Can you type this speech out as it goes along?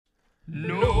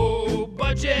No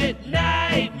budget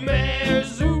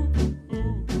nightmares. Ooh,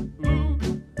 ooh, ooh.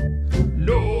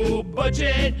 No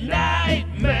budget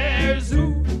nightmares.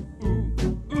 Ooh, ooh,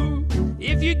 ooh.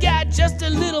 If you got just a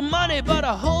little money but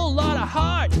a whole lot of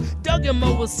heart, Doug and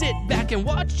Mo will sit back and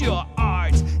watch your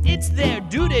art. It's their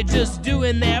duty just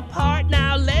doing their part.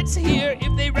 Now let's hear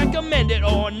if they recommend it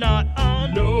or not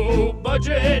on No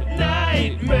Budget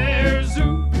Nightmares.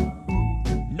 Ooh.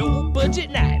 No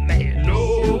budget nightmares.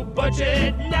 No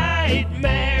budget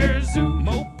nightmares. Ooh.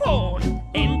 Mo Porn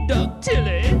and Doug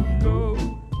Tilley. No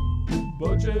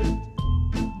budget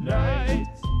nightmares.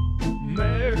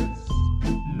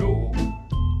 No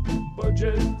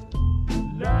budget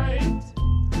nightmares.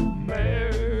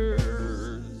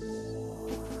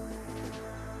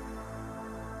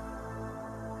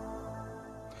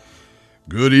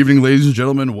 Good evening, ladies and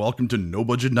gentlemen. Welcome to No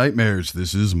Budget Nightmares.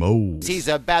 This is Mo. He's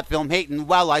a bad film hating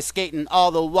while I skating,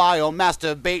 all the while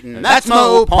masturbating. That's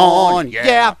Mo Porn,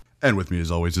 yeah. And with me,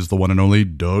 as always, is the one and only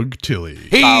Doug Tilley.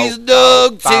 He's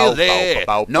Doug Tilley,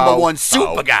 number one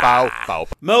super guy.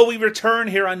 Mo, we return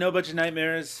here on No Budget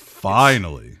Nightmares.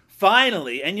 Finally.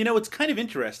 Finally. And, it's kind of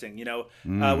interesting.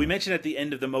 We mentioned at the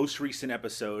end of the most recent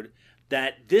episode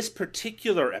that this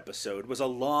particular episode was a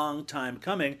long time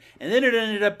coming, and then it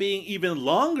ended up being even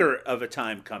longer of a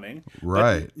time coming.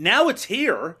 Right. But now it's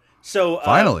here. So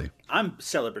finally. I'm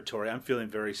celebratory. I'm feeling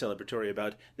very celebratory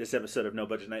about this episode of No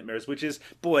Budget Nightmares, which is,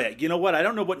 boy, you know what? I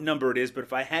don't know what number it is, but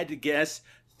if I had to guess,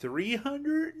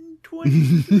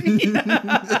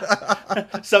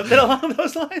 323? Something along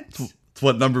those lines. It's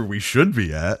what number we should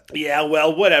be at. Yeah,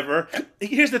 well, whatever.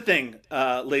 Here's the thing,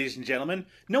 ladies and gentlemen.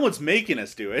 No one's making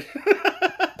us do it.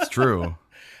 It's true.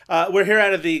 We're here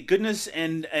out of the goodness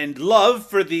and love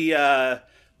for the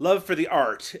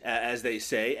art, as they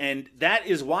say. And that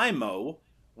is why, Mo,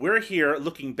 we're here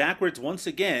looking backwards once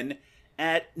again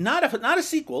at not a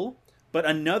sequel, but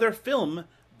another film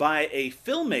by a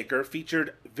filmmaker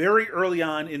featured very early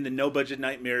on in the No Budget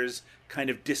Nightmares kind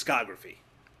of discography.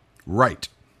 Right.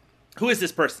 Who is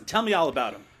this person? Tell me all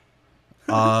about him.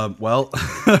 Well,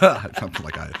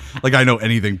 like I know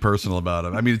anything personal about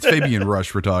him. I mean, it's Fabian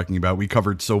Rush we're talking about. We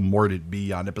covered So More'd It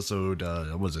Be on episode,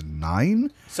 was it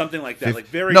 9? Something like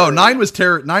that. No, 9 was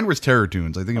Terror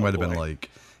Tunes. I think it might have been like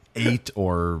 8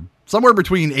 or somewhere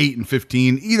between 8 and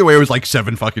 15. Either way, it was like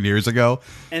 7 fucking years ago.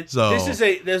 And so this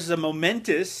is a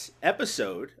momentous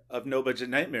episode of No Budget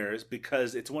Nightmares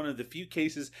because it's one of the few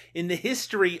cases in the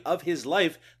history of his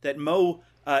life that Mo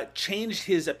changed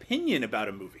his opinion about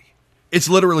a movie. It's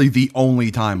literally the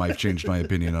only time I've changed my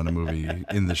opinion on a movie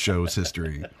in the show's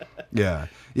history. Yeah.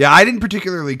 I didn't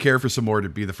particularly care for Some More to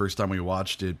be the first time we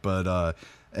watched it, but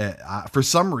for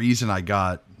some reason I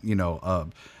got,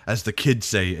 as the kids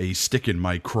say, a stick in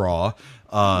my craw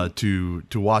to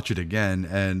watch it again,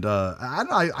 and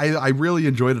I really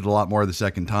enjoyed it a lot more the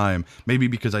second time. Maybe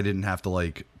because I didn't have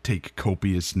to take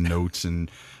copious notes and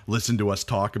listen to us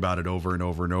talk about it over and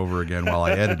over and over again while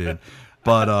I edited.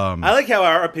 But I like how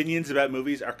our opinions about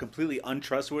movies are completely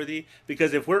untrustworthy,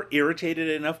 because if we're irritated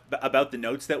enough about the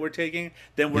notes that we're taking,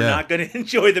 then we're not going to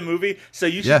enjoy the movie. So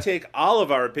you should take all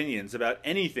of our opinions about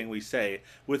anything we say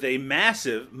with a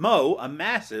massive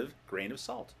grain of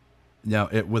salt.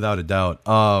 Yeah, without a doubt.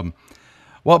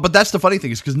 Well, but that's the funny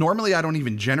thing, is because normally I don't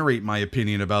even generate my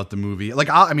opinion about the movie.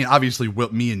 Obviously,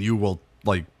 me and you will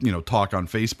talk on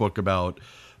Facebook about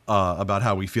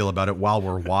how we feel about it while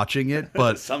we're watching it,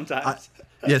 but sometimes.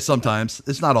 Sometimes.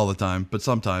 It's not all the time, but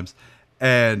sometimes.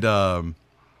 And but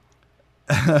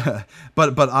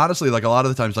honestly, a lot of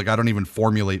the times, I don't even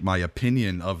formulate my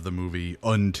opinion of the movie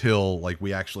until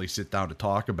we actually sit down to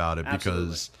talk about it. Absolutely.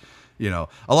 Because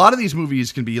a lot of these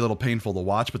movies can be a little painful to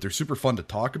watch, but they're super fun to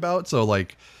talk about. So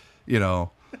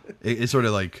it sort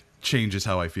of changes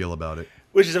how I feel about it.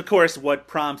 Which is, of course, what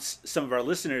prompts some of our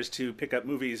listeners to pick up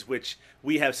movies which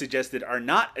we have suggested are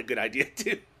not a good idea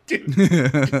to do.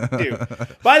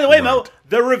 By the way, right. Mo,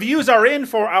 the reviews are in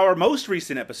for our most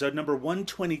recent episode, number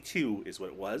 122 is what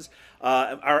it was.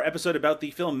 Our episode about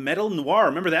the film Metal Noir.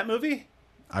 Remember that movie?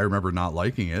 I remember not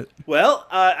liking it. Well,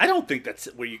 I don't think that's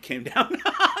where you came down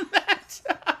on that.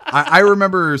 I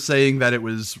remember saying that it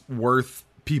was worth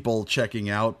people checking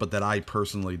out, but that I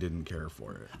personally didn't care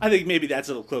for it. I think maybe that's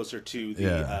a little closer to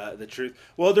the truth.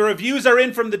 Well, the reviews are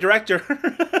in from the director.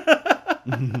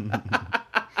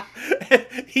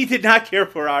 He did not care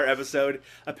for our episode.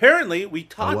 Apparently, we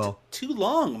talked too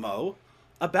long, Mo,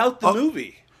 about the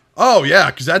movie. Oh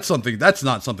yeah, because that's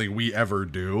not something we ever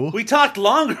do. We talked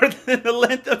longer than the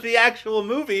length of the actual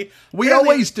movie. We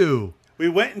always do. We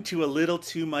went into a little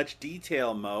too much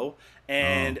detail, Mo,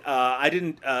 and I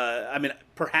didn't.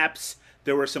 Perhaps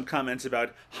there were some comments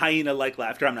about hyena-like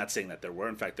laughter. I'm not saying that there were.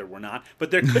 In fact, there were not.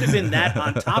 But there could have been that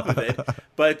on top of it.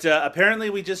 But apparently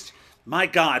we just... My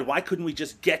God, why couldn't we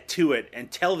just get to it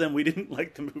and tell them we didn't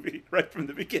like the movie right from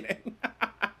the beginning?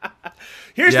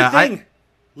 Here's the thing,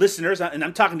 listeners, and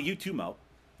I'm talking to you too, Mo.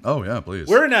 Oh yeah, please.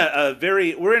 We're in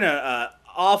a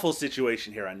awful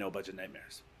situation here on No Budget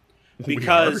Nightmares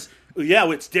because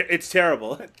it's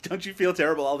terrible. Don't you feel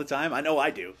terrible all the time? I know I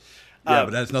do. Yeah,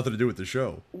 but that has nothing to do with the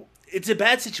show. It's a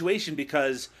bad situation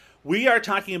because we are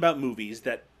talking about movies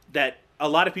that a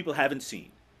lot of people haven't seen,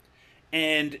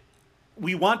 and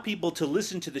we want people to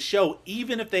listen to the show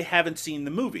even if they haven't seen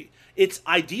the movie. It's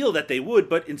ideal that they would,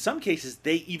 but in some cases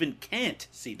they even can't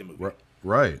see the movie.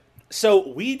 Right. So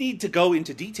we need to go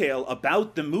into detail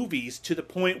about the movies to the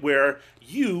point where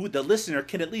you, the listener,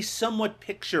 can at least somewhat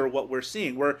picture what we're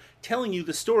seeing. We're telling you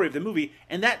the story of the movie,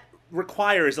 and that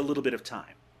requires a little bit of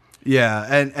time. Yeah,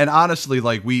 and honestly,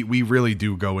 like we really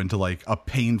do go into like a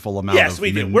painful amount of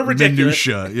we do. We're ridiculous.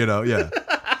 minutia, yeah.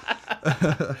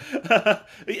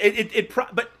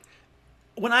 But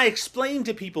when I explain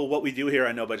to people what we do here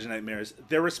on No Budget Nightmares,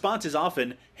 their response is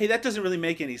often, "Hey, that doesn't really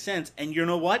make any sense." And you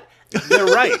know what? They're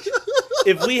right.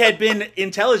 If we had been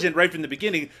intelligent right from the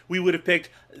beginning, we would have picked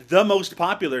the most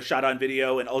popular shot on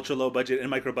video and ultra low budget and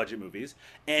micro budget movies,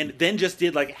 and then just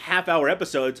did like half-hour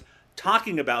episodes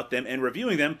talking about them and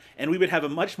reviewing them, and we would have a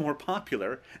much more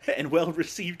popular and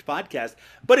well-received podcast.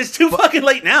 But it's too fucking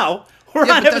late now. We're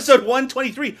on episode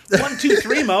 123.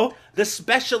 123, Mo, the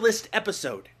specialist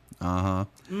episode. Uh-huh.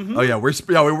 Mm-hmm. Oh, yeah, we're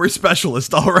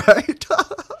specialists, all right.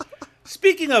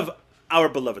 Speaking of our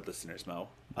beloved listeners, Mo,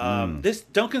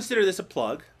 don't consider this a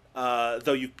plug,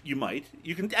 though you might.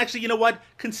 You can actually, you know what?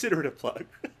 Consider it a plug.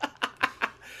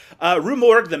 Rue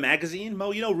Morgue, the magazine.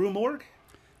 Mo, you know Rue Morgue?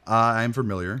 I'm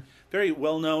familiar. Very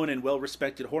well-known and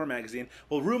well-respected horror magazine.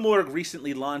 Well, Rue Morgue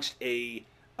recently launched a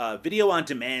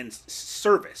video-on-demand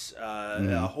service,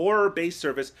 a horror-based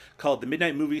service called the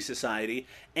Midnight Movie Society,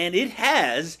 and it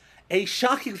has a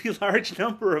shockingly large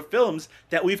number of films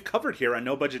that we've covered here on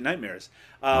No Budget Nightmares.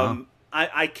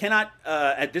 I cannot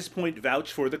at this point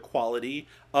vouch for the quality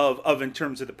of in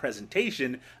terms of the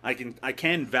presentation. I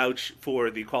can vouch for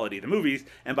the quality of the movies,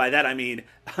 and by that I mean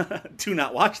do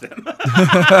not watch them.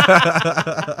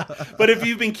 But if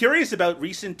you've been curious about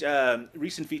recent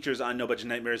features on No Budget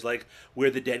Nightmares, like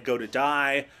Where the Dead Go to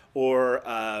Die, or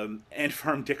Ant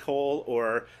Farm Dickhole,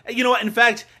 or in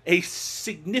fact a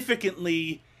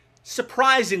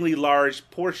surprisingly large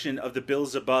portion of the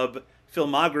Beelzebub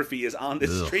filmography is on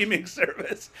this streaming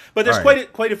service. But there's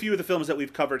quite a few of the films that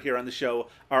we've covered here on the show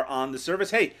are on the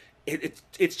service. Hey,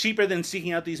 it's cheaper than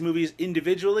seeking out these movies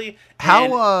individually.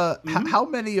 How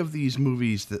many of these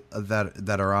movies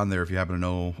that are on there, if you happen to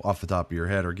know off the top of your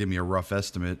head or give me a rough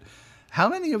estimate, how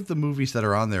many of the movies that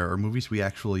are on there are movies we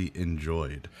actually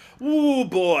enjoyed? Ooh,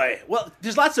 boy. Well,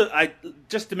 there's lots of...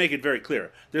 just to make it very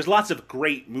clear, there's lots of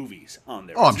great movies on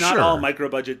there. It's not all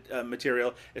micro-budget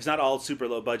material. It's not all super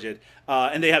low budget.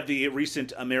 And they have the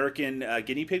recent American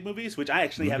guinea pig movies, which I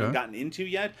actually haven't gotten into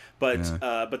yet, but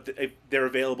they're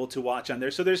available to watch on there.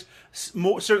 So there's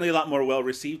certainly a lot more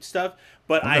well-received stuff.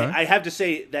 But I have to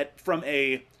say that from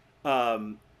a...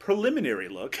 preliminary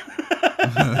look.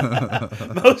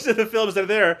 Most of the films that are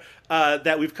there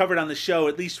that we've covered on the show,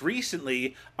 at least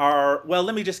recently, are... Well,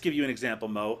 let me just give you an example,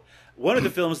 Mo. One of the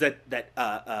films that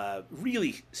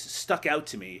really stuck out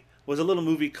to me was a little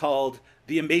movie called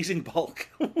The Amazing Bulk.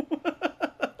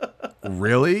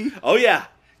 Really? Oh, yeah.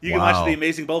 You can watch The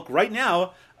Amazing Bulk right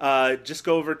now. Just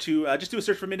go over to... just do a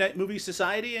search for Midnight Movie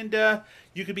Society, and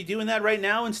you could be doing that right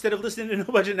now instead of listening to No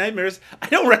Budget Nightmares. I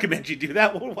don't recommend you do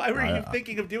that. Well, why were you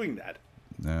thinking of doing that?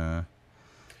 No,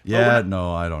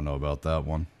 I don't know about that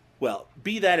one. Well,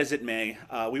 be that as it may,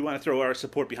 we want to throw our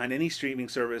support behind any streaming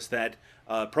service that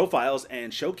profiles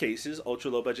and showcases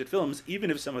ultra-low-budget films, even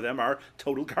if some of them are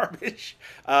total garbage.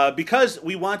 Because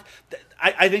we want...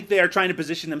 I think they are trying to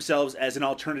position themselves as an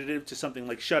alternative to something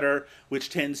like Shudder, which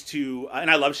tends to...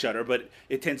 and I love Shudder, but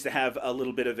it tends to have a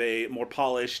little bit of a more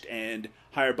polished and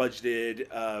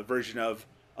higher-budgeted version of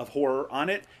horror on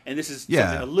it. And this is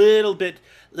something a little bit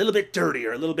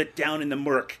dirtier, a little bit down in the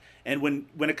murk. And when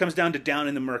it comes down to down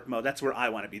in the murk, Mo, that's where I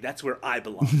want to be. That's where I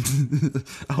belong.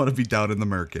 I want to be down in the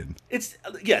murkin.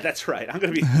 That's right. I'm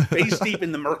going to be face deep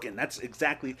in the murkin. That's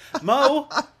exactly... Mo,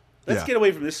 let's get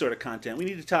away from this sort of content. We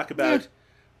need to talk about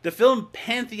the film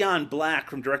Pantheon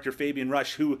Black from director Fabian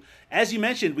Rush, who, as you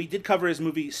mentioned, we did cover his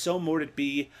movie So Morbid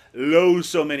Be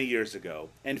so many years ago.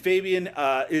 And Fabian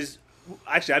is...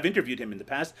 Actually, I've interviewed him in the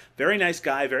past. Very nice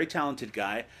guy, very talented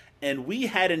guy. And we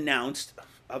had announced...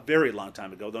 a very long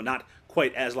time ago, though not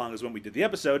quite as long as when we did the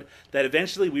episode, that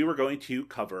eventually we were going to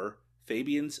cover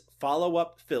Fabian's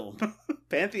follow-up film,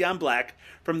 Pantheon Black,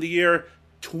 from the year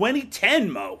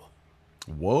 2010, Mo.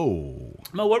 Whoa.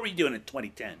 Mo, what were you doing in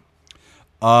 2010?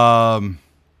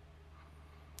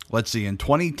 Let's see. In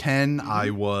 2010, I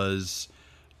was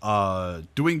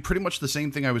doing pretty much the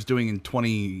same thing I was doing in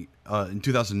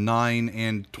 2009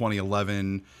 and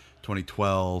 2011,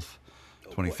 2012,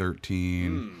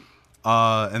 2013.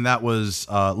 And that was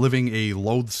living a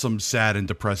loathsome, sad, and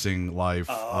depressing life.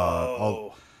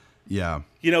 Yeah.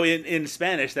 You know, in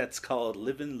Spanish, that's called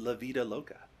living la vida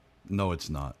loca. No, it's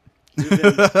not.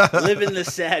 living the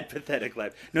sad, pathetic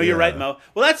life. No, you're Yeah. right, Mo.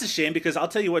 Well, that's a shame because I'll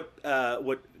tell you what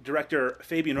director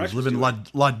Fabian Rush was Living doing.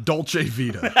 la Dolce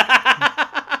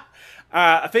Vita.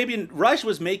 Fabian Rush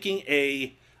was making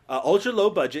a ultra low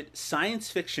budget science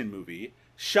fiction movie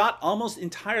shot almost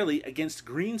entirely against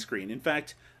green screen. In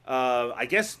fact, I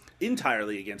guess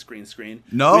entirely against green screen.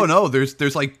 No,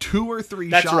 there's like 2 or 3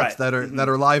 That's shots right. that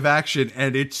are live action,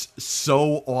 and it's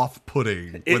so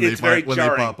off-putting when It's very they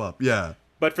jarring. pop up. Yeah.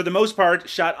 But for the most part,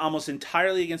 shot almost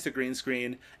entirely against a green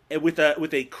screen, and with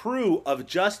a crew of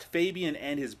just Fabian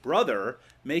and his brother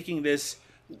making this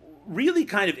really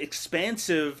kind of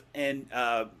expansive and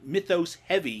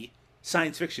mythos-heavy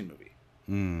science fiction movie.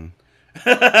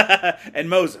 And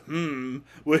Mo's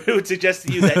would suggest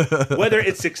to you that whether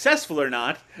it's successful or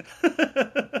not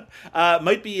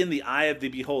might be in the eye of the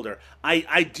beholder.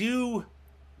 I do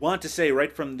want to say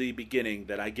right from the beginning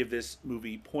that I give this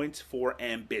movie points for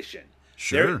ambition.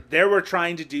 Sure. They were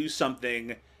trying to do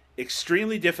something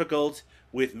extremely difficult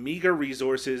with meager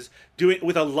resources, doing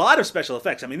with a lot of special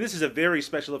effects. I mean, this is a very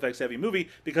special effects heavy movie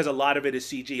because a lot of it is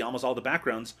CG. Almost all the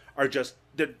backgrounds are just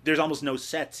there's almost no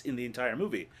sets in the entire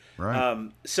movie.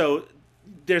 Right. So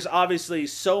there's obviously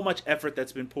so much effort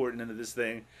that's been poured into this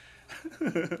thing.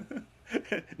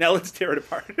 Now let's tear it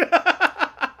apart.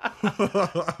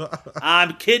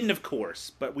 I'm kidding, of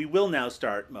course, but we will now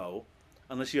start, Mo.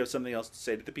 Unless you have something else to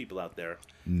say to the people out there.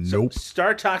 Nope. So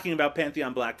start talking about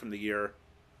Pantheon Black from the year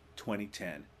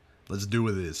 2010. Let's do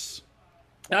with this.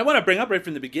 And I want to bring up right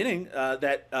from the beginning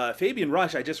that Fabian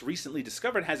Rush, I just recently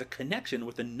discovered, has a connection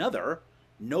with another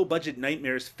No Budget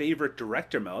Nightmares favorite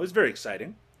director, Mo. It was very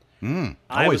exciting.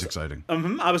 Always exciting.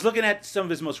 I was looking at some of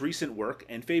his most recent work,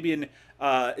 and Fabian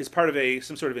is part of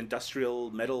some sort of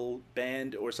industrial metal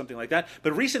band or something like that.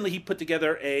 But recently he put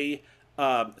together a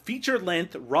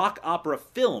feature-length rock opera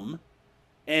film,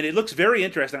 and it looks very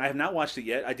interesting. I have not watched it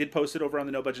yet. I did post it over on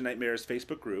the No Budget Nightmares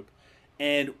Facebook group.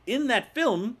 And in that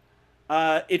film,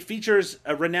 it features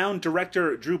a renowned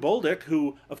director, Drew Bolduc,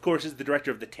 who, of course, is the director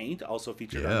of The Taint, also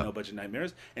featured on No Budget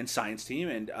Nightmares, and Science Team.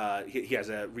 And he has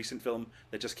a recent film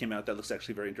that just came out that looks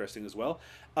actually very interesting as well.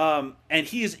 And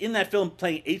he is in that film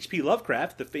playing H.P.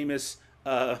 Lovecraft, the famous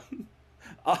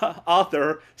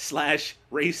author /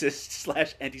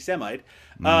 racist / anti-Semite.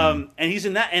 And he's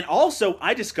in that. And also,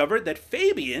 I discovered that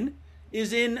Fabian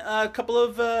is in a couple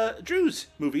of Drew's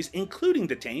movies, including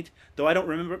The Taint, though I don't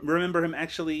remember him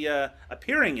actually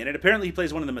appearing in it. Apparently, he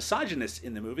plays one of the misogynists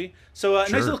in the movie. So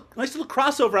nice little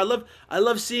crossover. I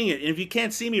love seeing it. And if you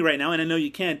can't see me right now, and I know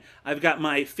you can, I've got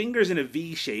my fingers in a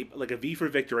V shape, like a V for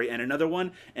victory, and another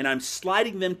one, and I'm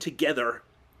sliding them together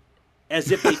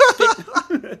as if they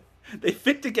fit. They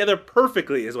fit together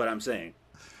perfectly, is what I'm saying.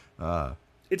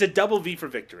 It's a double V for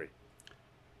victory.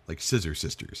 Like Scissor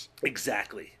Sisters.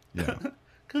 Exactly. Yeah.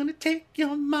 Gonna take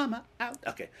your mama out.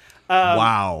 Okay.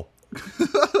 Wow.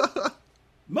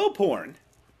 Mo Porn.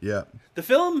 Yeah. The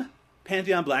film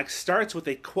Pantheon Black starts with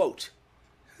a quote,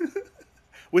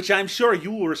 which I'm sure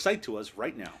you will recite to us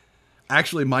right now.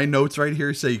 Actually, my notes right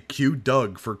here say cue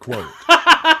Doug for quote.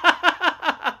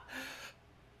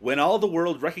 When all the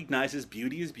world recognizes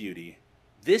beauty is beauty,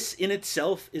 this in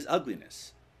itself is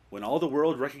ugliness. When all the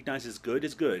world recognizes good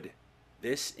is good,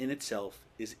 this in itself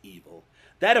is evil.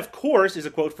 That, of course, is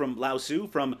a quote from Lao Tzu,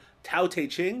 from Tao Te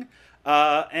Ching,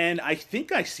 and I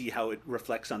think I see how it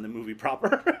reflects on the movie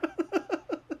proper.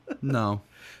 No.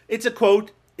 It's a quote.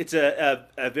 It's a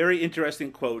very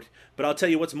interesting quote, but I'll tell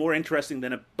you what's more interesting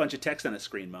than a bunch of text on a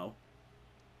screen, Mo.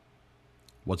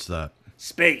 What's that?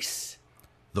 Space.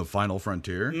 The Final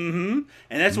Frontier? And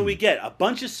that's what we get. A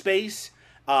bunch of space,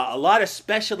 a lot of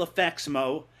special effects,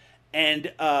 Mo,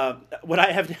 and what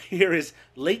I have here is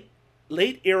late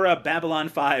era Babylon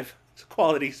 5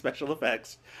 quality special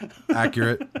effects.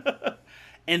 Accurate.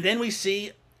 And then we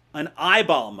see an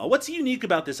eyeball, Mo. What's unique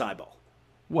about this eyeball?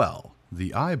 Well,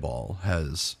 each eyeball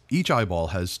has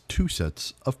 2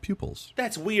 sets of pupils.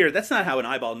 That's weird. That's not how an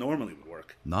eyeball normally would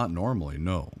work. Not normally,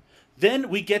 no. Then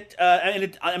we get,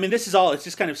 this is all, it's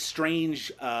just kind of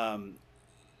strange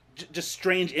just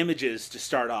strange images to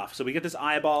start off. So we get this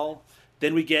eyeball,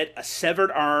 then we get a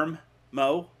severed arm,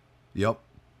 Mo, Yep.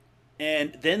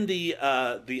 and then the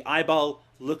eyeball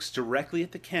looks directly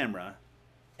at the camera,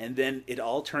 and then it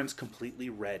all turns completely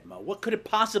red, Mo. What could it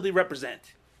possibly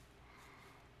represent?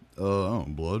 I don't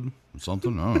know, blood,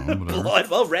 something. I don't know. Whatever. Blood.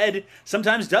 Well, red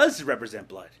sometimes does represent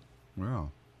blood. Yeah.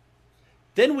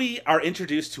 Then we are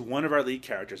introduced to one of our lead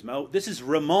characters, Mo. This is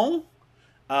Ramon,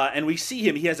 and we see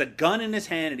him. He has a gun in his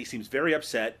hand, and he seems very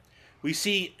upset. We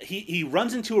see he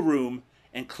runs into a room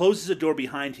and closes the door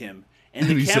behind him, and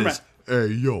the And he camera. says, "Hey,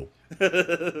 yo,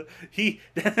 He's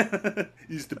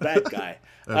the bad guy.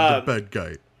 I'm the bad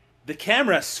guy." The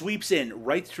camera sweeps in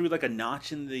right through like a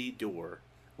notch in the door,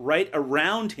 right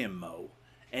around him, Mo,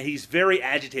 and he's very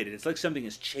agitated. It's like something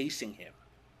is chasing him.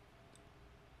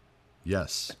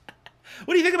 Yes.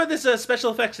 What do you think about this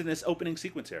special effects in this opening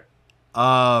sequence here?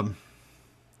 I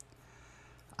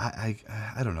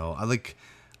don't know.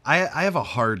 I have a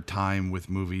hard time with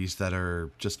movies that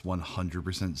are just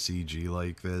 100% CG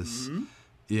like this. Mm-hmm.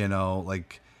 You know,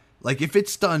 like if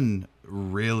it's done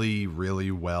really,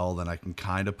 really well, then I can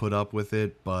kind of put up with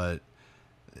it. But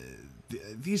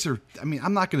these are, I mean,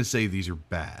 I'm not going to say these are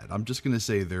bad. I'm just going to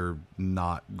say they're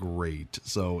not great.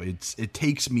 So it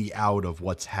takes me out of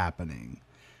what's happening.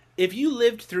 If you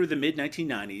lived through the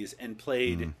mid-1990s and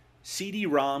played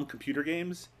CD-ROM computer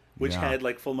games, which Yeah. had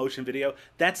like full motion video,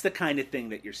 that's the kind of thing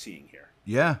that you're seeing here.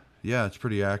 Yeah, it's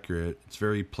pretty accurate. It's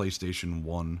very PlayStation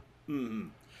 1.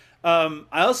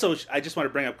 I just want to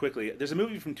bring up quickly, there's a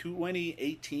movie from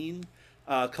 2018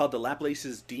 called The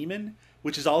Laplace's Demon,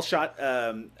 which is all shot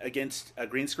against a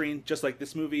green screen, just like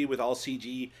this movie, with all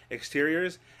CG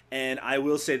exteriors. And I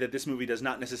will say that this movie does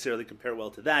not necessarily compare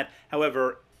well to that.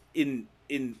 However, in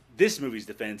this movie's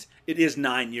defense, it is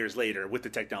 9 years later with the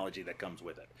technology that comes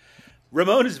with it.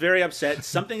 Ramon is very upset.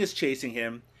 Something is chasing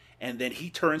him, and then he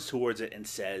turns towards it and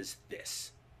says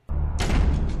this.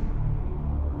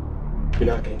 You're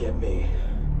not gonna get me.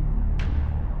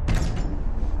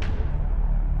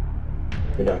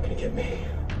 You're not gonna get me.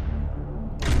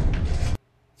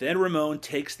 Then Ramon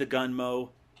takes the gun,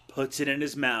 Mo, puts it in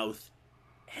his mouth,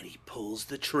 and he pulls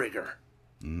the trigger.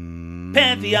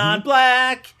 Pantheon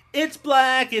Black! It's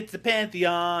black, it's the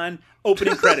Pantheon.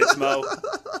 Opening credits, Mo.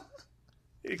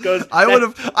 It goes. I would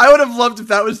have loved if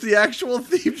that was the actual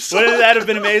theme song. Wouldn't that have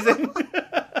been amazing?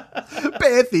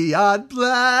 Pantheon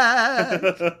Black.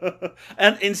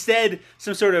 And instead,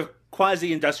 some sort of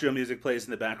quasi-industrial music plays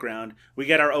in the background. We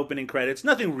get our opening credits.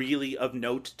 Nothing really of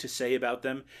note to say about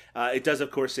them. It does,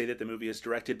 of course, say that the movie is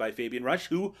directed by Fabian Rush,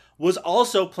 who was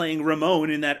also playing Ramon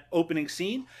in that opening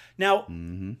scene. Now,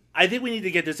 I think we need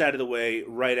to get this out of the way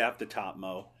right off the top,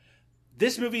 Mo.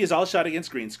 This movie is all shot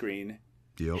against green screen.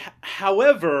 Yep.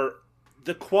 However,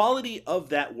 the quality of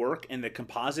that work and the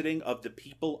compositing of the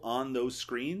people on those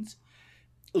screens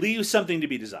leaves something to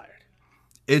be desired.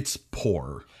 It's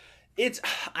poor.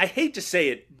 I hate to say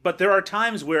it, but there are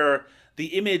times where the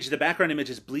background image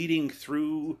is bleeding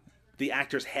through the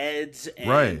actors' heads, and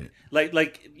Right.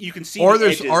 like you can see. Or the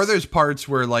edges. there's parts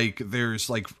where there's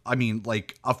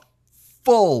a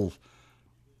full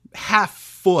half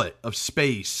foot of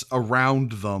space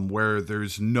around them where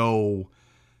there's no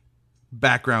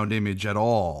background image at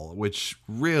all, which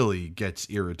really gets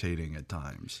irritating at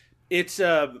times. It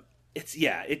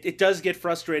does get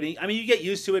frustrating. I mean, you get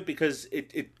used to it because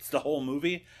it's the whole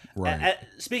movie. Right.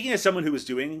 Speaking as someone who was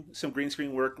doing some green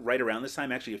screen work right around this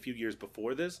time, actually a few years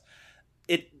before this,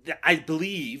 I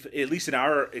believe, at least in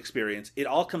our experience, it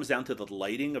all comes down to the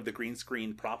lighting of the green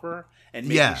screen proper and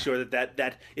making sure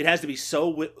that it has to be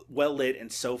so well lit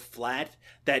and so flat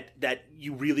that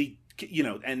you really,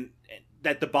 and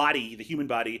that the human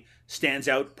body stands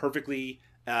out perfectly.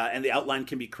 And the outline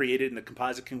can be created and the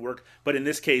composite can work. But in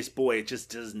this case, boy, it just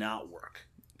does not work.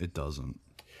 It doesn't.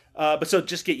 But so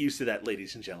just get used to that,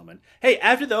 ladies and gentlemen. Hey,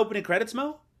 after the opening credits,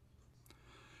 Mo?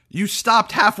 You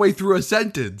stopped halfway through a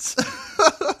sentence.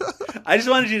 I just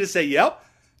wanted you to say, yep.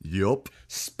 Yup.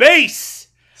 Space!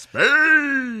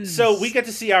 Space! So we get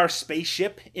to see our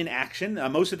spaceship in action.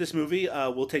 Most of this movie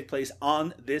will take place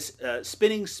on this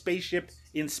spinning spaceship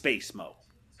in space, Mo.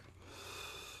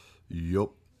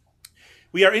 Yup.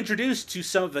 We are introduced to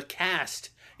some of the cast,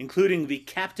 including the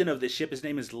captain of the ship. His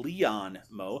name is Leon,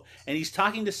 Mo, and he's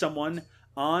talking to someone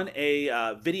on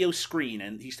a video screen,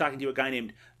 and he's talking to a guy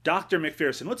named Dr.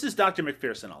 McPherson. What's this Dr.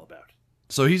 McPherson all about?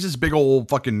 So he's this big old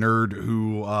fucking nerd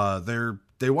who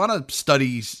they want to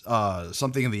study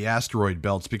something in the asteroid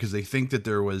belts because they think that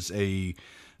there was a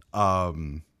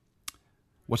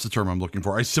what's the term I'm looking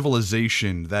for? A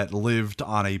civilization that lived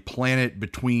on a planet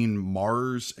between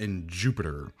Mars and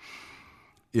Jupiter.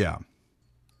 Yeah.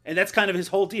 And that's kind of his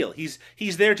whole deal.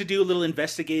 He's there to do a little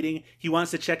investigating. He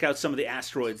wants to check out some of the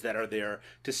asteroids that are there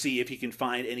to see if he can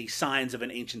find any signs of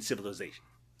an ancient civilization.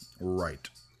 Right.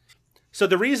 So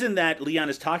the reason that Leon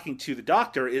is talking to the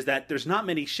Doctor is that there's not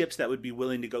many ships that would be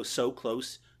willing to go so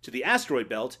close to the asteroid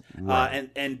belt,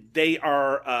 and they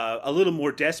are a little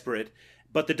more desperate.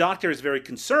 But the Doctor is very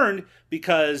concerned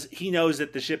because he knows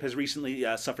that the ship has recently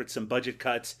suffered some budget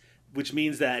cuts, which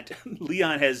means that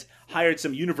Leon has hired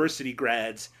some university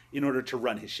grads in order to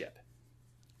run his ship.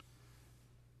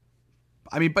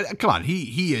 I mean, but come on,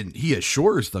 he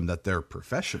assures them that they're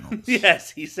professionals.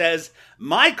 Yes, he says,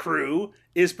 my crew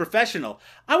is professional.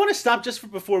 I want to stop just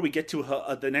before we get to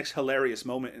the next hilarious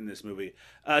moment in this movie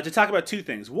to talk about two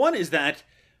things. One is that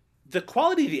the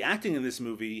quality of the acting in this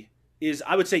movie is,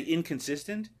 I would say,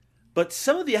 inconsistent, but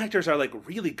some of the actors are like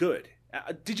really good.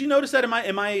 Did you notice that?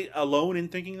 Am I alone in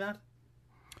thinking that?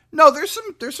 No, there's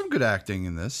some good acting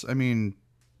in this. I mean,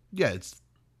 yeah,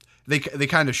 they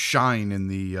kind of shine in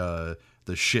the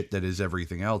shit that is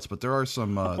everything else, but there are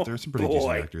some pretty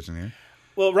decent actors in here.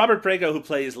 Well, Robert Prego, who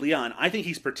plays Leon, I think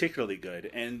he's particularly good,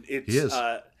 and it's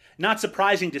not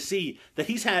surprising to see that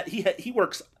he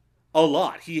works a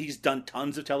lot. He's done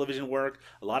tons of television work,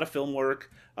 a lot of film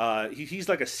work. He's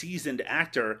like a seasoned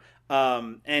actor,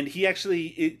 and he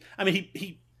actually,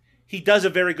 he does a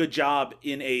very good job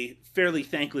in a fairly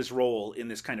thankless role in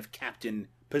this kind of captain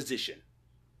position.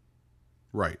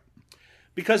 Right.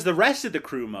 Because the rest of the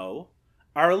crew, Mo,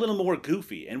 are a little more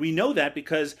goofy. And we know that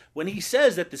because when he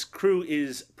says that this crew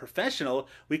is professional,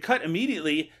 we cut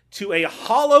immediately to a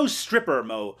hollow stripper,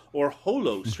 Mo, or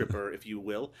holo stripper, if you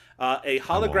will. A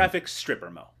holographic stripper,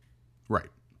 Mo. Right.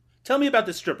 Tell me about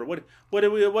this stripper. What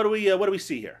do we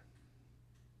see here?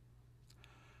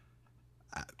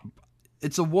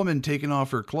 It's a woman taking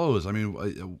off her clothes. I mean,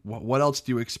 what else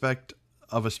do you expect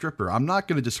of a stripper? I'm not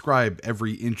going to describe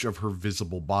every inch of her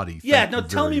visible body.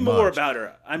 Tell me more about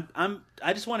her.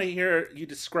 I just want to hear you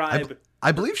describe.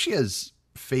 I believe she has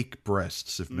fake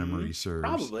breasts, if memory serves.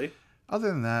 Probably. Other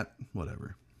than that,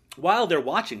 whatever. While they're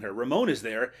watching her, Ramon is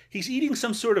there. He's eating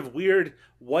some sort of weird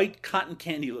white cotton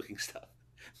candy looking stuff.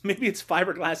 Maybe it's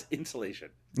fiberglass insulation.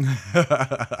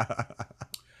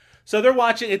 So they're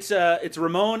watching. It's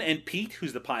Ramon and Pete,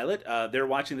 who's the pilot. They're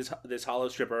watching this hollow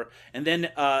stripper, and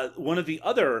then one of the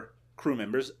other crew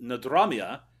members,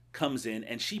 Nadramia, comes in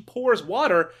and she pours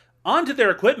water onto their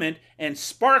equipment, and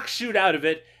sparks shoot out of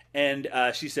it. And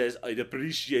she says, "I'd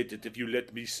appreciate it if you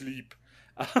let me sleep."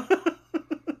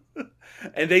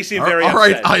 And they seem very upset. All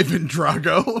right, Ivan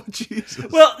Drago.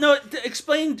 Jesus. Well, no,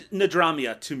 explain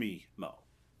Nadramia to me, Mo.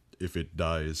 If it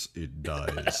dies, it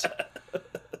dies.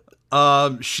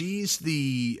 She's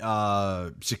the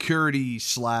security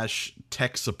 /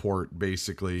 tech support,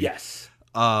 basically. Yes.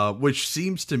 Which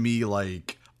seems to me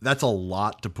like that's a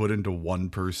lot to put into one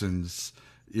person's,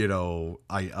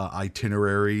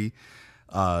 itinerary.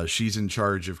 She's in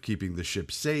charge of keeping the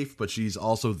ship safe, but she's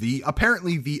also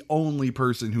apparently the only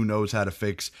person who knows how to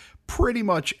fix pretty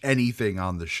much anything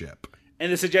on the ship.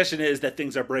 And the suggestion is that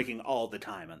things are breaking all the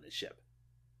time on this ship.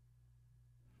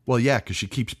 Well, yeah, because she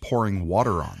keeps pouring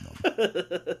water on them.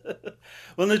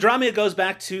 Well, Nadramia goes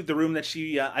back to the room that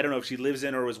she, I don't know if she lives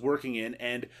in or was working in,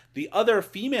 and the other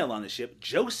female on the ship,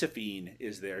 Josephine,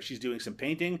 is there. She's doing some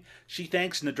painting. She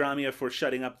thanks Nadramia for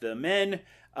shutting up the men,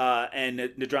 and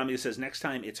Nadramia says next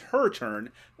time it's her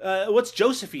turn. What's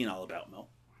Josephine all about, Mo?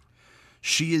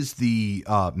 She is the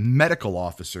medical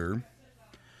officer.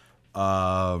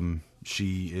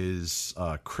 She is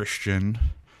Christian.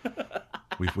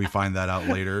 We find that out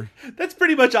later. That's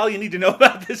pretty much all you need to know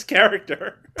about this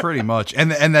character. Pretty much,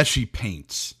 and that she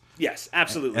paints. Yes,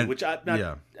 absolutely.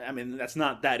 I mean, that's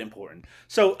not that important.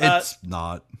 So it's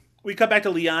not. We cut back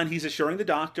to Leon. He's assuring the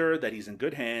Doctor that he's in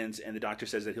good hands, and the Doctor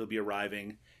says that he'll be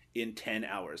arriving in 10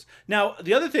 hours. Now,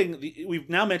 the other thing, we've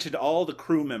now mentioned all the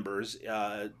crew members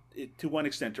to one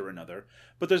extent or another,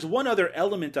 but there's one other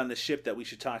element on the ship that we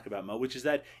should talk about, Mo, which is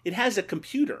that it has a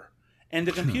computer, and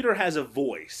the computer has a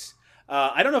voice.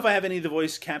 I don't know if I have any of the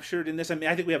voice captured in this. I mean,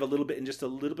 I think we have a little bit in just a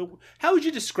little bit. How would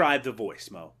you describe the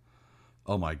voice, Mo?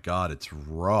 Oh my God, it's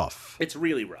rough. It's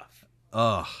really rough.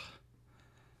 Ugh.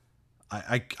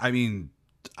 I mean,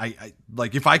 I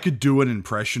like if I could do an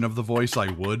impression of the voice,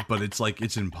 I would, but it's like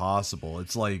it's impossible.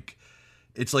 It's like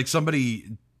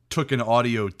somebody took an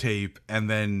audio tape and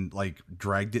then like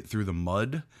dragged it through the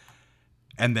mud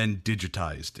and then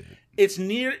digitized it.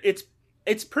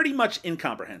 It's pretty much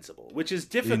incomprehensible, which is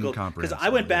difficult because I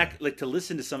went back to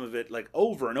listen to some of it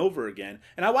over and over again,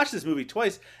 and I watched this movie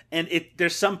twice, and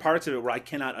there's some parts of it where I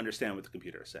cannot understand what the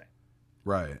computer is saying.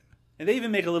 Right. And they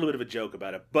even make a little bit of a joke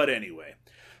about it, but anyway.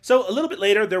 So a little bit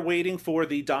later, they're waiting for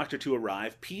the doctor to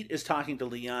arrive. Pete is talking to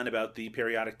Leon about the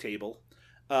periodic table.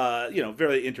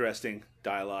 Very interesting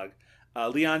dialogue.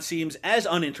 Leon seems as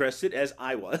uninterested as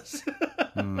I was.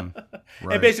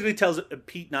 Right. And basically tells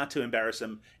Pete not to embarrass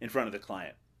him in front of the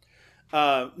client.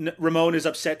 Ramon is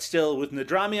upset still with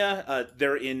Nadramia.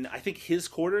 They're in, I think, his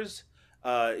quarters.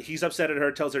 He's upset at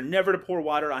her, tells her never to pour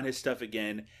water on his stuff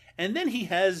again. And then he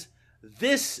has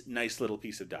this nice little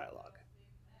piece of dialogue.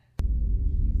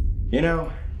 You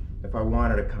know, if I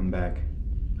wanted to come back,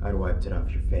 I'd wiped it off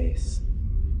your face.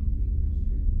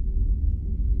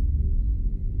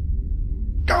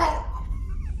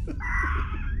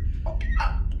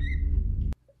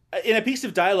 In a piece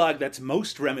of dialogue that's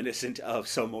most reminiscent of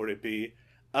So More to Be,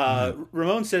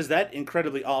 Ramon says that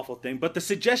incredibly awful thing. But the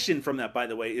suggestion from that, by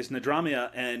the way, is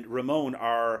Nadramia and Ramon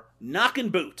are knocking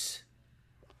boots.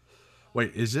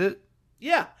 Wait, is it?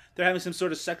 Yeah, they're having some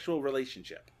sort of sexual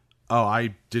relationship. Oh,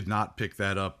 I did not pick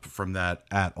that up from that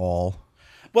at all.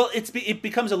 Well, it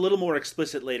becomes a little more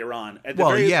explicit later on.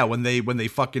 When they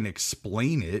fucking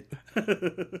explain it.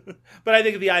 But I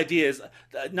think the idea is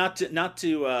not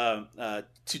to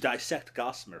dissect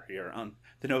Gossamer here on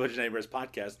the No Budget Nightmares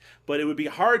podcast, but it would be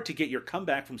hard to get your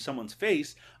comeback from someone's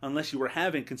face unless you were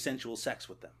having consensual sex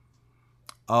with them.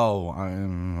 Oh,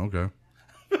 okay.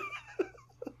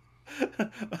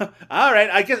 All right,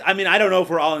 I don't know if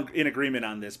we're all in agreement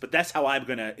on this, but that's how I'm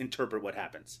going to interpret what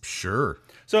happens. Sure.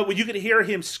 So when you could hear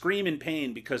him scream in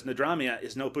pain because Nadramia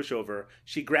is no pushover,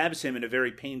 she grabs him in a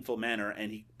very painful manner,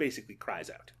 and he basically cries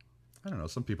out. I don't know.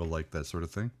 Some people like that sort of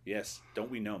thing. Yes,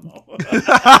 don't we know, Mo?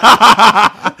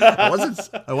 I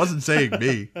wasn't saying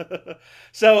me.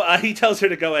 So he tells her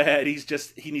to go ahead.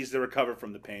 He needs to recover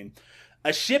from the pain.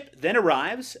 A ship then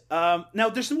arrives. Now,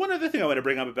 there's one other thing I want to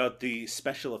bring up about the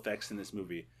special effects in this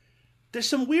movie. There's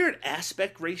some weird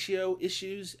aspect ratio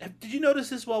issues. Did you notice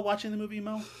this while watching the movie,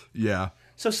 Mo? Yeah.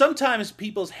 So sometimes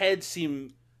people's heads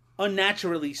seem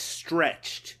unnaturally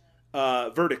stretched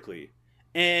vertically.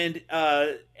 And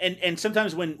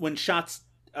sometimes when shots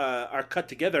are cut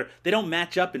together, they don't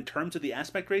match up in terms of the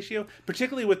aspect ratio,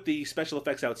 particularly with the special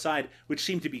effects outside, which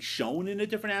seem to be shown in a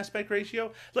different aspect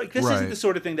ratio. Like, this isn't the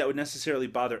sort of thing that would necessarily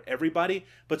bother everybody,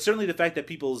 but certainly the fact that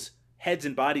people's heads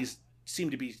and bodies seem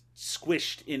to be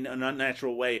squished in an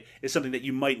unnatural way is something that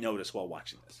you might notice while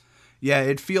watching this. Yeah,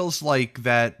 it feels like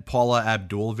that Paula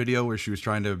Abdul video where she was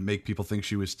trying to make people think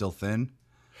she was still thin.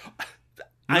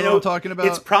 You know what I'm talking about?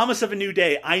 It's Promise of a New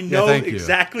Day. I know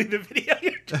exactly the video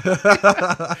you're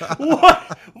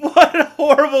What a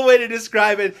horrible way to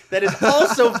describe it. That is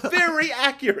also very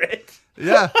accurate.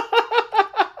 Yeah.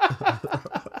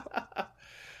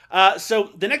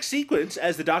 So the next sequence,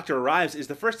 as the doctor arrives, is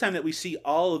the first time that we see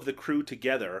all of the crew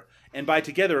together. And by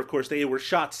together, of course, they were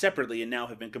shot separately and now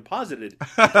have been composited.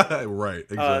 Right,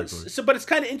 exactly. But it's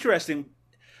kind of interesting.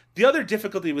 The other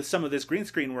difficulty with some of this green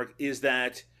screen work is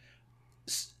that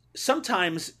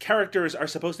sometimes characters are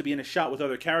supposed to be in a shot with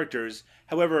other characters.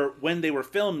 However, when they were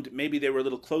filmed, maybe they were a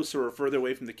little closer or further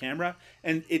away from the camera.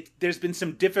 And there's been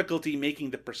some difficulty making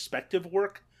the perspective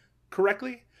work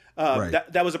correctly. Right.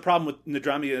 That was a problem with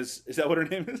Nadramia's. Is that what her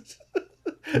name is?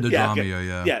 Nadramia,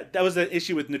 yeah. Yeah, that was the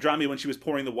issue with Nadramia when she was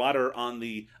pouring the water on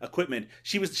the equipment.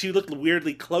 She looked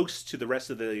weirdly close to the rest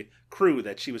of the crew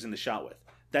that she was in the shot with.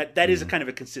 That is a kind of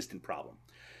a consistent problem.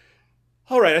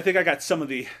 All right, I think I got some of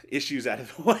the issues out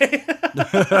of the way.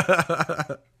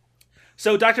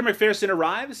 So Dr. McPherson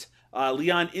arrives.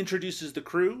 Leon introduces the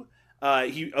crew.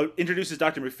 He introduces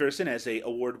Dr. McPherson as a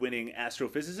award-winning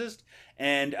astrophysicist.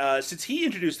 And since he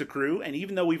introduced the crew, and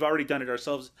even though we've already done it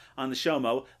ourselves on the show,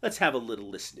 Mo, let's have a little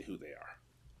listen to who they are.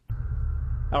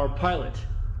 Our pilot,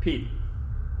 Pete.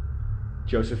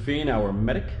 Josephine, our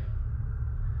medic.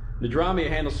 Nadramia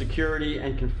handles security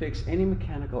and can fix any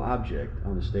mechanical object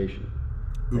on the station.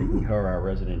 Making her our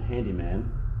resident handyman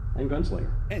and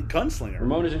gunslinger.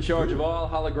 Ramon is in charge of all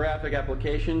holographic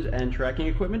applications and tracking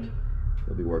equipment.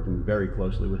 He'll be working very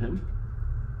closely with him.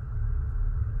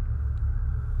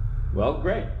 Well,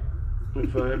 great.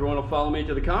 If everyone will follow me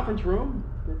to the conference room,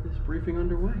 get this briefing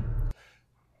underway.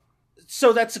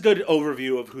 So that's a good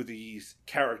overview of who these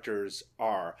characters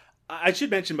are. I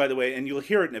should mention, by the way, and you'll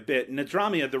hear it in a bit,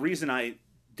 Nadramia, the reason I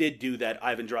did do that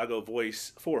Ivan Drago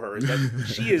voice for her is that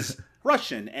she is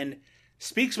Russian and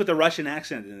speaks with a Russian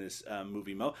accent in this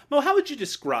movie, Mo. Mo, how would you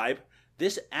describe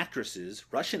this actress's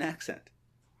Russian accent?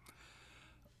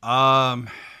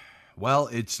 Well,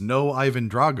 it's no Ivan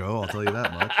Drago, I'll tell you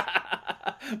that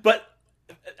much. But,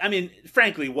 I mean,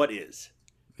 frankly, what is?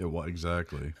 Yeah, well,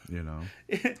 exactly, you know.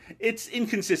 It's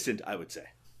inconsistent, I would say.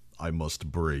 I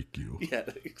must break you. Yeah,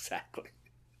 exactly.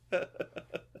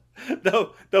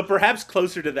 though perhaps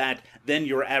closer to that than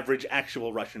your average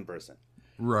actual Russian person.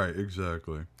 Right,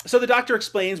 exactly. So the doctor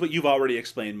explains what you've already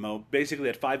explained, Mo. Basically,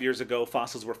 that 5 years ago,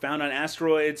 fossils were found on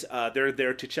asteroids. They're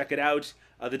there to check it out.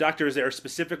 The doctor is there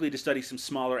specifically to study some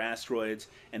smaller asteroids,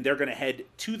 and they're going to head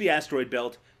to the asteroid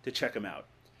belt to check them out.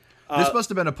 This must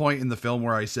have been a point in the film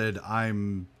where I said,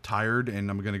 I'm tired and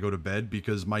I'm going to go to bed,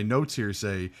 because my notes here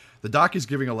say, the doc is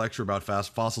giving a lecture about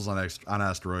fast fossils on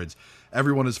asteroids.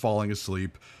 Everyone is falling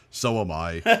asleep. So am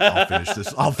I.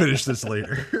 I'll finish this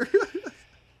later.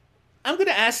 I'm going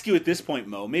to ask you at this point,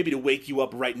 Mo, maybe to wake you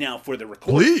up right now for the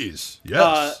recording. Please.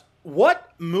 Yes.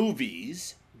 What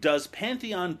movies does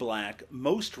Pantheon Black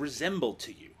most resemble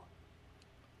to you?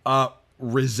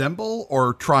 Resemble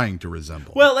or trying to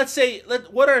resemble? Well, let's say,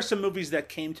 what are some movies that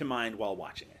came to mind while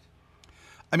watching it?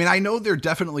 I mean, I know they're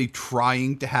definitely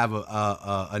trying to have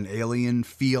an Alien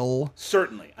feel.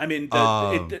 Certainly. I mean,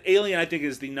 the Alien, I think,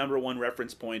 is the number one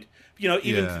reference point. You know,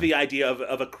 even to the idea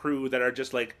of a crew that are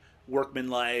just like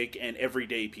workmanlike and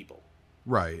everyday people.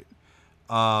 Right.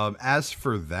 As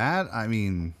for that, I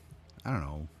mean, I don't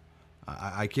know.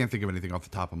 I can't think of anything off the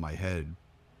top of my head,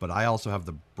 but I also have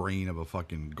the brain of a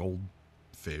fucking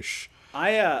goldfish.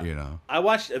 I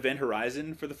watched Event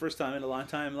Horizon for the first time in a long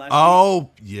time last week.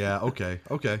 Yeah,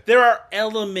 okay. There are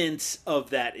elements of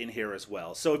that in here as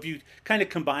well. So if you kind of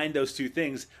combine those two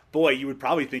things, boy, you would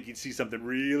probably think you'd see something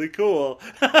really cool.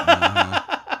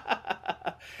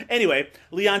 Anyway,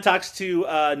 Leon talks to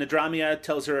Nadramia,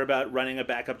 tells her about running a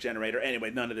backup generator.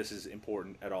 Anyway, none of this is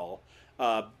important at all.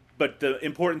 But the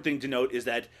important thing to note is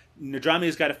that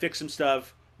Nadramia's got to fix some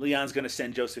stuff. Leon's going to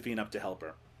send Josephine up to help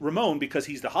her. Ramon, because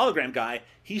he's the hologram guy,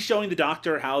 he's showing the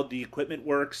doctor how the equipment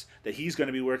works that he's going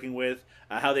to be working with,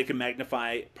 how they can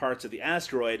magnify parts of the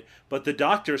asteroid. But the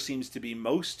doctor seems to be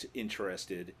most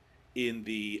interested in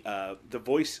the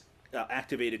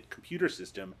voice-activated computer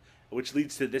system, which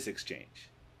leads to this exchange.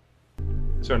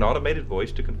 Is there an automated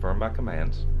voice to confirm my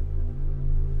commands?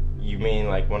 You mean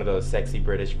like one of those sexy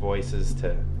British voices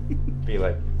to be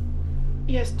like,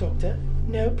 yes, doctor,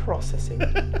 no processing.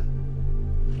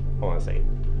 Hold on a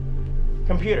second.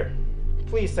 Computer,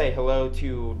 please say hello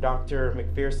to Dr.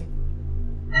 McPherson.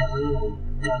 Hello,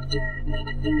 Dr.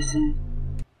 McPherson.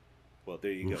 Well,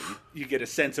 there you go. You get a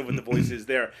sense of what the voice is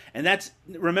there. And that's,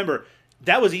 remember,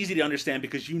 that was easy to understand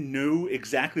because you knew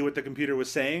exactly what the computer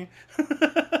was saying.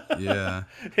 Yeah.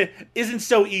 It isn't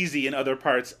so easy in other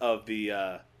parts of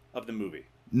the movie.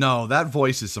 No, that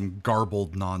voice is some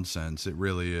garbled nonsense. It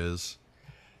really is.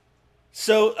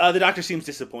 So the doctor seems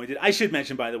disappointed. I should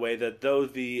mention, by the way, that though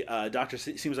the doctor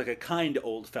seems like a kind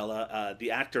old fella,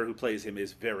 the actor who plays him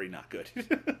is very not good.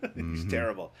 He's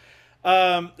terrible.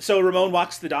 So Ramon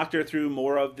walks the doctor through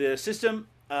more of the system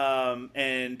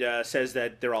and says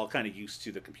that they're all kind of used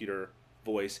to the computer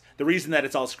voice. The reason that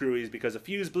it's all screwy is because a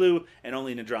fuse blew, and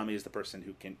only Nadramia is the person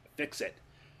who can fix it.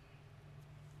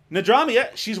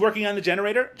 Nadramia, she's working on the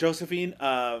generator. Josephine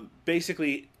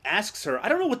basically asks her, I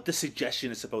don't know what the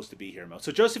suggestion is supposed to be here, Mo.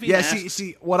 So Josephine asks...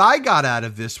 see, what I got out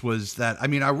of this was that, I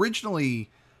mean,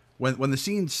 originally, when the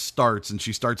scene starts and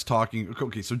she starts talking...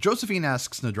 Okay, so Josephine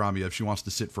asks Nadramia if she wants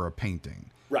to sit for a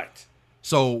painting. Right.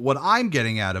 So what I'm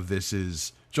getting out of this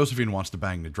is Josephine wants to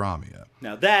bang Nadramia.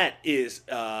 Now that is,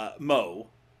 Mo,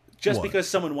 just What? because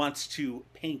someone wants to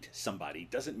paint somebody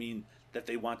doesn't mean that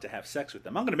they want to have sex with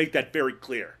them. I'm going to make that very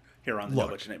clear here on the No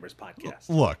Budget Nightmares podcast.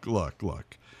 Look.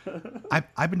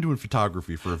 I've been doing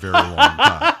photography for a very long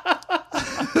time.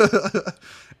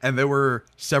 And there were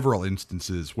several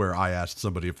instances where I asked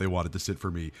somebody if they wanted to sit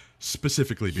for me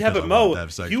specifically because but I Mo, wanted to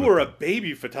have sex you with were them. a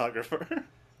baby photographer.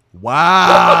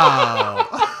 Wow.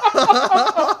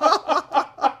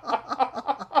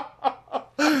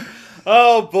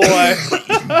 Oh, boy.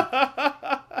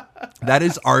 That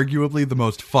is arguably the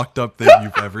most fucked up thing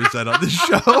you've ever said on this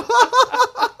show.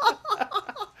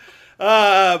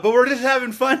 But we're just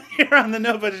having fun here on the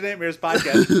No Budget Nightmares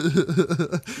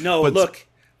podcast. No, look,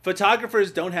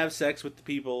 photographers don't have sex with the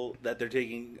people that they're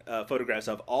taking photographs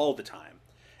of all the time.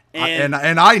 And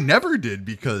I never did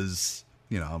because,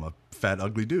 you know, I'm a fat,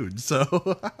 ugly dude.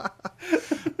 So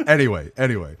anyway.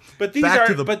 But these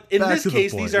in this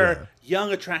case, these are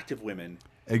young, attractive women.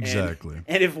 Exactly.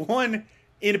 And if one,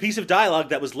 in a piece of dialogue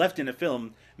that was left in a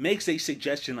film, makes a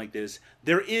suggestion like this,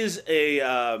 there is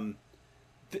a...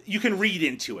 you can read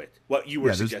into it what you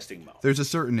were suggesting, Mo. There's a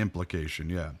certain implication,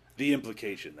 yeah. The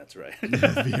implication, that's right.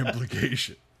 The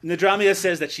implication. Nadramia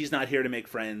says that she's not here to make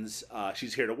friends.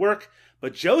 She's here to work.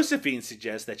 But Josephine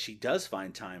suggests that she does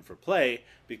find time for play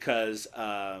because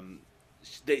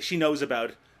she knows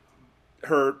about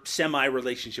her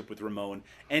semi-relationship with Ramon,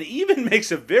 and even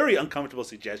makes a very uncomfortable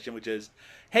suggestion, which is,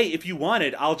 hey, if you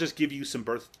wanted, I'll just give you some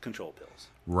birth control pills.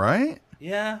 Right?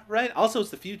 Yeah, right. Also, it's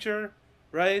the future,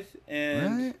 right?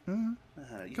 And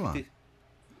Right? Come on.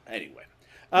 Anyway,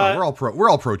 No, we're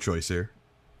all pro-choice here.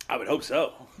 I would hope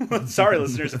so. Sorry,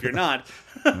 listeners, if you're not.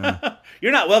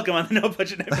 You're not welcome on the No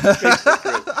Budget Network Facebook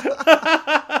group.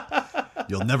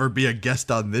 You'll never be a guest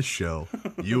on this show.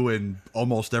 You and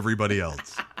almost everybody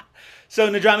else. So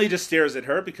Nadrami just stares at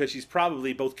her because she's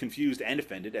probably both confused and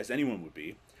offended, as anyone would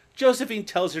be. Josephine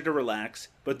tells her to relax,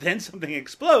 but then something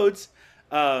explodes,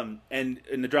 and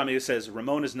Nadrami says,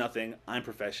 Ramon is nothing, I'm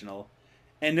professional.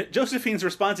 And Josephine's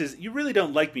response is, you really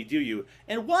don't like me, do you?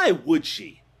 And why would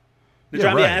she?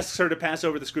 Nadrami asks her to pass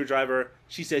over the screwdriver.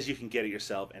 She says you can get it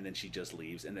yourself, and then she just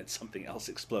leaves, and then something else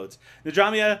explodes.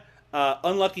 Nadrami,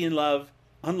 unlucky in love,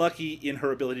 unlucky in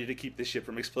her ability to keep this ship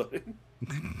from exploding.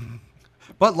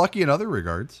 But lucky in other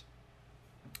regards.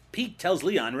 Pete tells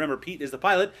Leon, remember Pete is the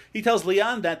pilot, he tells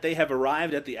Leon that they have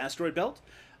arrived at the asteroid belt.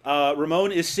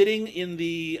 Ramon is sitting in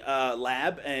the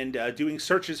lab and doing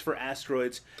searches for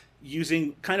asteroids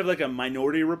using kind of like a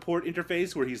Minority Report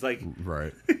interface where he's like,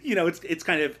 right. It's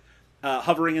kind of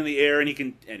hovering in the air, and he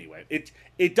can, anyway,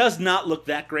 it does not look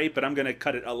that great, but I'm going to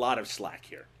cut it a lot of slack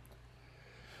here.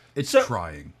 It's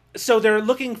trying. So they're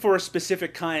looking for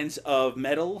specific kinds of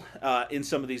metal in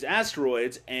some of these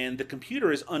asteroids, and the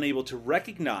computer is unable to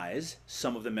recognize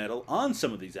some of the metal on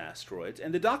some of these asteroids,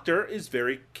 and the Doctor is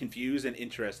very confused and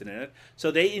interested in it.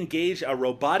 So they engage a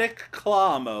robotic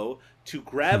claw to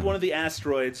grab one of the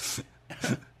asteroids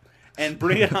and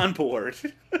bring it on board.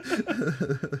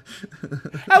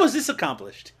 How is this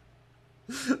accomplished?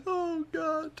 Oh,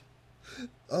 God.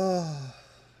 Oh.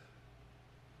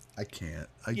 I can't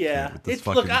with this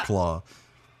fucking claw.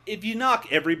 If you knock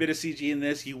every bit of CG in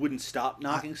this, you wouldn't stop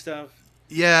knocking stuff.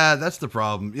 Yeah, that's the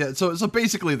problem. Yeah, so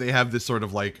basically they have this sort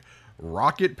of like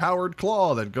rocket-powered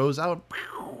claw that goes out,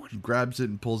 grabs it,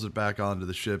 and pulls it back onto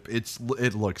the ship.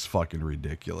 It looks fucking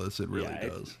ridiculous. It really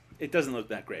does. It doesn't look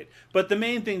that great. But the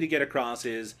main thing to get across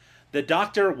is the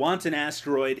Doctor wants an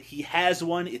asteroid. He has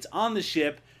one. It's on the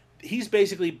ship. He's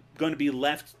basically going to be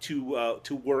left to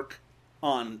work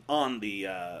on the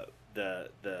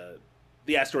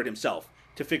asteroid himself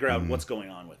to figure out what's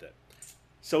going on with it.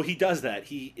 So he does that.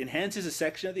 He enhances a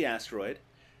section of the asteroid,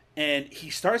 and he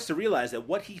starts to realize that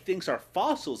what he thinks are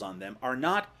fossils on them are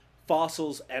not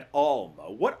fossils at all,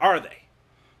 Mo. What are they?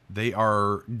 They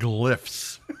are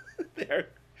glyphs.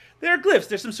 They're glyphs.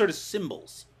 They're some sort of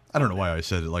symbols. I don't know why I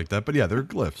said it like that, but yeah, they're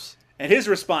glyphs. And his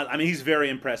response, I mean, he's very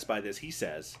impressed by this. He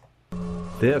says,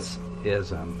 "This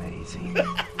is amazing."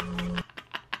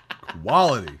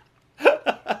 Quality.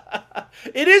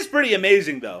 It is pretty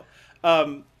amazing, though.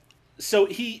 So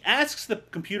he asks the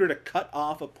computer to cut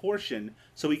off a portion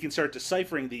so he can start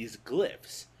deciphering these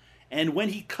glyphs. And when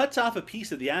he cuts off a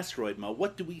piece of the asteroid, Mo,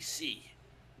 what do we see?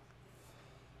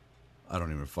 I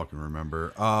don't even fucking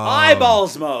remember.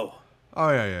 Eyeballs, Mo. Oh,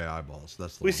 yeah, eyeballs.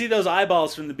 That's the We one. see those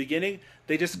eyeballs from the beginning.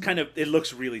 They just kind of, it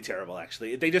looks really terrible,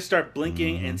 actually. They just start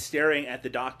blinking and staring at the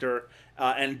Doctor.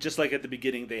 And just like at the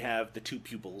beginning, they have the two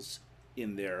pupils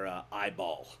in their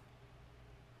eyeball.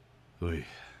 Oy.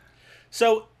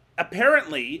 So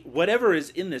apparently, whatever is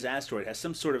in this asteroid has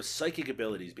some sort of psychic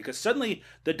abilities, because suddenly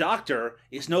the Doctor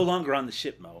is no longer on the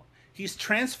ship, Mo. He's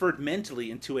transferred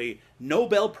mentally into a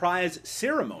Nobel Prize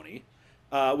ceremony,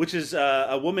 which is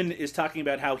a woman is talking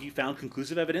about how he found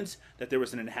conclusive evidence that there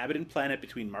was an inhabitant planet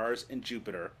between Mars and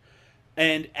Jupiter.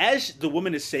 And as the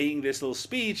woman is saying this little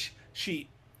speech, she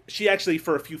actually,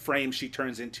 for a few frames, she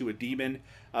turns into a demon.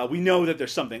 We know that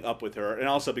there's something up with her, and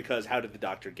also because how did the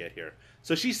Doctor get here?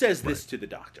 So she says this to the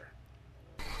Doctor.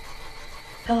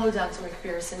 Hello, Dr.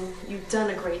 McPherson. You've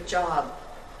done a great job.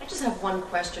 I just have one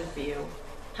question for you.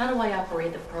 How do I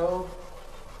operate the probe?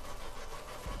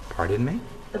 Pardon me?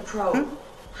 The probe.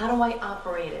 How do I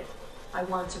operate it? I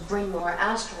want to bring more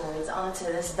asteroids onto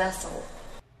this vessel.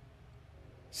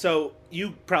 So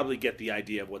you probably get the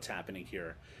idea of what's happening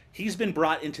here. He's been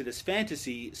brought into this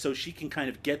fantasy so she can kind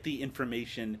of get the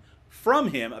information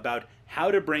from him about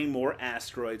how to bring more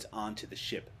asteroids onto the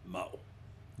ship, Mo.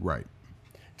 Right.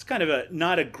 It's kind of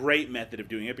not a great method of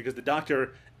doing it, because the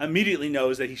Doctor immediately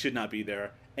knows that he should not be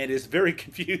there and is very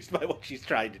confused by what she's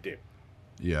trying to do.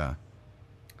 Yeah.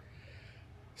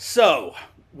 So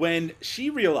when she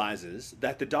realizes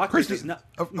that the Doctor does not...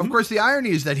 Of course, the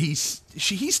irony is that he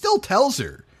still tells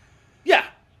her. Yeah.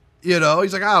 You know,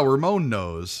 he's like, Ramon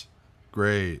knows.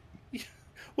 Great.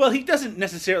 Well, he doesn't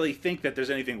necessarily think that there's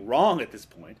anything wrong at this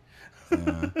point.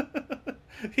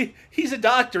 He's a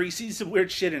doctor. He sees some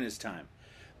weird shit in his time.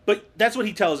 But that's what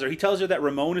he tells her. He tells her that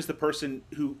Ramon is the person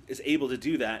who is able to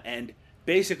do that, and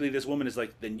basically this woman is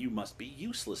like, then you must be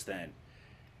useless then.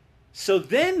 So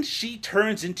then she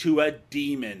turns into a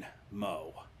demon,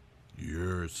 Mo.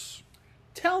 Yes.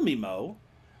 Tell me, Mo,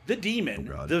 the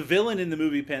demon, the villain in the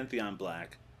movie Pantheon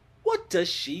Black, what does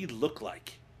she look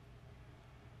like?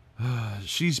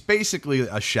 She's basically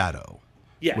a shadow.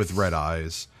 Yes. With red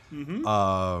eyes.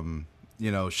 Mm-hmm.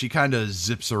 You know, she kind of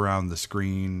zips around the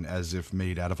screen as if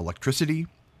made out of electricity.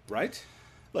 Right?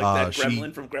 Like that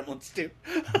gremlin from Gremlins 2.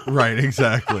 Right,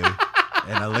 exactly.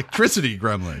 An electricity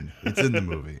gremlin. It's in the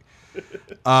movie.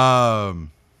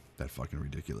 That fucking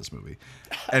ridiculous movie.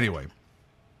 Anyway.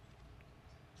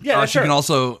 Yeah, she can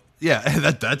also...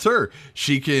 Yeah, that's her.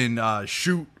 She can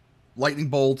shoot lightning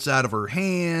bolts out of her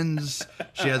hands.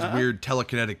 She has weird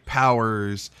telekinetic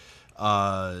powers.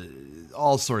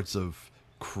 All sorts of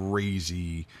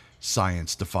crazy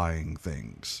science-defying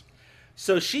things.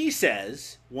 So she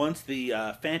says, once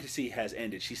the fantasy has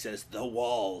ended, she says, the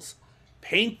walls,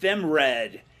 paint them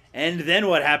red. And then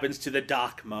what happens to the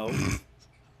doc, Mo?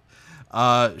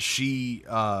 She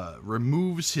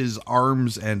removes his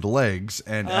arms and legs,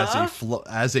 and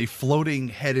as a floating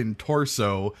head and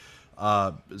torso,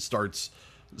 starts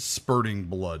spurting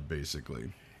blood,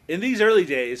 basically. In these early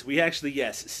days, we actually,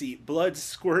 see blood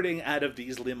squirting out of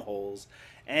these limb holes.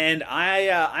 And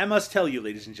I must tell you,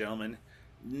 ladies and gentlemen,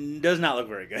 does not look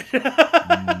very good.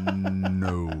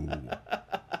 No.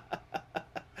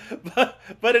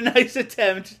 But a nice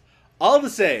attempt, all the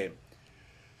same.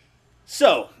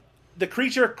 So, the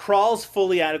creature crawls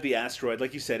fully out of the asteroid.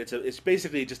 Like you said, it's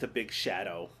basically just a big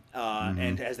shadow.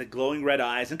 And has the glowing red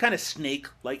eyes and kind of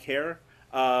snake-like hair.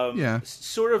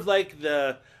 Sort of like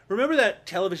remember that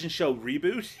television show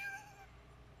Reboot?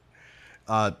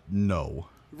 No.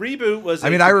 Reboot was...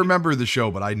 I remember the show,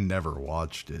 but I never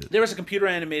watched it. There was a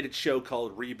computer-animated show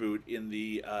called Reboot in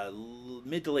the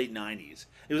mid to late 90s.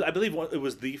 I believe it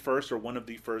was the first or one of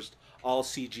the first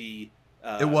all-CG...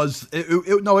 It was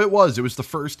the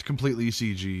first completely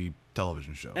CG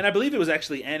television show. And I believe it was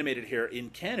actually animated here in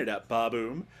Canada,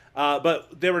 ba-boom.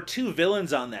 But there were two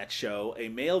villains on that show, a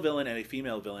male villain and a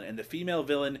female villain, and the female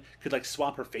villain could like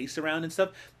swap her face around and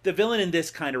stuff. The villain in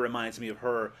this kind of reminds me of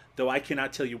her, though I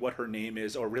cannot tell you what her name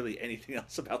is or really anything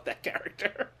else about that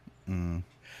character.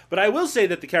 But I will say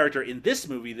that the character in this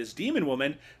movie, this demon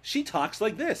woman, she talks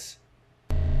like this.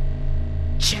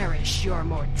 Cherish your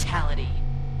mortality,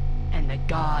 and the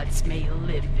gods may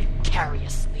live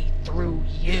vicariously through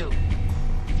you.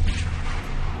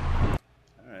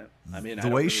 The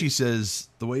way she says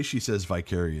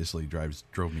vicariously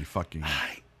drove me fucking.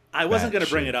 I wasn't going to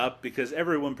bring it up because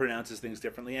everyone pronounces things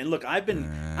differently. And look, I've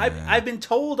been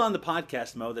told on the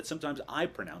podcast, Mo, that sometimes I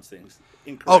pronounce things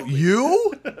incorrectly. Oh,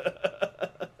 you?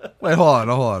 Wait, hold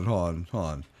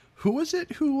on. Who was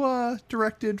it who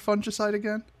directed Fungicide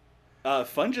again?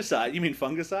 Fungicide? You mean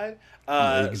Fungicide?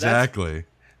 Exactly.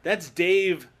 That's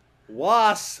Dave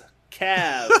Was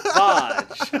Cav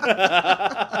Vaj.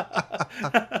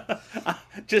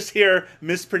 Just here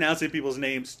mispronouncing people's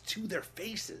names to their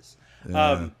faces.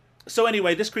 Yeah. So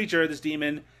anyway, this creature, this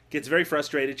demon, gets very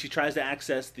frustrated. She tries to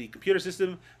access the computer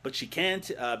system, but she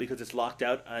can't because it's locked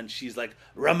out. And she's like,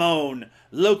 Ramon,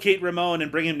 locate Ramon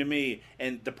and bring him to me.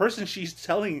 And the person she's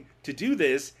telling to do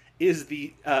this is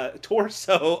the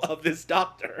torso of this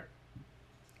doctor.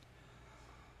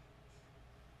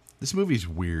 This movie's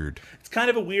weird. It's kind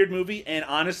of a weird movie, and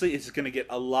honestly, it's going to get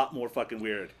a lot more fucking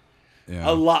weird. Yeah.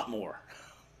 A lot more.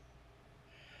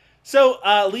 So,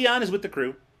 Leon is with the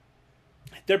crew.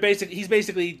 He's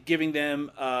basically giving them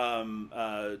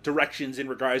directions in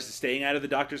regards to staying out of the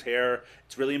doctor's hair.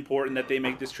 It's really important that they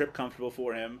make this trip comfortable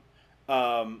for him.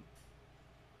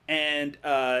 And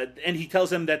he tells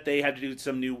them that they have to do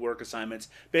some new work assignments.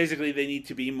 Basically, they need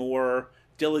to be more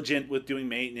diligent with doing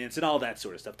maintenance and all that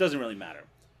sort of stuff. Doesn't really matter.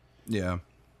 Yeah.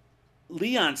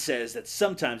 Leon says that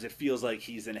sometimes it feels like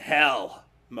he's in hell,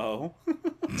 Mo.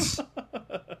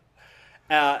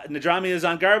 Nadrami is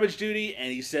on garbage duty,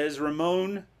 and he says,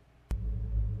 Ramon.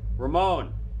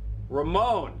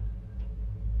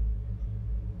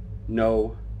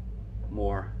 No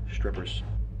more strippers.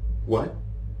 What?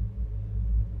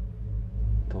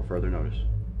 Until further notice.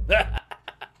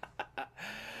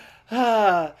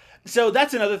 So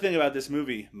that's another thing about this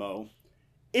movie, Mo.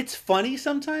 It's funny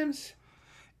sometimes.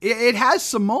 It has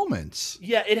some moments.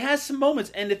 Yeah, it has some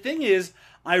moments. And the thing is,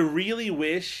 I really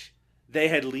wish they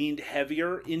had leaned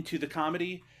heavier into the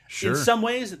comedy. Sure. In some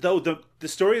ways, though, the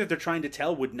story that they're trying to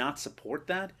tell would not support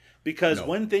that. Because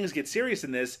when things get serious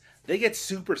in this, they get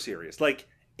super serious. Like,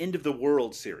 end of the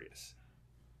world serious.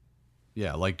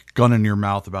 Yeah, like gun in your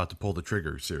mouth, about to pull the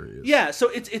trigger. Serious. Yeah, so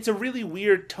it's a really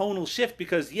weird tonal shift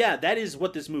because that is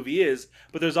what this movie is,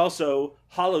 but there's also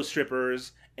hollow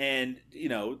strippers and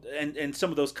and some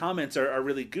of those comments are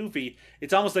really goofy.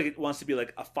 It's almost like it wants to be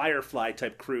like a Firefly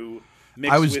type crew.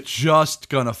 I was just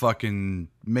gonna fucking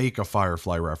make a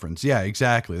Firefly reference. Yeah,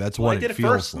 exactly. That's what it feels like. I did it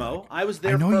first, Mo. I was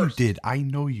there. I know first. you did. I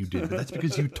know you did. But that's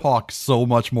because you talk so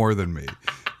much more than me.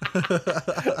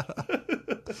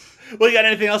 Well, you got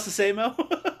anything else to say, Mo?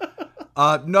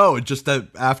 No, just that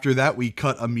after that we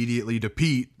cut immediately to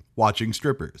Pete watching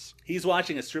strippers. He's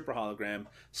watching a stripper hologram.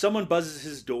 Someone buzzes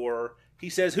his door. He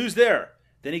says, "Who's there?"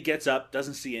 Then he gets up,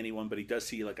 doesn't see anyone, but he does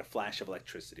see like a flash of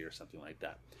electricity or something like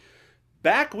that.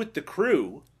 Back with the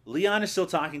crew, Leon is still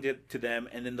talking to them,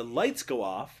 and then the lights go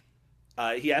off.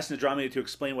 He asks Nadramia to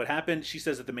explain what happened. She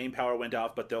says that the main power went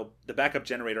off, but the backup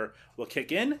generator will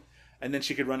kick in, and then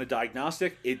she could run a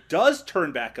diagnostic. It does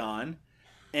turn back on,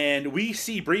 and we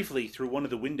see briefly through one of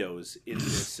the windows in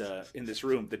this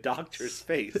room the doctor's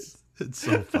face. It's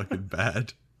so fucking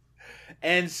bad.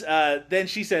 And then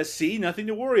she says, "See, nothing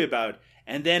to worry about."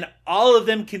 And then all of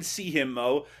them can see him,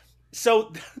 Mo.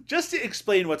 So just to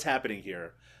explain what's happening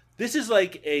here, this is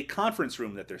like a conference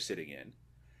room that they're sitting in.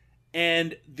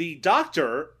 And the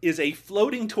doctor is a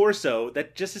floating torso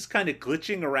that just is kind of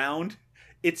glitching around.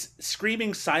 It's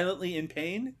screaming silently in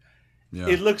pain. Yeah.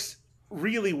 It looks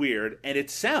really weird, and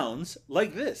it sounds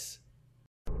like this.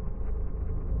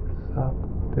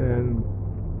 Something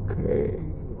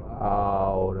came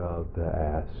out of the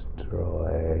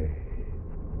asteroid.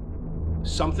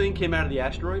 Something came out of the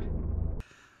asteroid?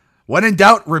 When in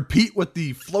doubt, repeat what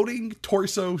the floating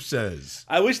torso says.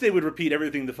 I wish they would repeat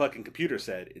everything the fucking computer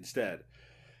said instead.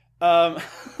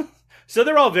 So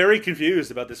they're all very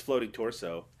confused about this floating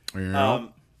torso. Yeah.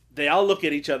 They all look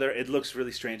at each other. It looks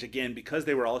really strange. Again, because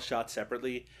they were all shot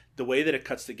separately, the way that it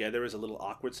cuts together is a little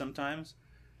awkward sometimes.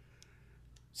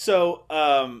 So,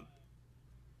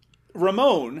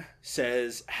 Ramon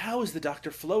says, "How is the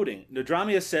doctor floating?"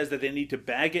 Nadramia says that they need to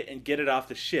bag it and get it off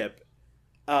the ship.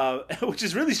 Which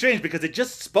is really strange because it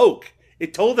just spoke.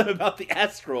 It told them about the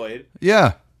asteroid.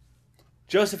 Yeah.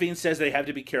 Josephine says they have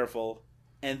to be careful.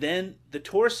 And then the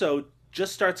torso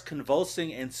just starts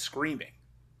convulsing and screaming.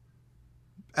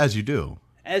 As you do.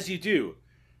 As you do.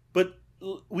 But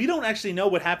we don't actually know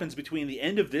what happens between the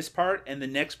end of this part and the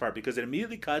next part because it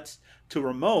immediately cuts to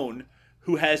Ramon,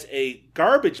 who has a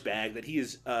garbage bag that he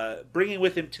is bringing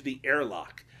with him to the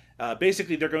airlock.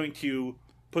 Basically, they're going to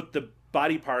put the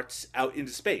body parts out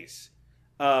into space.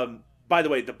 By the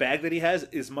way, the bag that he has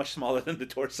is much smaller than the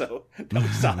torso that we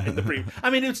saw in the brief. I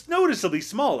mean, it's noticeably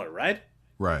smaller, right?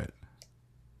 Right.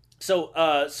 So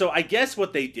I guess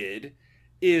what they did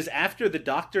is after the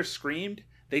doctor screamed,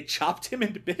 they chopped him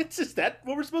into bits. Is that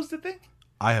what we're supposed to think?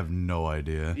 I have no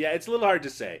idea. Yeah, it's a little hard to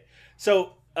say.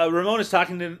 So Ramon is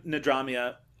talking to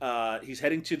Nadramia. He's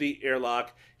heading to the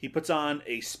airlock. He puts on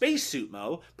a spacesuit,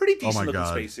 Mo. Pretty decent looking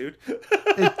spacesuit.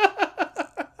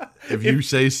 If you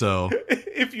say so.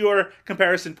 If your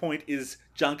comparison point is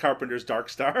John Carpenter's Dark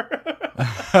Star.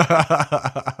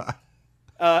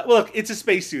 Well, look, it's a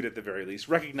spacesuit at the very least.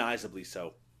 Recognizably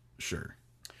so. Sure.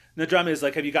 Nadramia is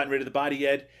like, "Have you gotten rid of the body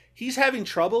yet?" He's having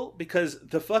trouble because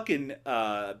the fucking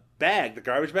bag, the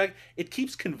garbage bag, it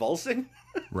keeps convulsing.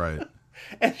 Right.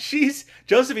 And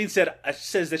Josephine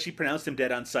says that she pronounced him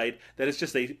dead on sight, that it's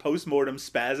just a post-mortem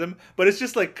spasm, but it's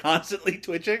just like constantly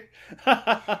twitching.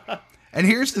 And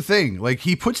here's the thing, like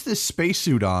he puts this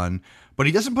spacesuit on, but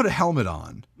he doesn't put a helmet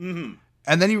on. Mm-hmm.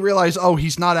 And then you realize, oh,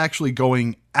 he's not actually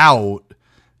going out,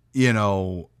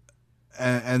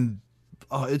 and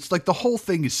it's like the whole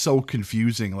thing is so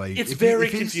confusing. Like it's very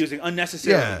confusing,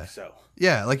 unnecessarily so.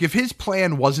 Yeah, like if his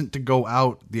plan wasn't to go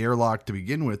out the airlock to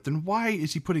begin with, then why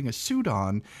is he putting a suit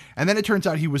on? And then it turns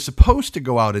out he was supposed to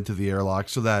go out into the airlock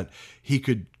so that he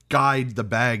could guide the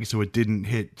bag so it didn't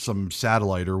hit some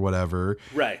satellite or whatever.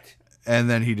 Right. And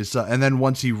then and then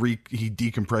once he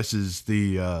decompresses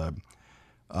the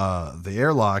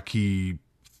airlock, he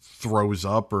throws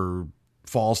up or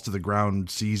falls to the ground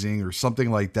seizing or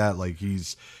something like that. Like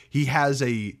he has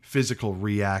a physical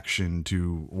reaction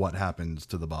to what happens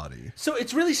to the body. So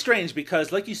it's really strange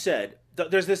because, like you said,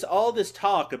 there's all this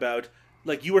talk about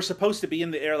like you were supposed to be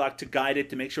in the airlock to guide it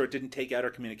to make sure it didn't take out our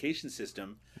communication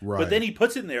system. Right. But then he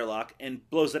puts it in the airlock and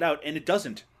blows it out, and it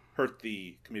doesn't hurt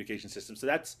the communication system. So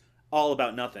that's all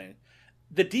about nothing.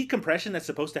 The decompression that's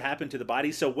supposed to happen to the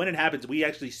body, so when it happens, we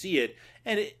actually see it,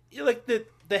 and like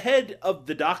the head of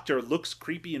the doctor looks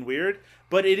creepy and weird,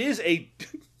 but it is a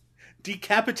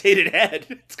decapitated head.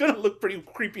 It's going to look pretty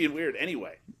creepy and weird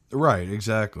anyway. Right,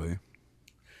 exactly.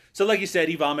 So like you said,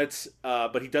 he vomits,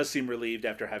 but he does seem relieved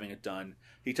after having it done.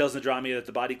 He tells Nadramia that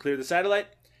the body cleared the satellite,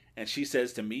 and she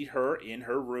says to meet her in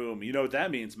her room. You know what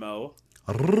that means, Mo.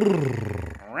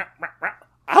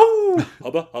 Ow!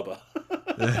 Hubba, hubba.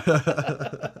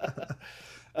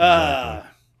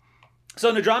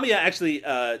 So Nadramia actually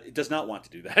does not want to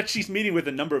do that. She's meeting with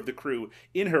a number of the crew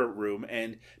in her room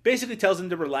and basically tells them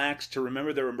to relax, to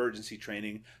remember their emergency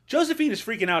training. Josephine is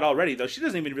freaking out already, though. She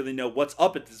doesn't even really know what's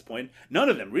up at this point. None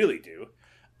of them really do.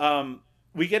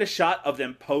 We get a shot of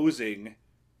them posing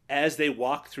as they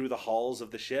walk through the halls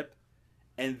of the ship.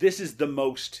 And this is the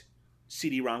most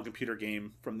CD-ROM computer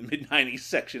game from the mid-90s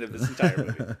section of this entire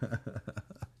movie.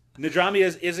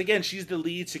 Nadramia is again, she's the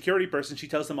lead security person. She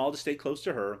tells them all to stay close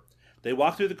to her. They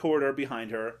walk through the corridor behind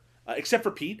her, except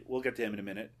for Pete. We'll get to him in a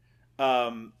minute.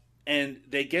 And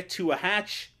they get to a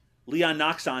hatch. Leon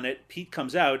knocks on it. Pete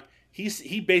comes out.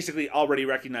 He basically already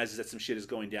recognizes that some shit is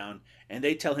going down. And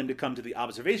they tell him to come to the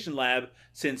observation lab,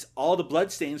 since all the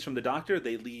blood stains from the doctor,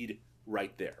 they lead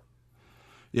right there.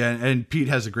 Yeah, and Pete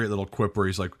has a great little quip where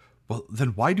he's like, well, then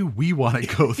why do we want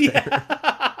to go there?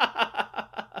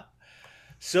 Yeah.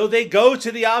 So they go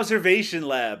to the observation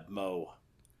lab, Mo.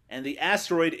 And the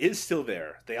asteroid is still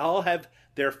there. They all have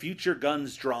their future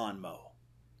guns drawn, Mo.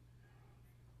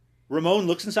 Ramon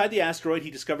looks inside the asteroid.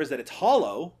 He discovers that it's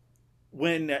hollow,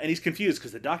 and he's confused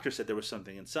because the doctor said there was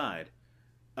something inside.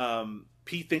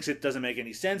 Pete thinks it doesn't make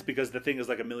any sense because the thing is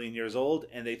like 1 million years old,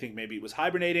 and they think maybe it was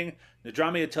hibernating.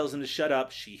 Nadramia tells him to shut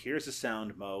up. She hears a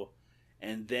sound, Mo.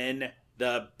 And then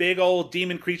the big old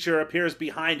demon creature appears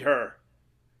behind her.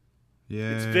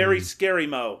 Yeah. It's very scary,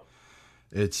 Mo.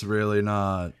 It's really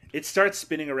not. It starts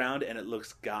spinning around, and it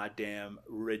looks goddamn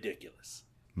ridiculous.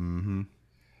 Mm-hmm.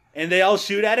 And they all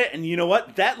shoot at it, and you know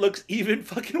what? That looks even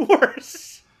fucking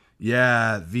worse.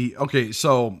 Yeah,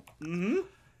 so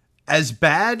as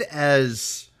bad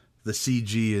as the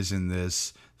CG is in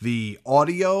this, the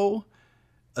audio,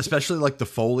 especially like the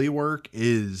Foley work,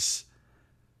 is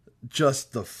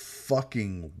just the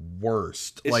fucking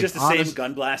worst. It's like, just the same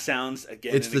gun blast sounds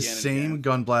again. It's and the again same and again.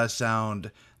 gun blast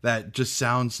sound that just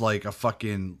sounds like a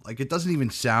fucking, like, it doesn't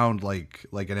even sound like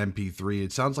an MP3.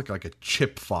 It sounds like a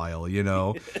chip file, you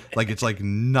know? Like it's like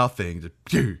nothing. Just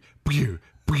pew, pew,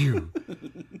 pew.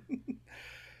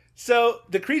 So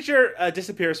the creature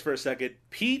disappears for a second.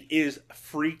 Pete is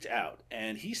freaked out,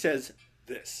 and he says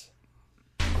this.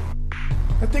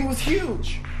 That thing was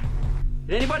huge.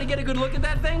 Did anybody get a good look at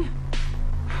that thing?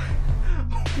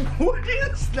 What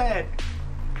is that?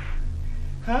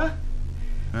 Huh?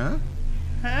 Huh?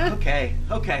 Huh? Okay.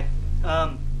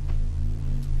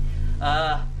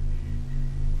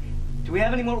 Do we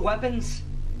have any more weapons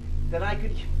that I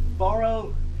could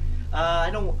borrow?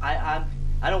 I don't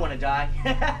want to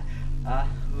die.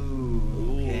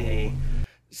 Okay.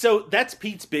 So that's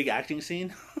Pete's big acting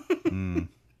scene.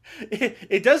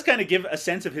 It does kind of give a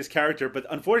sense of his character, but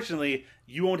unfortunately,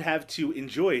 you won't have to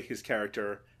enjoy his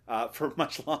character for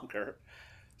much longer.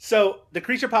 So the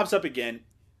creature pops up again.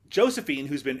 Josephine,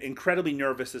 who's been incredibly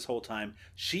nervous this whole time,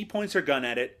 she points her gun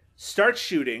at it, starts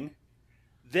shooting.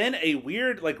 Then a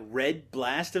weird, like, red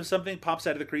blast of something pops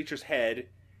out of the creature's head,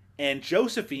 and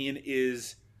Josephine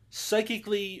is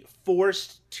psychically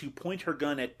forced to point her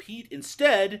gun at Pete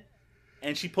instead,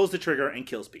 and she pulls the trigger and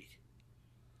kills Pete.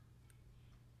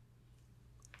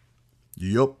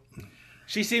 Yup.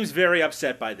 She seems very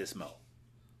upset by this, Mo.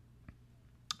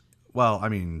 Well, I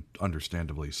mean,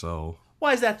 understandably so.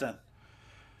 Why is that then?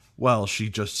 Well, she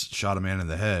just shot a man in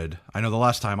the head. I know the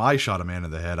last time I shot a man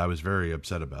in the head, I was very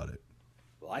upset about it.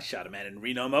 Well, I shot a man in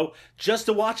Reno, Mo, just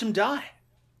to watch him die.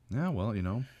 Yeah, well, you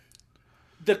know.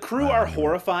 The crew are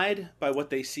horrified by what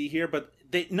they see here, but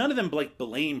none of them like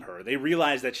blame her. They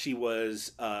realize that she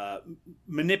was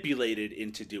manipulated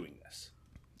into doing this.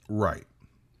 Right.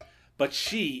 But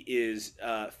she is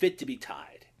fit to be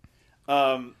tied.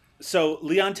 So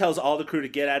Leon tells all the crew to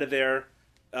get out of there,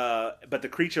 but the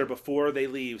creature, before they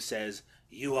leave, says,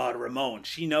 "You are Ramon."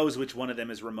 She knows which one of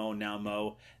them is Ramon now,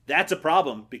 Mo. That's a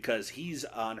problem because he's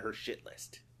on her shit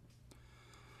list.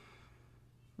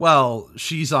 Well,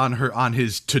 she's on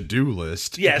his to-do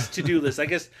list. Yes, to-do list. I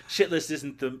guess shit list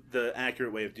isn't the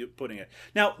accurate way of putting it.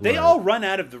 Now, they all run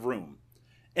out of the room,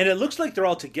 and it looks like they're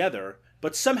all together,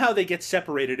 but somehow they get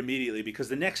separated immediately because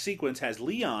the next sequence has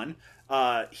Leon.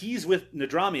 He's with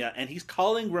Nadramia, and he's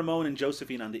calling Ramon and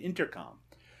Josephine on the intercom.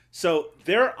 So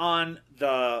they're on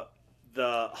the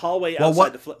hallway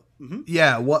outside the...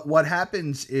 Yeah, what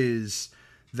happens is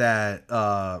that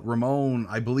Ramon,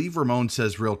 I believe Ramon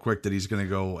says real quick that he's going to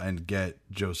go and get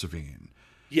Josephine.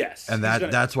 Yes. And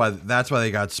that's why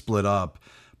they got split up,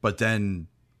 but then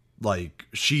like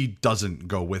she doesn't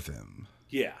go with him.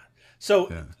 Yeah.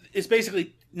 So it's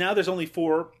basically now there's only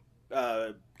 4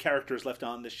 characters left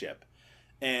on the ship,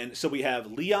 and so we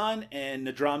have Leon and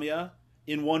Nadramia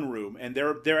in one room, and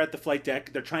they're at the flight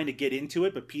deck. They're trying to get into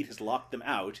it, but Pete has locked them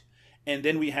out. And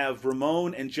then we have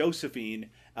Ramon and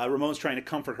Josephine. Ramon's trying to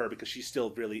comfort her because she's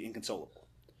still really inconsolable.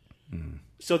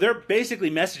 So they're basically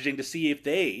messaging to see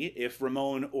if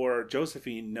Ramon or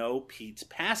Josephine know Pete's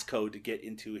passcode to get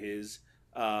into his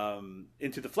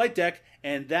into the flight deck,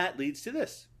 and that leads to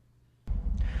this.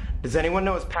 Does anyone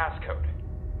know his passcode?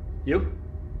 You?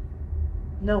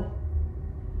 No.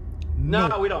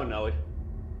 No, we don't know it.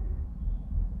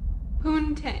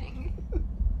 Poontang.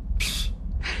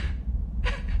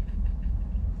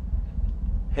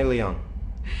 Hey, Leon.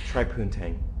 Try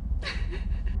Poontang.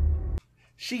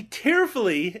 She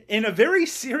tearfully, in a very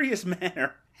serious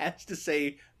manner, has to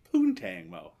say Poontang,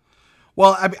 Mo.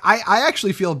 Well, I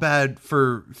actually feel bad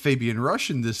for Fabian Rush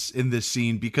in this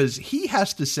scene because he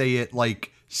has to say it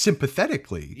like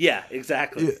sympathetically. Yeah,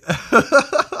 exactly.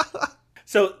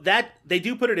 So that they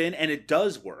do put it in, and it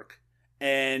does work.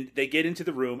 And they get into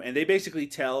the room, and they basically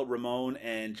tell Ramon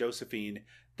and Josephine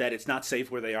that it's not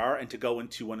safe where they are, and to go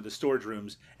into one of the storage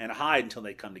rooms and hide until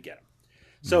they come to get them.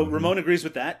 So Ramon agrees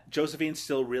with that. Josephine's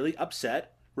still really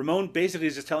upset. Ramon basically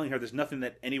is just telling her there's nothing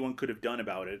that anyone could have done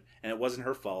about it, and it wasn't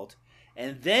her fault.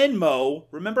 And then, Mo,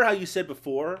 remember how you said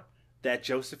before that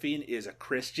Josephine is a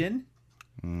Christian?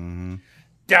 Mm-hmm.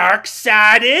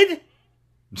 Dark-sided?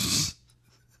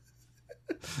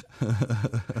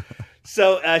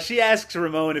 So she asks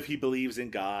Ramon if he believes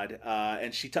in God,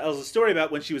 and she tells a story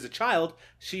about when she was a child,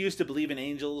 she used to believe in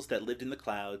angels that lived in the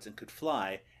clouds and could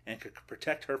fly and could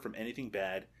protect her from anything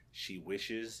bad. She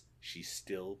wishes she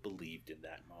still believed in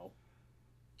that, Mo.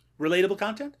 Relatable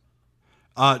content?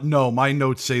 No, my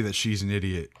notes say that she's an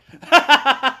idiot.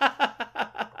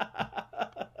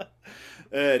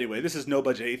 Anyway, this is No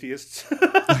Budget Atheists.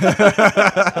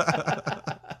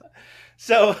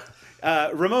 So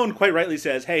Ramon quite rightly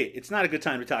says, hey, it's not a good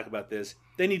time to talk about this.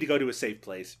 They need to go to a safe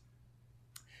place.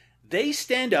 They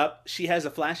stand up. She has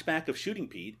a flashback of shooting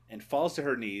Pete and falls to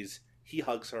her knees. He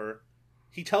hugs her.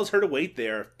 He tells her to wait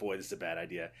there. Boy, this is a bad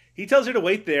idea. He tells her to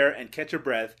wait there and catch her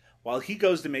breath while he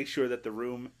goes to make sure that the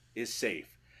room is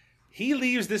safe. He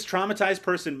leaves this traumatized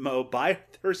person, Mo, by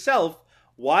herself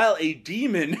while a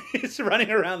demon is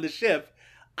running around the ship.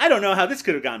 I don't know how this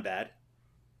could have gone bad.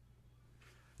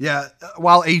 Yeah,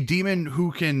 while a demon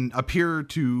who can appear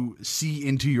to see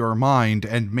into your mind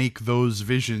and make those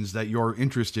visions that you're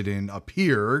interested in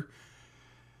appear.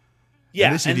 Yeah,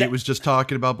 and this idiot was just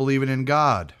talking about believing in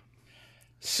God.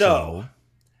 So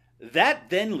that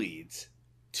then leads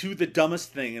to the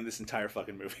dumbest thing in this entire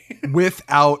fucking movie.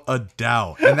 Without a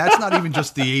doubt. And that's not even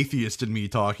just the atheist in me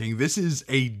talking. This is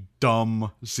a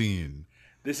dumb scene.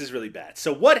 This is really bad.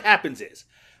 So what happens is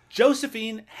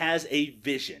Josephine has a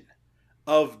vision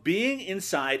of being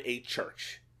inside a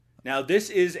church. Now, this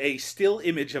is a still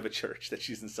image of a church that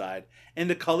she's inside, and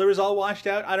the color is all washed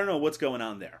out. I don't know what's going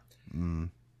on there.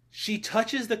 She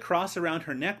touches the cross around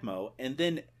her neck, Mo, and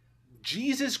then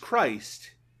Jesus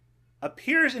Christ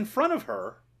appears in front of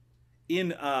her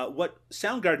in what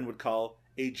Soundgarden would call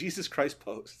a Jesus Christ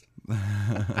pose.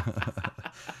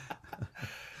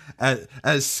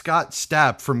 As Scott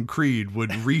Stapp from Creed would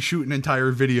reshoot an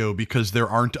entire video because there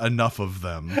aren't enough of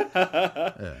them.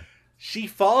 Yeah. She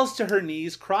falls to her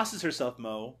knees, crosses herself,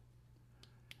 Mo,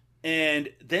 and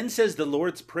then says the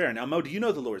Lord's Prayer. Now, Mo, do you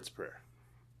know the Lord's Prayer?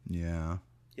 Yeah.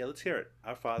 Yeah, let's hear it.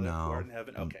 Our Father who art in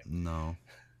heaven. Okay. No.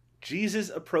 Jesus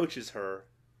approaches her.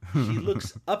 She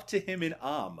looks up to him in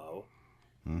awe, Mo.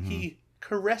 He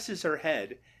caresses her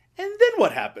head. And then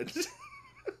what happens?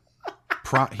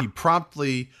 He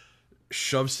promptly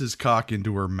shoves his cock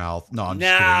into her mouth. No, I'm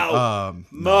just kidding.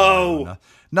 Mo. No.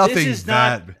 Nothing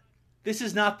bad. This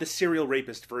is not the serial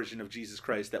rapist version of Jesus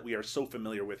Christ that we are so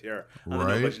familiar with here on the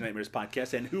No Budget Nightmares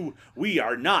podcast, and who we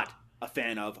are not a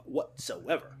fan of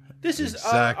whatsoever. This is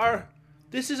our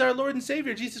Lord and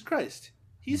Savior, Jesus Christ.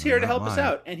 He's here to help us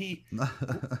out, and he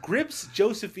grips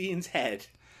Josephine's head.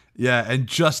 Yeah, and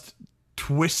just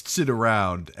twists it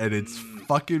around, and it's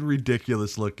fucking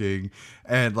ridiculous looking.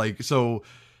 And like, so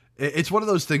it's one of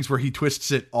those things where he twists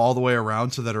it all the way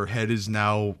around so that her head is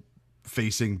now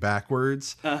facing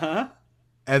backwards.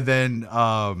 And then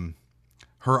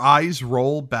her eyes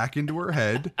roll back into her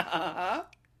head.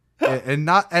 And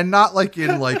not like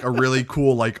in like a really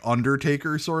cool like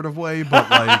Undertaker sort of way, but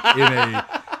like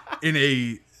in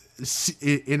a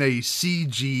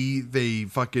CG they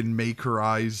fucking make her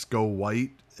eyes go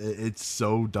white. It's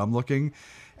so dumb looking.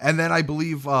 And then I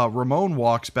believe Ramon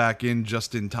walks back in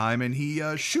just in time, and he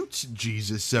shoots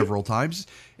Jesus several times,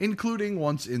 including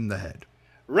once in the head.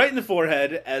 right in the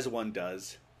forehead, as one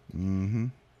does. Mm-hmm.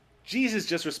 Jesus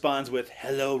just responds with,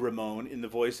 "Hello, Ramon," in the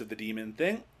voice of the demon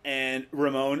thing, and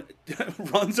Ramon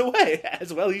runs away,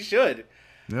 as well he should.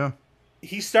 Yeah.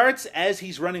 He starts, as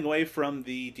he's running away from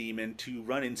the demon, to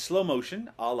run in slow motion,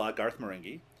 a la Garth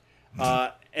Marenghi,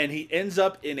 and he ends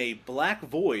up in a black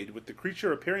void with the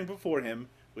creature appearing before him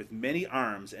with many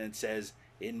arms, and it says,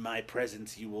 "In my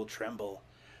presence you will tremble.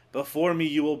 Before me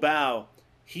you will bow."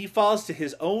 He falls to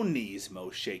his own knees, Mo,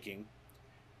 shaking.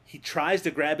 He tries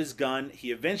to grab his gun.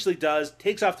 He eventually does,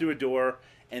 takes off through a door,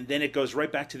 and then it goes right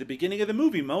back to the beginning of the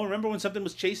movie, Mo. Remember when something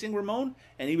was chasing Ramon?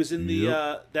 And he was in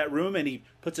the that room, and he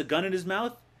puts a gun in his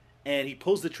mouth, and he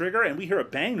pulls the trigger, and we hear a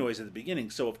bang noise at the beginning.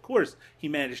 So, of course, he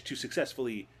managed to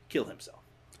successfully kill himself.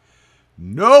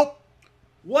 Nope.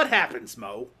 What happens,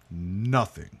 Mo?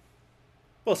 Nothing.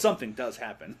 Well, something does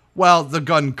happen. Well, the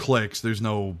gun clicks. There's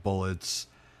no bullets.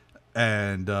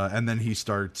 And then he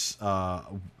starts,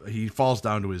 he falls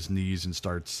down to his knees and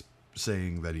starts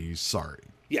saying that he's sorry.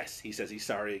 Yes, he says he's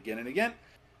sorry again and again.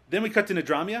 Then we cut to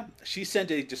Nadramia. She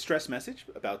sent a distress message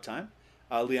about time.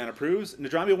 Leon approves.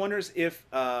 Nadramia wonders if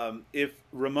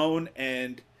Ramon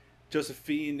and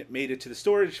Josephine made it to the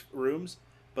storage rooms,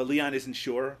 but Leon isn't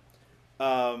sure.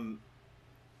 Nadramia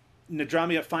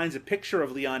finds a picture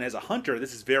of Leon as a hunter.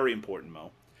 This is very important,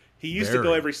 Mo. He used to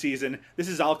go every season. This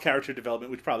is all character development,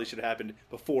 which probably should have happened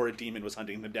before a demon was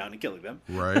hunting them down and killing them.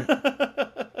 Right.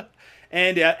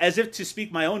 And as if to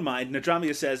speak my own mind,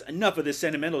 Nadramia says, "Enough of this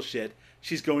sentimental shit.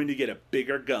 She's going to get a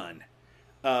bigger gun."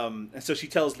 And so she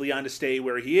tells Leon to stay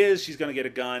where he is. She's going to get a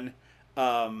gun.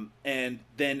 And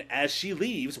then as she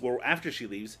leaves, or after she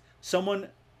leaves, someone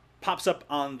pops up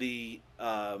on the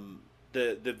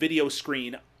video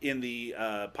screen in the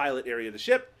pilot area of the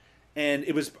ship. And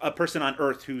it was a person on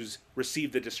Earth who's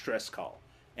received the distress call.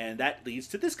 And that leads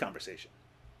to this conversation.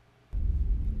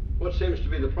 What seems to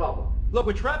be the problem? Look,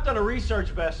 we're trapped on a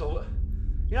research vessel.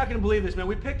 You're not going to believe this, man.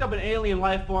 We picked up an alien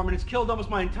life form, and it's killed almost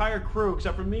my entire crew,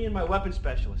 except for me and my weapons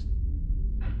specialist.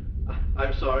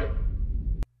 I'm sorry.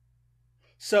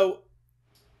 So,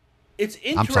 it's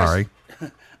interesting. I'm sorry.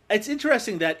 It's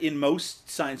interesting that in most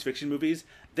science fiction movies,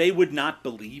 they would not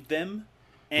believe them.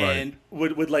 And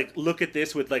would like look at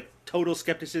this with like total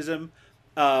skepticism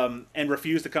and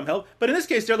refuse to come help. But in this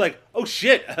case, they're like, "Oh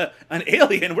shit, an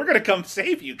alien! We're gonna come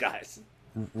save you guys."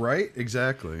 Right?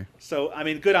 Exactly. So I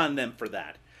mean, good on them for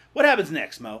that. What happens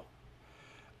next, Mo?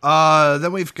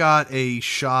 Then we've got a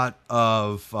shot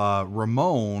of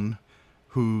Ramon,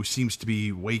 who seems to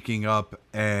be waking up,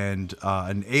 and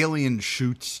an alien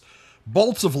shoots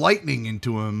bolts of lightning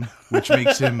into him, which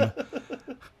makes him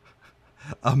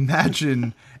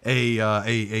imagine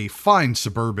a fine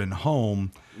suburban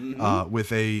home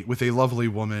with a lovely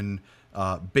woman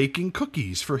baking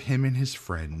cookies for him and his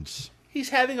friends. He's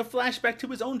having a flashback to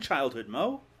his own childhood,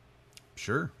 Mo.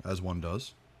 Sure, as one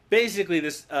does. Basically,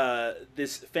 this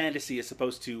fantasy is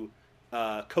supposed to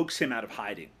coax him out of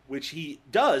hiding, which he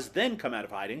does then come out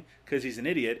of hiding because he's an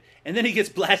idiot, and then he gets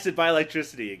blasted by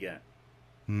electricity again.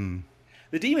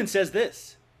 The demon says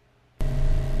this.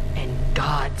 "And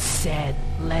God said,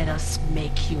 let us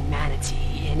make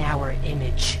humanity in our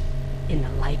image, in the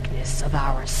likeness of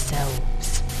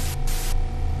ourselves."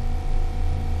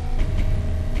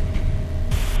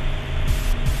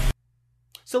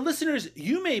 So listeners,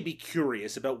 you may be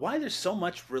curious about why there's so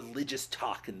much religious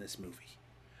talk in this movie.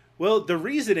 Well, the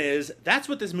reason is that's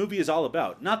what this movie is all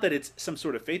about. Not that it's some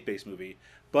sort of faith-based movie,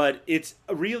 but it's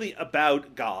really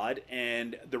about God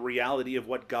and the reality of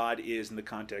what God is in the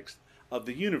context of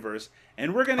the universe.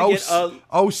 And we're going to get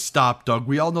Oh, stop, Doug.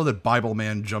 We all know that Bible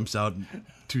Man jumps out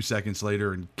 2 seconds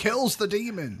later and kills the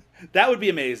demon. That would be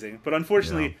amazing, but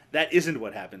unfortunately, that isn't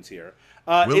what happens here.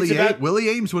 Willie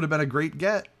Ames would have been a great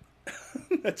get.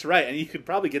 That's right, and you could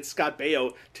probably get Scott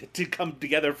Baio to come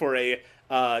together for a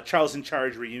Charles in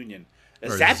Charge reunion. A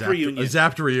Zapped reunion. A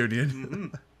Zapped reunion. Mm-hmm.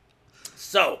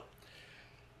 So,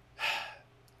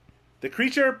 the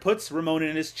creature puts Ramon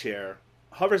in his chair,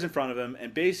 hovers in front of him,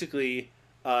 and basically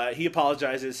he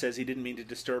apologizes, says he didn't mean to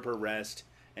disturb her rest,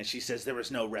 and she says there was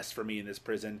no rest for me in this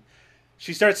prison.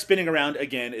 She starts spinning around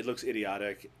again. It looks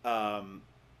idiotic.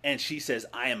 And she says,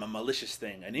 "I am a malicious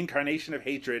thing, an incarnation of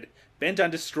hatred, bent on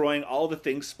destroying all the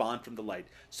things spawned from the light."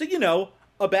 So, you know,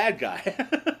 a bad guy.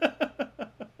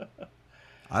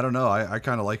 I don't know. I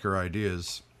kind of like her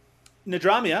ideas.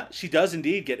 Nadramia, she does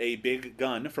indeed get a big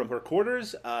gun from her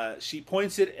quarters. She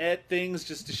points it at things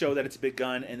just to show that it's a big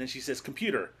gun. And then she says,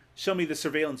 "Computer, show me the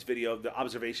surveillance video of the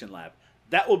observation lab."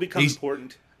 That will become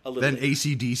important a little Then bit.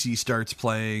 AC/DC starts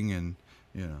playing and,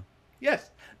 you know. Yes.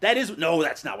 That is... No,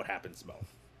 that's not what happens, Mo.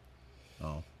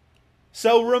 Oh.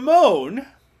 So Ramon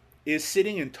is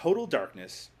sitting in total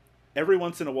darkness. Every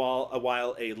once in a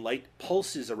while, a light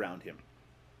pulses around him.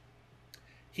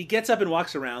 He gets up and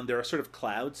walks around. There are sort of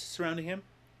clouds surrounding him.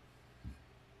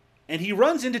 And he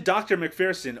runs into Dr.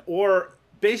 McPherson, or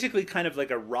basically kind of like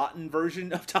a rotten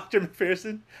version of Dr.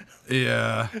 McPherson.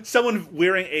 Yeah. Someone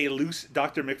wearing a loose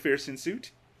Dr. McPherson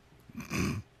suit.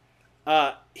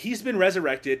 He's been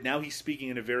resurrected. Now he's speaking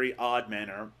in a very odd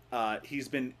manner. He's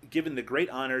been given the great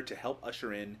honor to help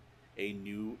usher in a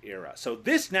new era. So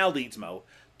this now leads, Mo,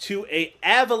 to a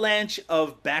avalanche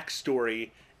of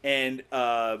backstory and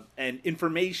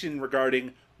information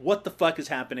regarding what the fuck is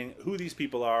happening, who these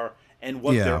people are, and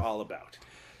what they're all about.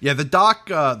 Yeah, the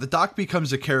doc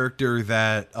becomes a character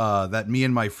that me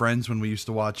and my friends, when we used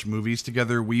to watch movies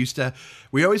together, we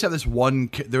always have this one.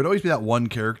 There would always be that one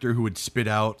character who would spit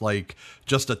out like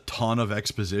just a ton of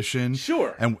exposition.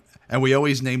 Sure. And we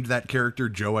always named that character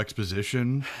Joe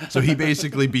Exposition. So he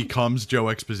basically becomes Joe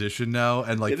Exposition now,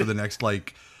 and like for the next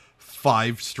like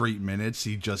 5 straight minutes,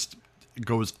 he just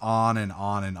goes on and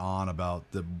on and on about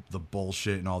the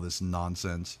bullshit and all this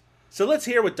nonsense. So let's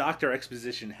hear what Dr.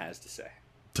 Exposition has to say.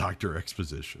 Dr.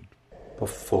 Exposition.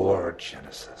 Before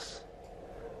Genesis,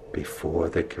 before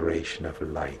the creation of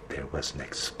light, there was an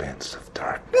expanse of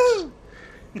darkness.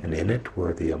 And in it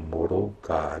were the immortal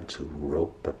gods who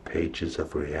wrote the pages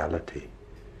of reality.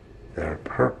 Their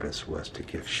purpose was to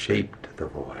give shape to the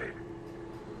void.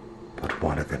 But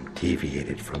one of them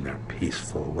deviated from their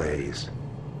peaceful ways.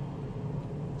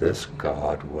 This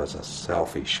god was a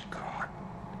selfish god.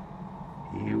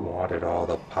 He wanted all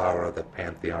the power of the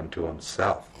pantheon to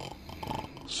himself.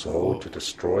 So, to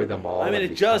destroy them all... I mean,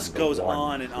 it just goes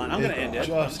on and on. I'm going to end it.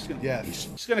 Just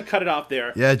going to cut it off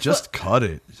there. Yeah, just cut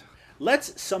it.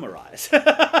 Let's summarize.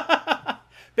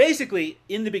 Basically,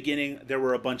 in the beginning, there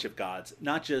were a bunch of gods,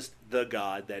 not just the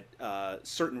god that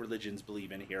certain religions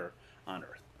believe in here on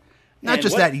Earth. Not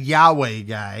just that Yahweh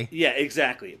guy. Yeah,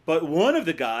 exactly. But one of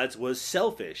the gods was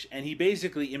selfish, and he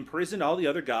basically imprisoned all the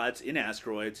other gods in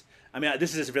asteroids. I mean,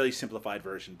 this is a really simplified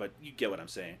version, but you get what I'm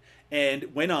saying.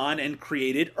 And went on and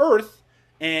created Earth,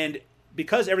 and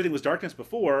because everything was darkness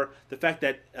before, the fact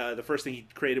that the first thing he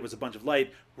created was a bunch of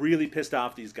light really pissed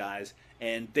off these guys,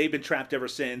 and they've been trapped ever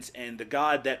since, and the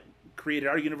god that created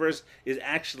our universe is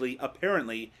actually,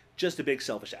 apparently, just a big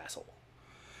selfish asshole.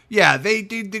 Yeah, they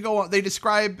go on. They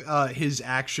describe his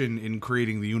action in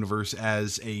creating the universe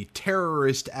as a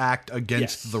terrorist act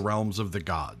against the realms of the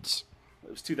gods. It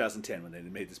was 2010 when they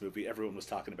made this movie. Everyone was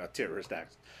talking about terrorist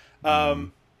acts.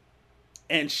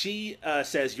 And she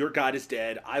says, "Your god is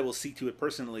dead. I will see to it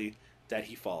personally that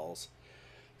he falls."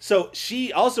 So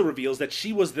she also reveals that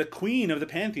she was the queen of the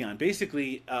pantheon.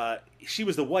 Basically, she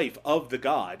was the wife of the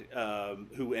god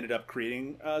who ended up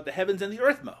creating the heavens and the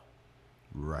earth, Mo.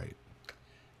 Right.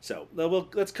 So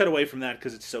let's cut away from that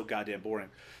because it's so goddamn boring.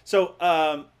 So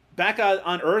back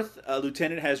on Earth,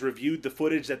 Lieutenant has reviewed the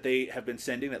footage that they have been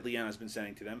sending, that Leon has been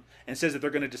sending to them, and says that they're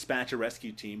going to dispatch a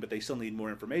rescue team, but they still need more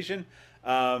information.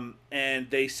 And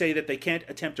they say that they can't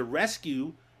attempt to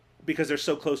rescue because they're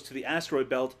so close to the asteroid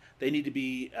belt. They need to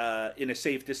be in a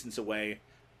safe distance away,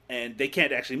 and they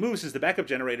can't actually move since the backup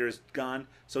generator is gone.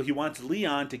 So he wants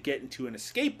Leon to get into an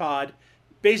escape pod,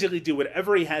 basically do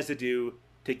whatever he has to do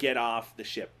to get off the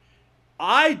ship.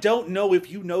 I don't know if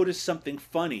you noticed something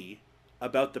funny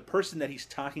about the person that he's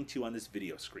talking to on this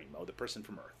video screen, Mo, the person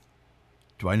from Earth.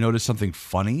 Do I notice something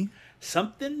funny?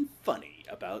 Something funny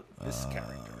about this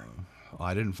character. Well,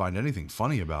 I didn't find anything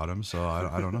funny about him, so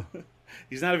I don't know.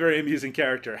 He's not a very amusing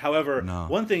character. However,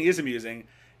 one thing is amusing.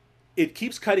 It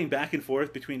keeps cutting back and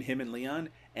forth between him and Leon,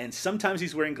 and sometimes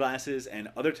he's wearing glasses, and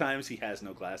other times he has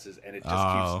no glasses, and it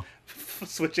just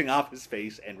keeps switching off his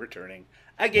face and returning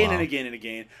again and again and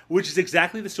again, which is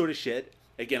exactly the sort of shit.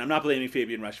 Again, I'm not blaming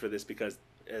Fabian Rush for this because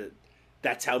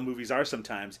that's how movies are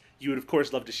sometimes. You would, of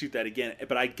course, love to shoot that again,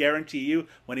 but I guarantee you,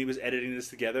 when he was editing this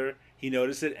together, he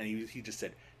noticed it, and he just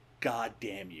said, "God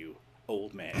damn you,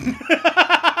 old man."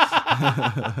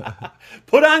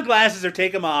 Put on glasses or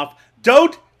take them off.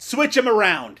 Don't switch them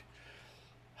around.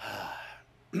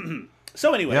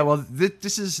 So anyway, yeah. Well,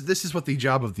 this is what the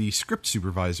job of the script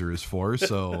supervisor is for.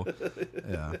 So,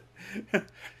 yeah,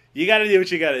 you got to do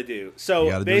what you got to do.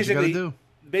 So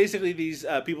basically, these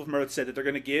people from Earth said that they're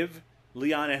going to give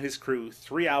Leon and his crew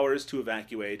 3 hours to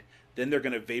evacuate. Then they're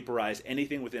going to vaporize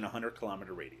anything within a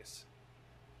 100-kilometer radius.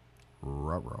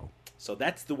 Ruh-roh. So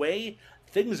that's the way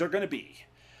things are going to be.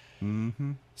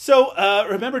 Mm-hmm. So,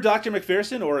 remember Dr.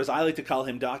 McPherson, or as I like to call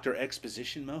him, Dr.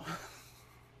 Exposition, Mo?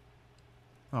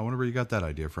 I wonder where you got that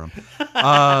idea from.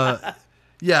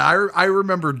 Yeah, I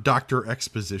remember Dr.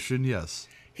 Exposition, yes.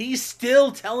 He's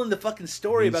still telling the fucking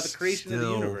story about the creation of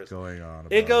the universe. Going on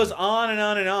about it goes on and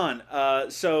on and on.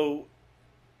 So,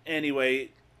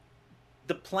 anyway,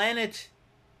 the planet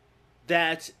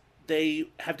that they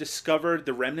have discovered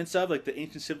the remnants of, like the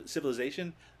ancient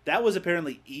civilization, that was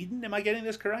apparently Eden. Am I getting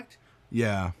this correct?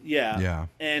 Yeah. Yeah.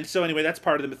 And so anyway, that's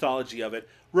part of the mythology of it.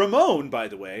 Ramon, by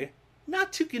the way,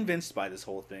 not too convinced by this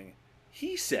whole thing.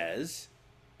 He says,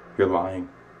 "You're lying."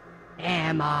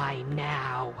 Am I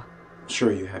now?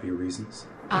 Sure, you have your reasons.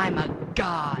 I'm a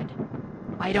god.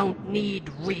 I don't need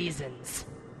reasons.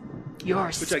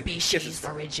 Your species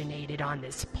originated on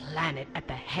this planet at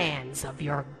the hands of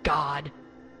your god.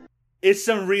 It's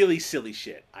some really silly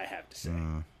shit, I have to say.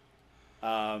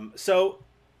 So,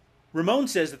 Ramon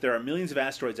says that there are millions of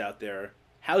asteroids out there.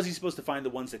 How is he supposed to find the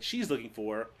ones that she's looking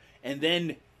for? And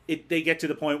then they get to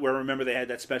the point where, remember, they had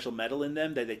that special metal in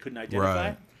them that they couldn't identify?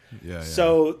 Right. Yeah.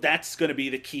 So that's going to be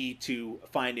the key to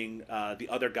finding the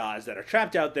other gods that are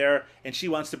trapped out there, and she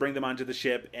wants to bring them onto the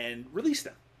ship and release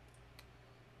them.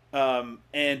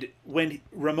 And when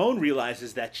Ramon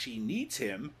realizes that she needs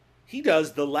him, he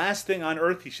does the last thing on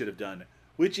Earth he should have done,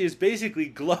 which is basically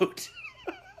gloat.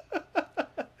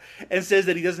 And says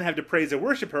that he doesn't have to praise or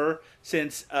worship her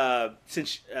since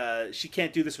she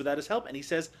can't do this without his help. And he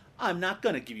says, "I'm not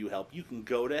going to give you help. You can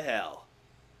go to hell."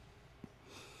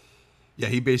 Yeah,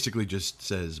 he basically just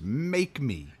says, "Make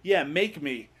me." Yeah, make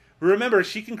me. Remember,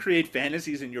 she can create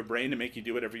fantasies in your brain to make you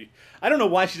do whatever you... I don't know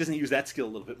why she doesn't use that skill a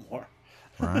little bit more.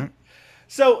 Right.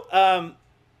 So,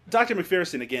 Dr.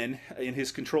 McPherson, again, in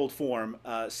his controlled form,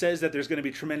 says that there's going to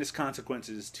be tremendous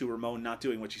consequences to Ramon not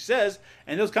doing what she says,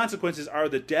 and those consequences are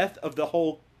the death of the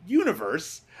whole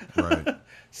universe. Right.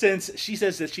 Since she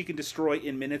says that she can destroy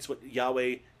in minutes what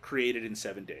Yahweh created in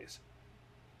 7 days.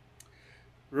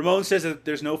 Ramon says that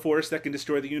there's no force that can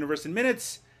destroy the universe in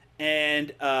minutes,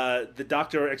 and the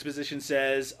Doctor exposition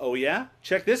says, "Oh yeah,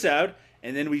 check this out,"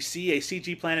 and then we see a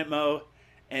CG Planet Mo,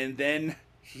 and then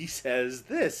he says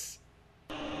this.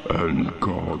 "And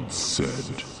God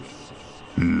said,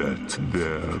 let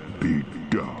there be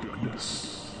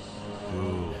darkness."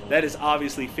 Ooh. That is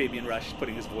obviously Fabian Rush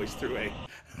putting his voice through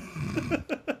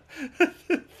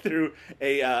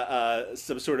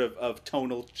some sort of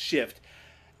tonal shift.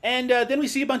 And then we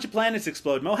see a bunch of planets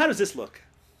explode. Mo, how does this look?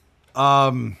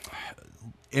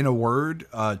 In a word,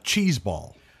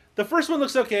 cheeseball. The first one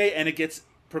looks okay, and it gets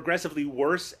progressively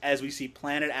worse as we see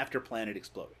planet after planet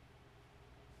exploding.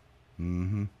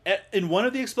 Mm-hmm. In one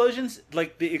of the explosions,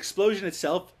 like the explosion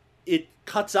itself, it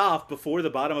cuts off before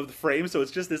the bottom of the frame, so it's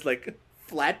just this like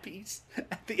flat piece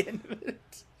at the end of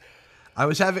it. I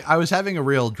was having a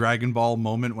real Dragon Ball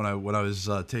moment when I was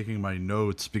taking my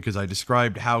notes, because I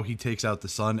described how he takes out the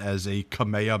sun as a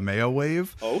Kamehameha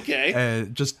wave. Okay. And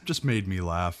it just made me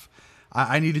laugh.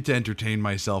 I needed to entertain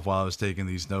myself while I was taking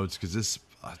these notes, because this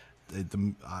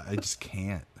I just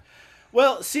can't.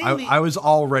 Well, I was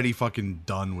already fucking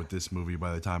done with this movie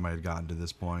by the time I had gotten to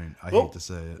this point. I hate to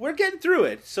say it. We're getting through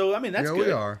it, so I mean that's good.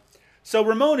 We are. So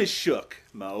Ramon is shook,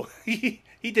 Mo.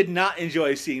 He did not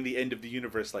enjoy seeing the end of the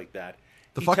universe like that.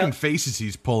 The fucking faces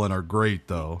he's pulling are great,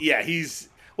 though. Yeah,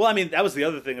 well, I mean, that was the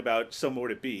other thing about So More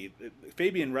to Be.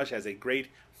 Fabian Rush has a great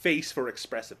face for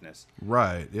expressiveness.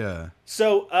 Right, yeah.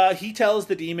 So he tells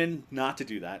the demon not to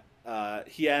do that.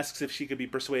 He asks if she could be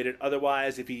persuaded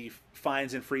otherwise, if he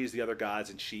finds and frees the other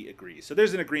gods, and she agrees. So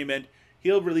there's an agreement.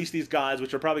 He'll release these gods,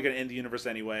 which are probably going to end the universe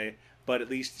anyway, but at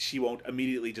least she won't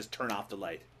immediately just turn off the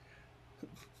light,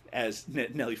 as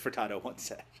Nelly Furtado once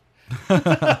said.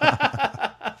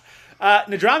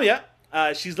 Nadramia,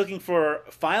 she's looking for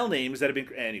file names that have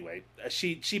been... Anyway,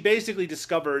 she basically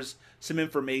discovers some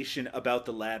information about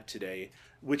the lab today,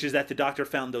 which is that the Doctor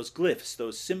found those glyphs,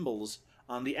 those symbols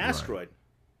on the asteroid.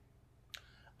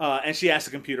 Right. And she asks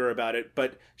the computer about it,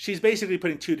 but she's basically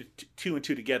putting two and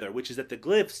two together, which is that the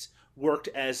glyphs worked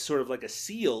as sort of like a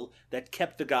seal that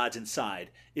kept the gods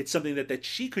inside. It's something that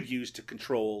she could use to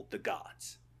control the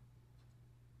gods.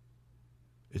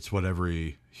 It's what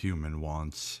every human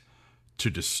wants, to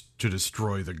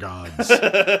destroy the gods.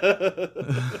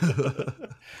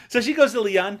 So she goes to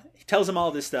Leon. He tells him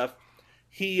all this stuff.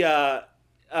 He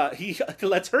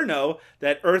lets her know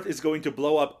that Earth is going to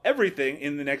blow up everything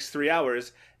in the next 3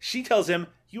 hours. She tells him,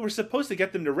 "You were supposed to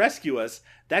get them to rescue us."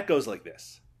 That goes like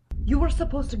this. "You were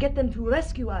supposed to get them to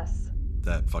rescue us."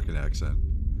 That fucking accent.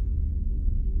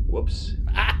 Whoops.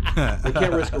 We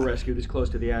can't risk a rescue this close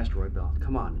to the asteroid belt.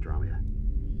 Come on, Nadramia.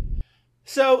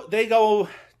 So they go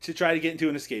to try to get into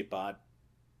an escape pod.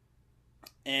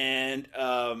 And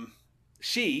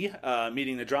She,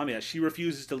 meaning Nadramia, she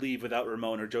refuses to leave without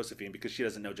Ramon or Josephine because she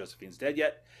doesn't know Josephine's dead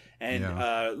yet.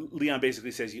 And Leon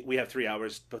basically says, we have 3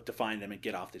 hours to find them and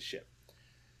get off this ship.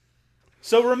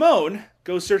 So Ramon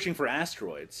goes searching for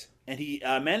asteroids, and he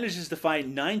manages to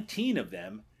find 19 of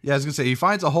them. Yeah, I was going to say, he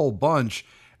finds a whole bunch,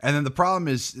 and then the problem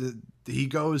is he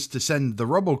goes to send the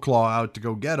Roboclaw out to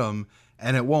go get them,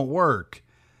 and it won't work.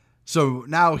 So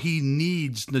now he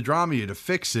needs Nadramia to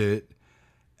fix it,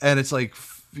 and it's like,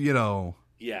 you know...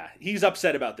 Yeah, he's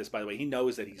upset about this, by the way. He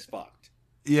knows that he's fucked.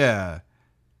 Yeah.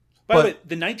 By the way,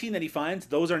 the 19 that he finds,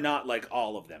 those are not like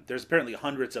all of them. There's apparently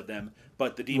hundreds of them,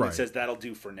 but the demon says that'll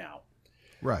do for now.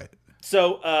 Right.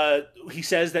 So he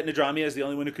says that Nadramia is the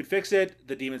only one who could fix it.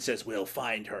 The demon says, we'll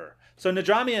find her. So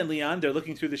Nadramia and Leon, they're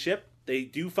looking through the ship. They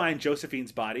do find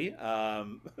Josephine's body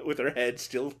with her head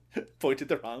still pointed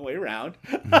the wrong way around.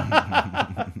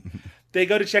 They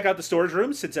go to check out the storage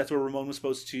room since that's where Ramon was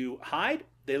supposed to hide.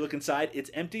 They look inside. It's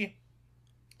empty.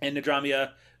 And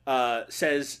Nadramia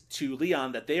says to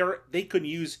Leon that they could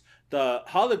use the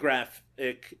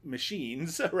holographic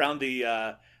machines around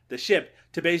the ship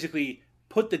to basically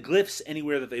put the glyphs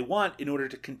anywhere that they want in order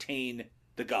to contain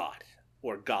the god,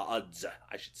 or gods,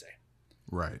 I should say.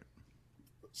 Right.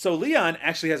 So Leon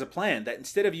actually has a plan that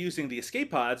instead of using the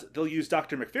escape pods, they'll use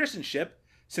Dr. McPherson's ship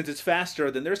since it's faster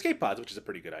than their escape pods, which is a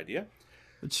pretty good idea.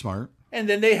 It's smart. And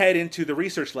then they head into the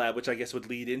research lab, which I guess would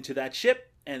lead into that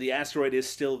ship, and the asteroid is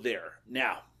still there.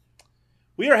 Now,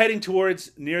 we are heading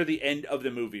towards near the end of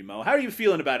the movie, Mo. How are you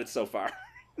feeling about it so far?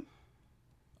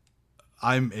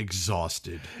 I'm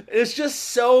exhausted. There's just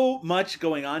so much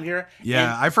going on here.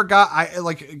 Yeah, I forgot.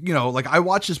 I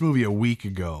watched this movie a week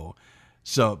ago.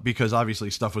 So, because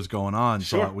obviously stuff was going on,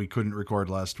 so we couldn't record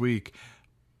last week.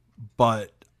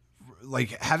 But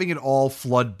like having it all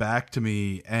flood back to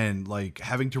me and like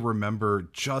having to remember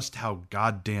just how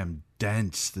goddamn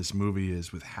dense this movie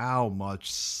is with how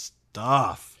much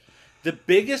stuff. The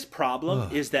biggest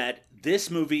problem is that this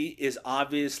movie is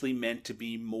obviously meant to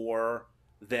be more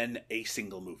than a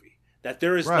single movie. That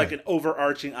there is like an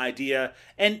overarching idea,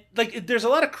 and like there's a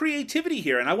lot of creativity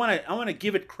here, and I want to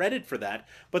give it credit for that.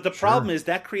 But the problem is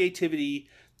that creativity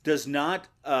does not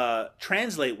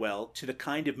translate well to the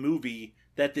kind of movie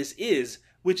that this is,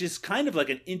 which is kind of like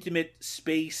an intimate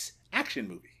space action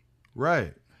movie.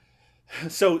 Right.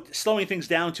 So slowing things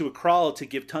down to a crawl to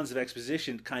give tons of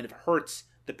exposition kind of hurts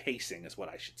the pacing, is what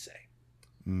I should say.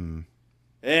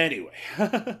 Anyway,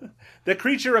 the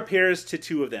creature appears to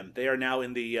 2 of them. They are now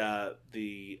in the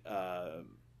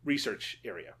research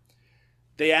area.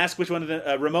 They ask which one of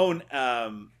them. Ramon.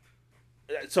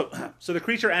 So the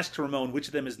creature asks Ramon which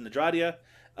of them is Nadramia,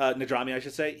 I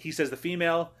should say. He says the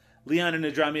female. Leon and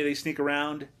Nadramia, they sneak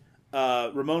around.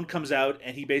 Ramon comes out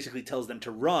and he basically tells them to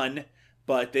run,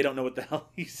 but they don't know what the hell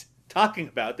he's talking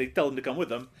about. They tell him to come with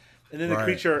them, and then the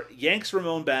creature yanks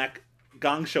Ramon back.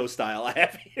 Gong Show style, I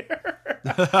have here.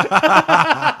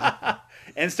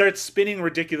 And starts spinning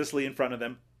ridiculously in front of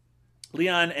them.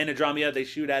 Leon and Nadramia, they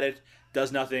shoot at it.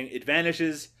 Does nothing. It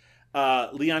vanishes.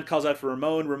 Leon calls out for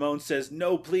Ramon. Ramon says,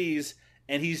 no, please.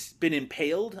 And he's been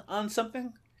impaled on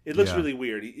something. It looks really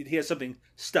weird. He has something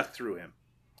stuck through him.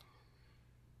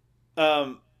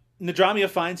 Nadramia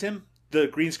finds him. The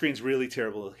green screen's really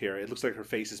terrible here. It looks like her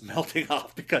face is melting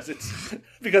off because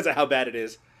of how bad it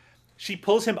is. She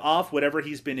pulls him off whatever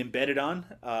he's been embedded on,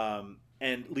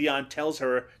 and Leon tells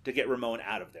her to get Ramon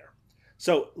out of there.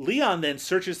 So Leon then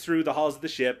searches through the halls of the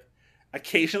ship,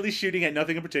 occasionally shooting at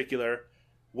nothing in particular,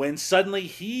 when suddenly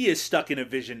he is stuck in a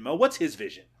vision. Mo, what's his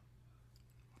vision?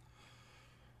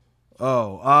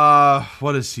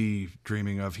 What is he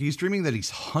dreaming of? He's dreaming that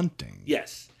he's hunting.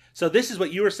 Yes. So this is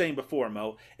what you were saying before,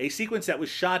 Mo, a sequence that was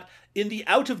shot in the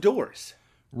out of doors.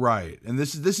 Right. And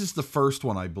this is the first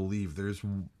one, I believe. There's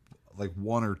like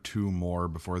 1 or 2 more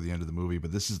before the end of the movie,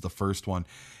 but this is the first one,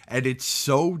 and it's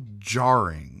so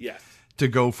jarring to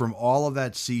go from all of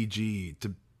that CG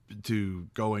to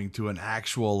going to an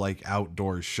actual like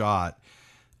outdoor shot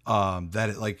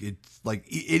that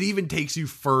it even takes you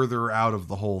further out of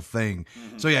the whole thing.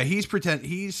 So yeah, he's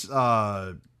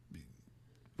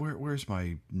where's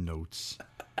my notes?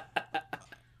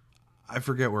 I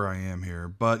forget where I am here,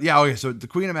 but yeah, okay. So the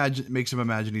queen makes him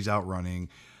imagine he's out running.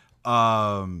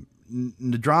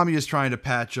 Nadramia is trying to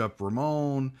patch up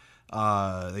Ramon.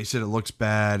 They said it looks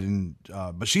bad, and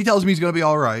but she tells him he's going to be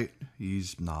all right.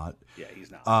 He's not. Yeah,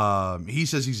 he's not. He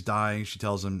says he's dying. She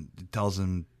tells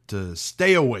him to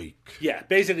stay awake. Yeah,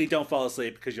 basically don't fall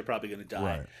asleep because you're probably going to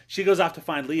die. Right. She goes off to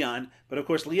find Leon, but of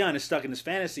course Leon is stuck in his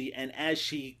fantasy, and as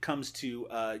she comes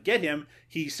to get him,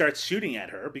 he starts shooting at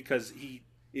her because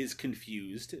is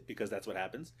confused because that's what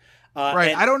happens.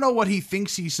 Right. I don't know what he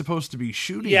thinks he's supposed to be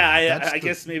shooting. Yeah, I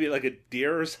guess maybe like a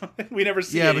deer or something. We never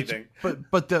see anything.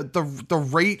 But the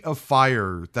rate of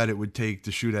fire that it would take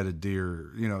to shoot at a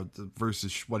deer,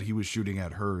 versus what he was shooting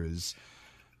at her is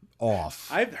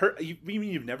off. I've heard. You mean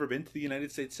you've never been to the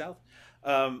United States South?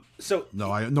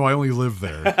 No, I only live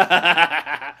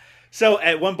there. So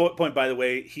at one point, by the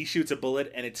way, he shoots a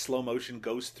bullet and it's slow motion,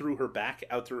 goes through her back,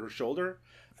 out through her shoulder.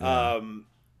 Yeah.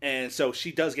 And so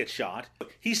she does get shot.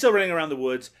 He's still running around the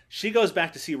woods. She goes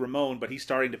back to see Ramon, but he's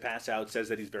starting to pass out, says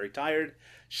that he's very tired.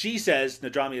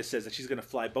 Nadramia says that she's going to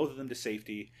fly both of them to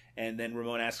safety. And then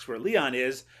Ramon asks where Leon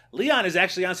is. Leon is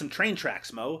actually on some train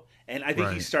tracks, Mo. And I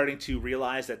think he's starting to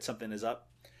realize that something is up.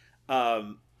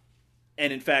 And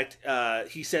in fact,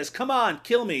 he says, "Come on,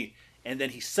 kill me." And then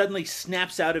he suddenly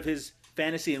snaps out of his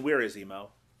fantasy. And where is he, Mo?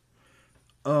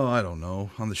 Oh, I don't know.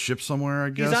 On the ship somewhere, I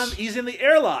guess. He's in the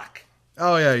airlock.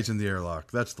 Oh, yeah, he's in the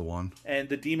airlock. That's the one. And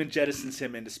the demon jettisons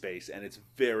him into space, and it's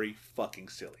very fucking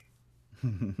silly.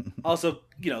 Also,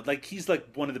 he's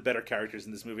like one of the better characters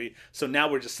in this movie, so now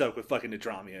we're just stuck with fucking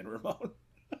Nadramia and Ramon.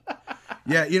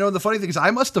 Yeah, the funny thing is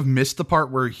I must have missed the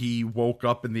part where he woke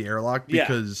up in the airlock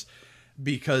because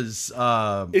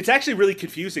it's actually really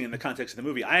confusing in the context of the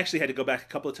movie. I actually had to go back a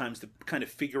couple of times to kind of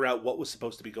figure out what was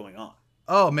supposed to be going on.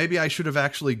 Oh, maybe I should have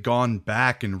actually gone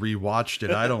back and rewatched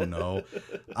it. I don't know.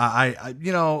 I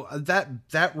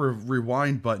that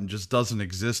rewind button just doesn't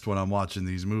exist when I'm watching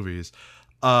these movies.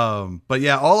 But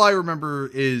yeah, all I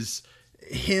remember is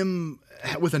him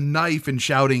with a knife and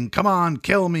shouting, "Come on,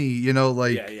 kill me!" Not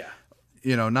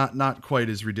quite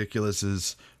as ridiculous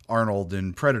as Arnold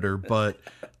in Predator, but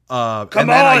come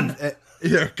on,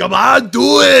 come on,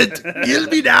 do it, kill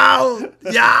me now,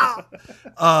 yeah.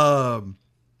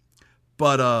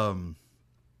 But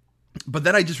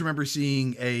then I just remember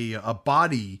seeing a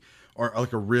body, or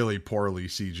like a really poorly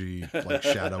CG like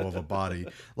shadow of a body,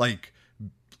 like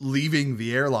leaving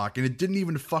the airlock, and it didn't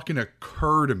even fucking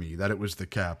occur to me that it was the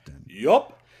captain.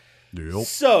 Yup.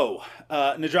 So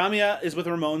Nadramia is with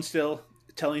Ramon still,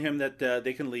 telling him that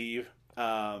they can leave.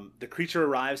 The creature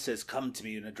arrives, says, "Come to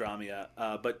me, Nadramia,"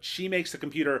 but she makes the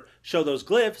computer show those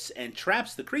glyphs and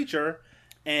traps the creature.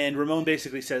 And Ramon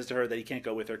basically says to her that he can't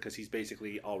go with her because he's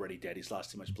basically already dead. He's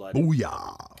lost too much blood.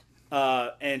 Booyah.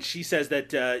 And she says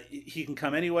that he can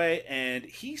come anyway. And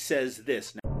he says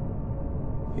this.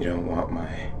 You don't want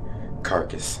my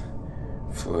carcass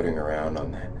floating around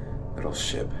on that little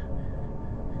ship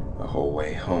the whole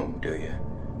way home, do you?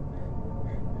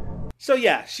 So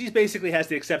yeah, she basically has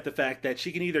to accept the fact that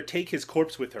she can either take his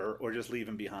corpse with her or just leave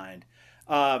him behind.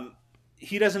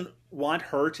 He doesn't want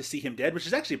her to see him dead, which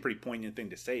is actually a pretty poignant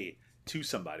thing to say to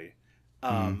somebody.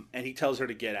 And he tells her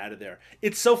to get out of there.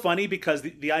 It's so funny because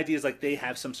the idea is like they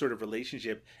have some sort of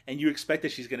relationship and you expect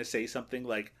that she's going to say something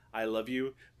like, "I love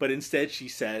you," but instead she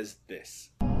says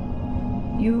this.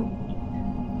 You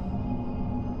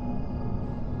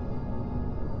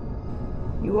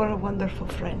are a wonderful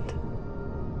friend.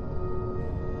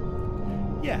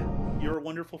 Yeah, you're a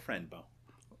wonderful friend, Bo.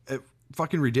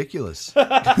 Fucking ridiculous. You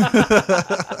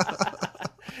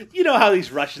know how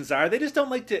these Russians are. They just don't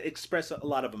like to express a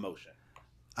lot of emotion.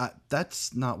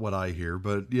 That's not what I hear,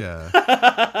 but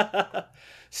yeah.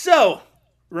 So,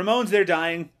 Ramon's there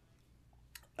dying.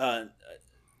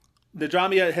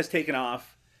 Nadramia has taken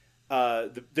off.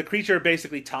 The creature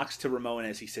basically talks to Ramon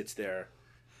as he sits there.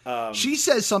 She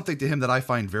says something to him that I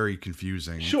find very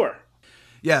confusing. Sure.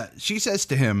 Yeah, she says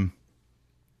to him,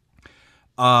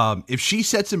 if she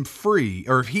sets him free,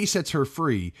 or if he sets her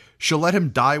free, she'll let him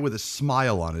die with a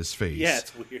smile on his face. Yeah,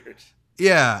 it's weird.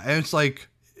 Yeah, and it's like,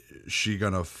 is she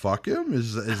gonna fuck him?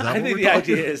 Is that what I think we're the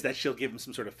talking? idea is that she'll give him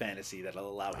some sort of fantasy that'll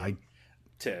allow him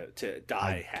to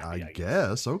die happy. I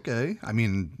guess. Okay. I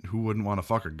mean, who wouldn't want to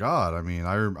fuck a god? I mean,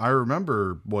 I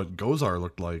remember what Gozar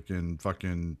looked like in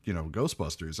fucking,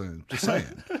 Ghostbusters. I'm just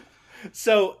saying.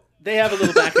 So they have a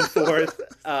little back and forth.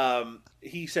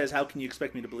 He says, "How can you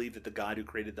expect me to believe that the God who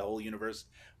created the whole universe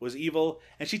was evil?"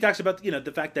 And she talks about,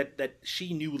 the fact that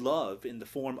she knew love in the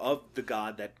form of the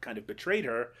God that kind of betrayed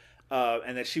her,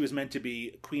 and that she was meant to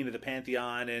be queen of the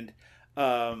pantheon.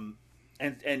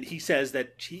 And he says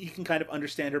that he can kind of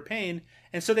understand her pain.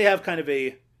 And so they have kind of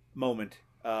a moment.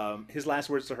 His last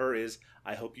words to her is,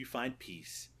 "I hope you find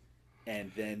peace."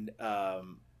 And then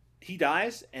he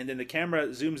dies, and then the camera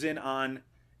zooms in on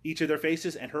each of their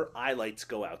faces, and her eye lights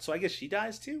go out. So I guess she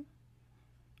dies too?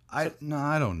 I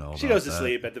don't know. She goes to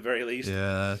sleep at the very least.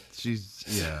 Yeah,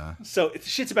 So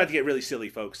shit's about to get really silly,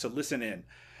 folks. So listen in.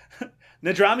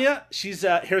 Nadramia, she's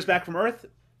here's back from Earth.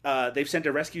 They've sent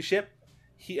a rescue ship.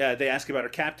 They ask about her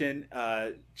captain.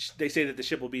 They say that the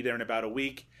ship will be there in about a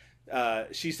week.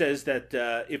 She says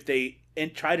that if they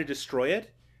try to destroy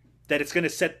it, that it's going to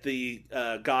set the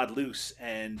god loose,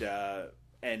 and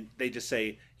they just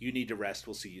say, "You need to rest.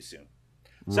 We'll see you soon."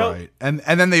 So, right, and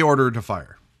then they order her to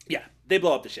fire. Yeah, they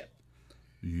blow up the ship.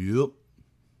 Yep.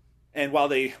 And while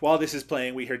this is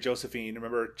playing, we hear Josephine.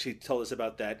 Remember, she told us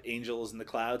about that angels in the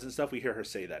clouds and stuff. We hear her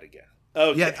say that again.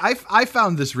 Okay. Yeah, I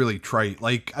found this really trite.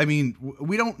 Like, I mean,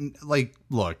 we don't like.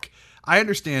 Look, I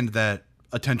understand that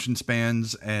attention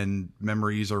spans and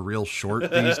memories are real short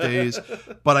these days,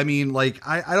 but I mean, like,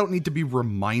 I don't need to be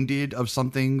reminded of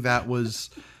something that was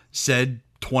said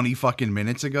 20 fucking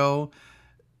minutes ago.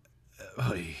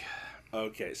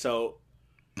 Okay, so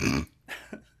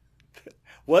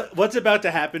what's about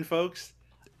to happen, folks?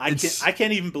 I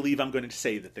can't even believe I'm going to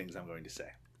say the things I'm going to say.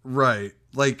 Right,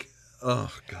 like.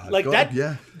 Oh God! Like that.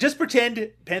 Yeah. Just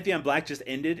pretend Pantheon Black just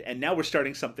ended, and now we're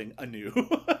starting something anew.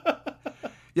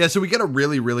 Yeah. So we get a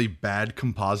really, really bad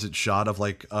composite shot of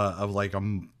like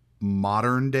a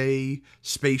modern day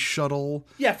space shuttle.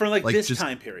 Yeah, from like this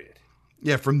time period.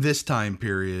 Yeah, from this time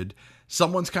period,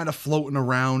 someone's kind of floating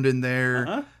around in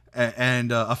there,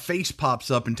 and a face pops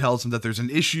up and tells them that there's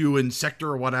an issue in sector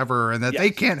or whatever, and that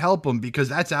they can't help him because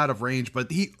that's out of range.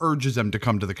 But he urges them to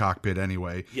come to the cockpit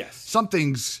anyway. Yes.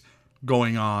 Something's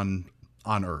going on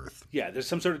Earth. Yeah, there's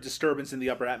some sort of disturbance in the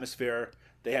upper atmosphere.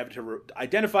 They have to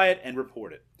identify it and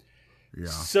report it. Yeah.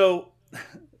 So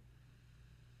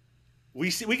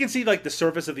we can see like the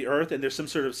surface of the Earth, and there's some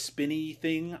sort of spinny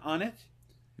thing on it.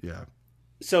 Yeah.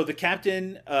 So the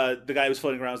captain, the guy who was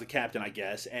floating around was the captain, I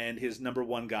guess, and his number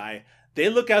one guy, they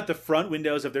look out the front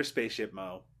windows of their spaceship,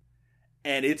 Mo,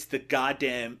 and it's the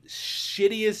goddamn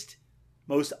shittiest,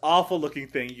 most awful looking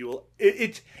thing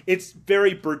it's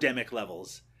very Birdemic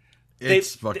levels. They've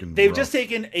rough. just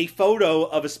taken a photo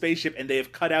of a spaceship and they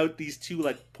have cut out these two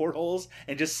like portholes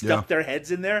and just stuck their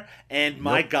heads in there, and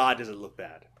my God, does it look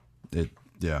bad.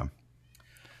 Yeah.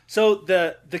 So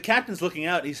the captain's looking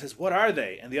out and he says, "What are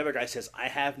they?" And the other guy says, "I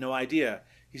have no idea."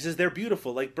 He says, "They're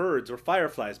beautiful, like birds or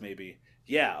fireflies maybe."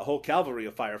 Yeah, a whole cavalry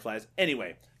of fireflies.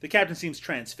 Anyway, the captain seems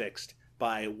transfixed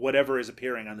by whatever is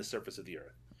appearing on the surface of the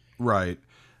Earth. Right.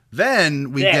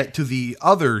 Then we get to the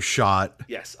other shot.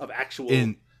 Yes, of actual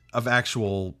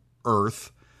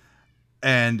Earth.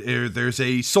 And there's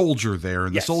a soldier there.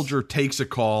 And the soldier takes a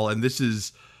call. And this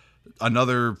is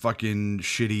another fucking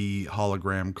shitty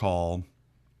hologram call.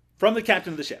 From the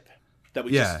captain of the ship. That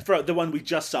we the one we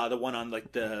just saw. The one on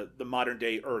like the modern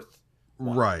day Earth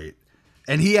one. Right.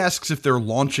 And he asks if they're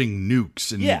launching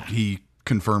nukes. And he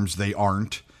confirms they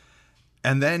aren't.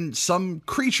 And then some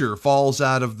creature falls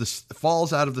out of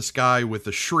the sky with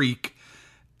a shriek,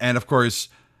 and of course,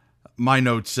 my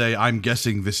notes say I'm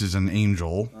guessing this is an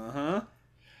angel.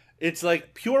 It's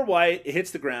like pure white. It hits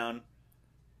the ground.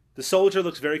 The soldier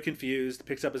looks very confused,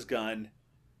 picks up his gun.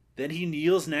 Then he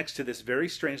kneels next to this very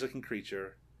strange-looking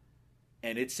creature,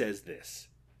 and it says this: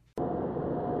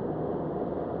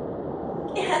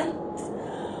 "And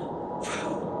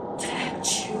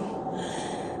protect you."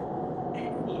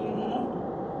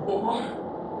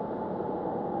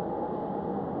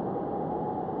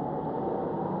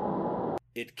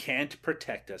 It can't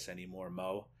protect us anymore,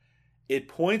 Mo. It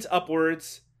points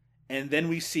upwards, and then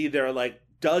we see there are like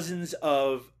dozens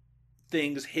of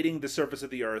things hitting the surface of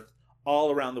the Earth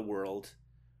all around the world.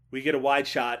 We get a wide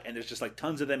shot, and there's just like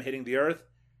tons of them hitting the Earth,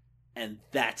 and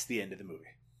that's the end of the movie.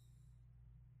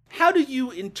 How do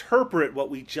you interpret what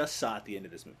we just saw at the end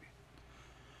of this movie?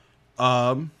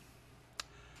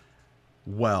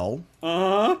 Well,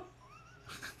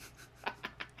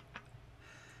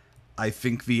 I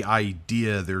think the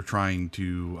idea they're trying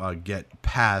to get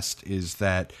past is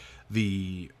that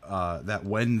that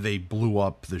when they blew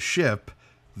up the ship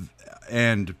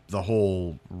and the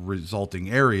whole resulting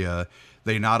area,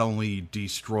 they not only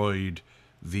destroyed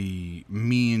the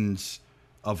means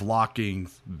of locking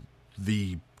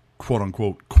the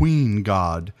quote-unquote queen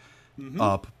god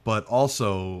up, but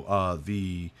also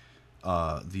the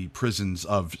prisons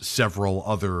of several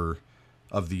other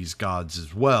of these gods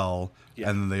as well, and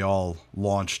then they all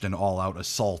launched an all-out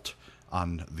assault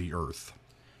on the Earth.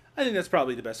 I think that's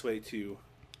probably the best way to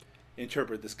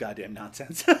interpret this goddamn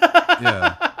nonsense.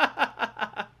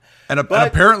 And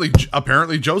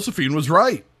apparently Josephine was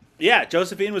right. Yeah,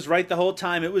 Josephine was right the whole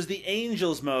time. It was the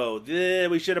angels, Mo.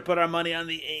 We should have put our money on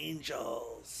the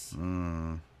angels.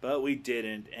 But we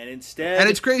didn't. And instead... And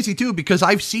it's crazy, too, because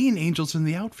I've seen angels in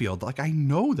the outfield. Like, I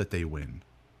know that they win.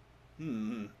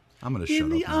 I'm going to shut up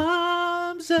now. In the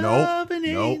arms of an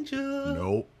angel.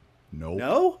 Nope.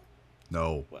 No?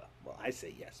 No. Well, I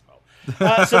say yes, Mo.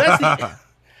 So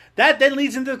That then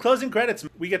leads into the closing credits.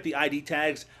 We get the ID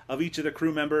tags of each of the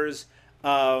crew members.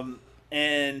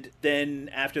 And then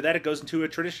after that, it goes into a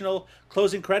traditional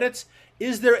closing credits.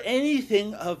 Is there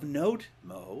anything of note,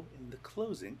 Mo, in the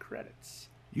closing credits?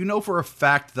 You know for a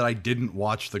fact that I didn't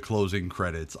watch the closing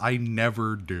credits. I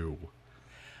never do.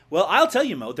 Well, I'll tell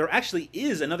you, Mo, there actually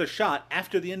is another shot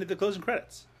after the end of the closing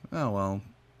credits. Oh, well,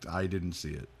 I didn't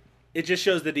see it. It just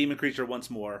shows the demon creature once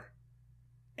more,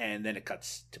 and then it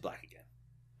cuts to black again.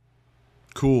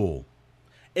 Cool.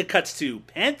 It cuts to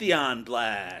Pantheon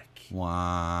Black.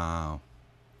 Wow.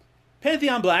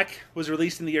 Pantheon Black was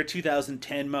released in the year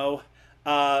 2010, Mo.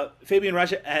 Fabian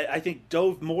Rush, I think,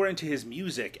 dove more into his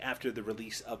music after the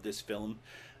release of this film,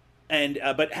 and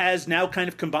but has now kind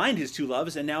of combined his two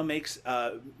loves and now makes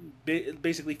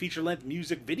basically feature-length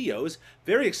music videos.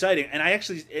 Very exciting. And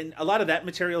and a lot of that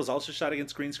material is also shot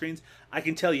against green screens. I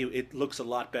can tell you it looks a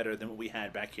lot better than what we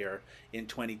had back here in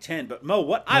 2010. But Mo,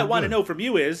 what I want to know from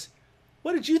you is,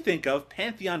 what did you think of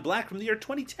Pantheon Black from the year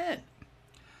 2010?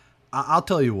 I'll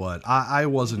tell you what, I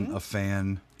wasn't a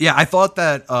fan. Yeah, I thought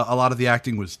that a lot of the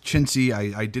acting was chintzy.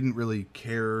 I didn't really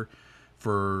care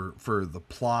for the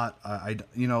plot. I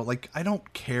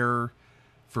don't care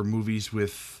for movies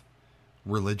with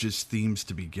religious themes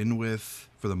to begin with,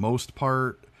 for the most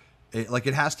part.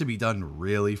 It has to be done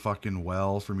really fucking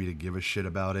well for me to give a shit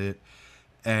about it.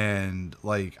 And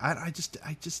I just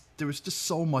there was just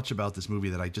so much about this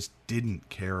movie that I just didn't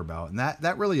care about, and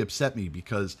that really upset me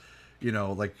because,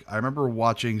 I remember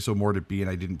watching So More to Be,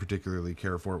 and I didn't particularly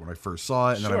care for it when I first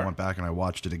saw it, and then I went back and I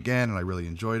watched it again, and I really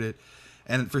enjoyed it.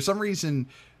 And for some reason,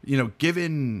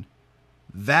 given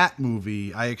that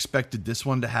movie, I expected this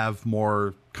one to have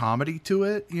more comedy to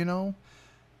it,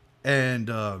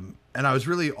 and I was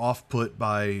really off-put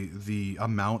by the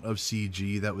amount of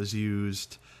CG that was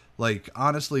used.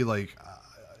 Honestly,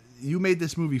 you made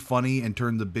this movie funny and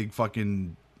turned the big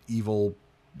fucking evil,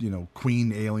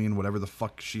 queen alien, whatever the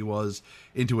fuck she was,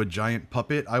 into a giant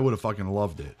puppet, I would have fucking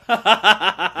loved it.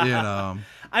 I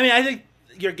mean, I think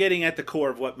you're getting at the core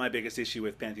of what my biggest issue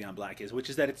with Pantheon Black is, which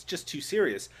is that it's just too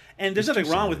serious. And there's nothing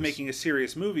wrong with making a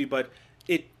serious movie, but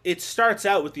it starts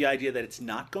out with the idea that it's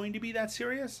not going to be that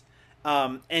serious.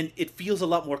 And it feels a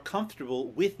lot more comfortable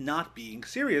with not being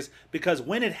serious, because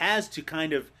when it has to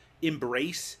kind of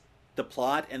embrace the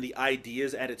plot and the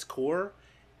ideas at its core,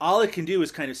 all it can do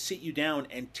is kind of sit you down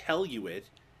and tell you it,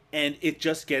 and it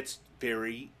just gets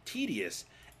very tedious,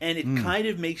 and it kind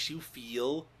of makes you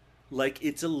feel like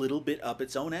it's a little bit up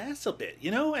its own ass a bit,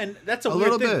 and that's a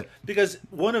weird thing, because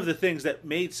one of the things that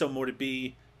made So More to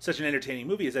Be such an entertaining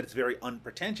movie is that it's very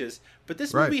unpretentious, but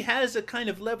this movie has a kind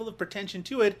of level of pretension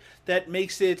to it that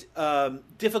makes it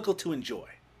difficult to enjoy.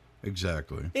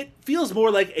 Exactly. It feels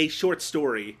more like a short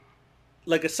story,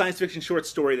 like a science fiction short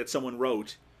story that someone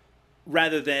wrote,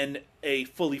 rather than a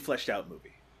fully fleshed out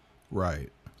movie. Right.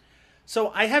 So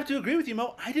I have to agree with you,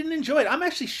 Mo. I didn't enjoy it. I'm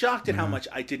actually shocked at how much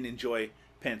I didn't enjoy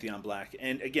Pantheon Black.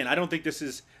 And again, I don't think this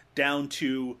is down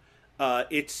to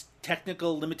its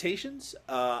technical limitations.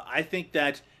 I think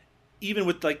that even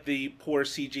with the poor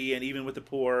CG and even with the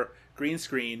poor green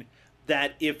screen,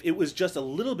 that if it was just a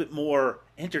little bit more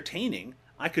entertaining,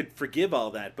 I could forgive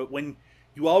all that. But when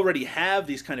you already have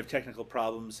these kind of technical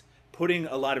problems, putting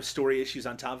a lot of story issues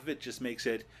on top of it just makes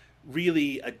it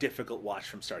really a difficult watch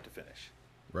from start to finish.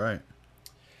 Right.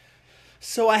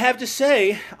 So I have to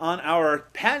say, on our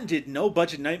patented No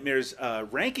Budget Nightmares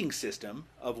ranking system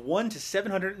of 1 to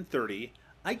 730,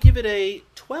 I give it a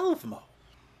 12, Mo.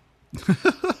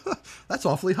 That's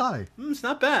awfully high. It's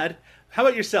not bad. How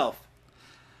about yourself?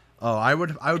 Oh, I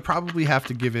would probably have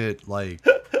to give it 3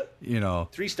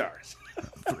 stars.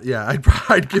 Yeah,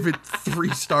 I'd give it 3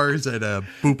 stars and a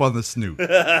boop on the snoot.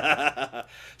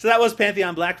 So that was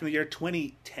Pantheon Black from the year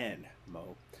 2010,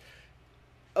 Mo.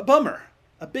 A bummer.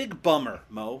 A big bummer,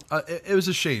 Mo. It was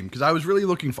a shame, because I was really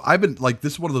looking for...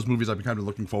 this is one of those movies I've been kind of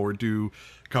looking forward to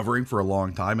covering for a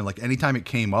long time, and anytime it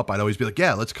came up, I'd always be like,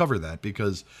 yeah, let's cover that,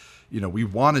 because, we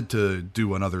wanted to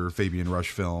do another Fabian Rush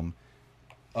film.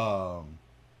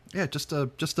 Yeah, just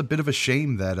a bit of a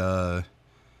shame that...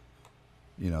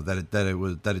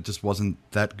 that it just wasn't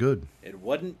that good. It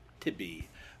wasn't to be.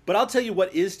 But I'll tell you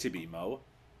what is to be, Mo.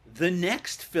 The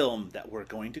next film that we're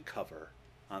going to cover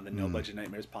on the No Budget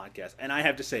Nightmares podcast, and I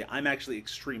have to say, I'm actually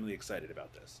extremely excited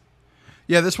about this.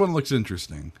 Yeah, this one looks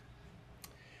interesting.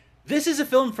 This is a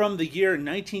film from the year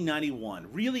 1991,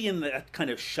 really in that kind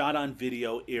of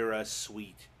shot-on-video era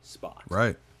sweet spot.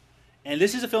 Right. And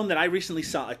this is a film that I recently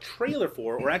saw a trailer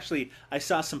for, or actually, I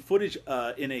saw some footage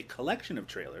in a collection of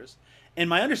trailers. And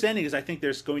my understanding is I think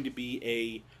there's going to be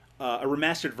a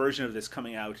remastered version of this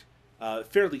coming out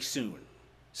fairly soon.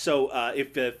 So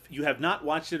if you have not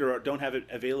watched it or don't have it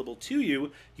available to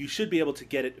you, you should be able to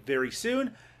get it very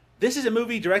soon. This is a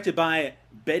movie directed by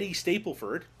Betty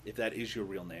Stapleford, if that is your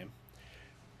real name.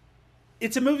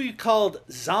 It's a movie called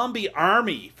Zombie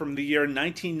Army from the year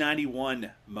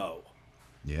 1991, Mo.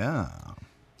 Yeah.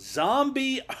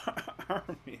 Zombie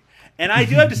Army. And I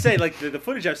do have to say, like, the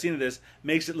footage I've seen of this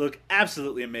makes it look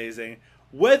absolutely amazing.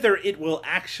 Whether it will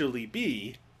actually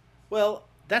be, well,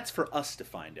 that's for us to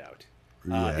find out.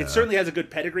 It certainly has a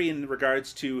good pedigree in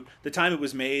regards to the time it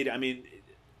was made. I mean,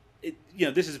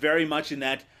 this is very much in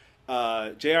that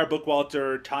J.R.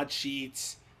 Bookwalter, Todd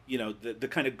Sheets, the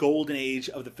kind of golden age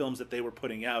of the films that they were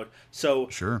putting out. So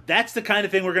that's the kind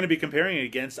of thing we're going to be comparing it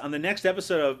against on the next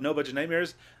episode of No Budget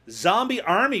Nightmares, Zombie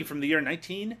Army from the year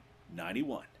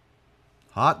 1991.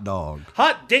 Hot dog.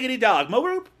 Hot diggity dog.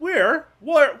 Mo, where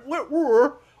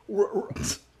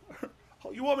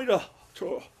you want me to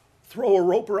throw a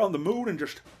rope around the moon and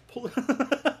just pull it?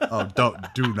 Oh,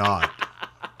 do not.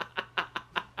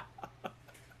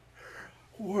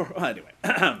 Anyway.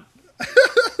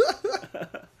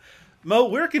 Mo,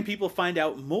 where can people find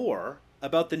out more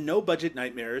about the No Budget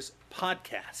Nightmares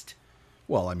podcast?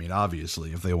 Well, I mean,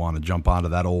 obviously, if they want to jump onto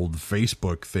that old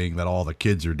Facebook thing that all the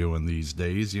kids are doing these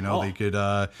days, they could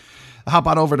hop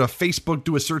on over to Facebook,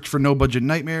 do a search for No Budget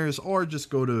Nightmares, or just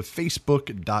go to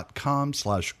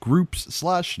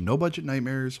facebook.com/groups/No Budget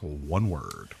Nightmares, one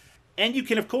word. And you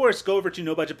can, of course, go over to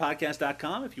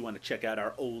NoBudgetPodcast.com if you want to check out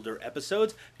our older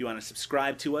episodes, if you want to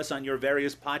subscribe to us on your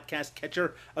various podcast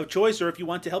catcher of choice, or if you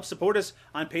want to help support us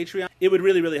on Patreon. It would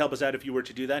really, really help us out if you were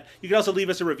to do that. You can also leave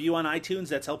us a review on iTunes.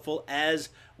 That's helpful as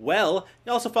well.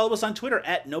 You also follow us on Twitter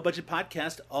at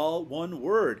NoBudgetPodcast, all one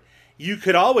word. You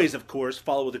could always, of course,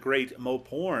 follow the great Mo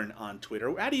Porn on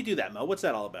Twitter. How do you do that, Mo? What's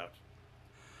that all about?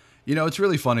 It's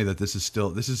really funny that this is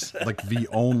like the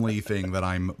only thing that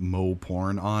I'm Mo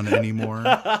Porn on anymore.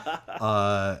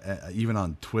 Even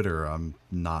on Twitter, I'm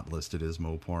not listed as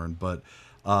Mo Porn. But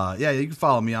you can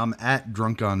follow me. I'm at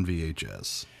Drunk on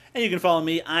VHS. And you can follow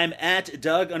me. I'm at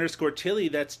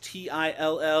Doug_Tilley. That's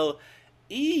TILLEY.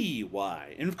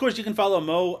 And of course, you can follow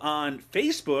Mo on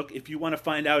Facebook if you want to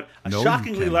find out a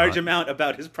shockingly large amount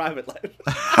about his private life.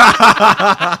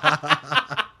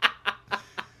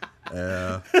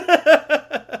 Yeah.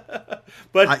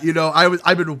 But I've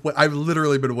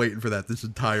literally been waiting for that this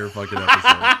entire fucking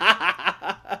episode.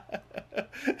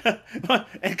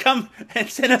 And come and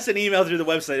send us an email through the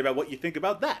website about what you think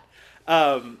about that.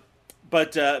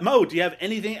 But Mo, do you have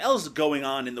anything else going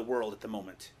on in the world at the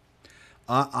moment?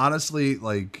 Honestly,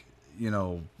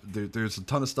 there's a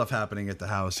ton of stuff happening at the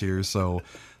house here, so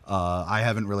I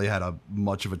haven't really had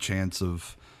much of a chance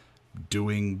of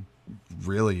doing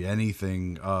really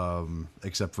anything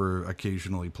except for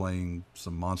occasionally playing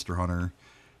some Monster Hunter.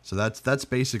 So that's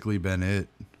basically been it.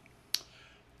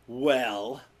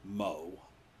 Well, Mo,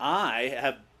 I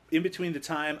have, in between the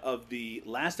time of the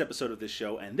last episode of this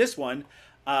show and this one,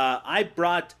 I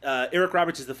brought Eric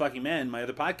Roberts is the Fucking Man, my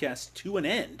other podcast, to an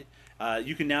end.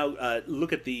 You can now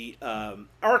look at the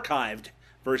archived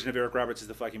version of Eric Roberts is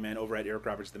the Fucking Man over at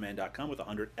ericrobertstheman.com with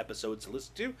 100 episodes to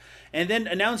listen to. And then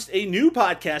announced a new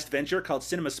podcast venture called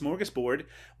Cinema Smorgasbord,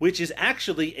 which is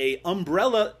actually a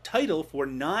umbrella title for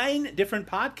 9 different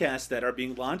podcasts that are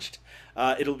being launched.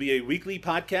 It'll be a weekly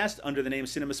podcast under the name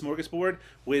Cinema Smorgasbord,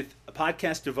 with a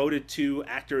podcast devoted to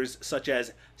actors such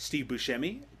as Steve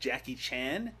Buscemi, Jackie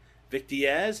Chan, Vic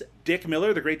Diaz, Dick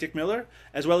Miller, the great Dick Miller,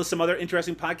 as well as some other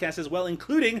interesting podcasts as well,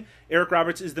 including Eric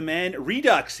Roberts is the Man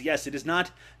Redux. Yes, it is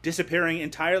not disappearing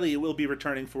entirely. It will be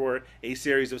returning for a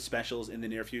series of specials in the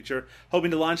near future.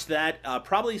 Hoping to launch that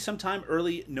probably sometime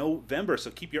early November, so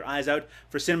keep your eyes out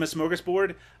for Cinema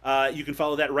Smorgasbord. You can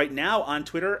follow that right now on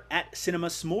Twitter at Cinema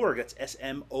Smorg. That's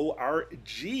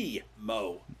SMORG,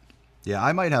 Mo. Yeah,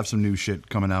 I might have some new shit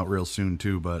coming out real soon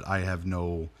too, but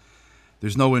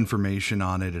there's no information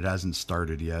on it. It hasn't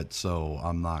started yet, so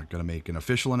I'm not going to make an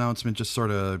official announcement. Just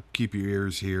sort of keep your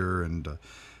ears here and,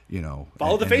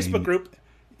 follow the Facebook group.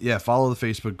 Yeah, follow the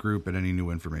Facebook group, and any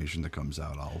new information that comes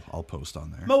out, I'll post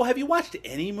on there. Mo, have you watched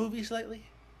any movies lately?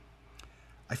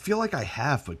 I feel like I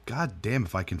have, but god damn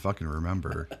if I can fucking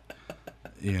remember.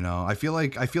 I feel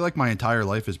like my entire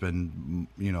life has been,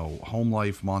 home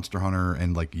life, Monster Hunter,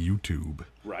 and like YouTube.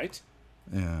 Right.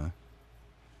 Yeah.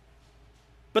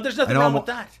 But there's nothing wrong with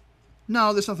that.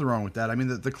 No, there's nothing wrong with that. I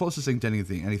mean, the closest thing to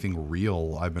anything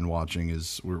real I've been watching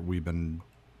is we've been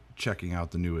checking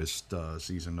out the newest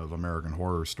season of American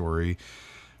Horror Story,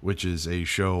 which is a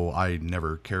show I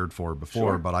never cared for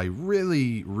before, but I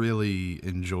really, really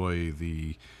enjoy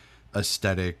the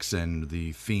aesthetics and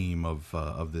the theme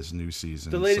of this new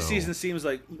season. The latest So- season seems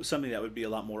like something that would be a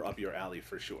lot more up your alley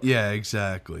for sure. Yeah,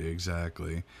 exactly.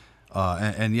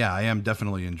 And yeah, I am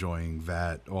definitely enjoying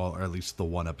that, or at least the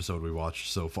one episode we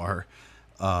watched so far.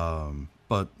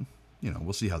 But,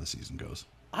 we'll see how the season goes.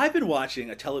 I've been watching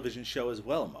a television show as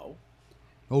well, Mo.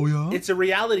 Oh, yeah? It's a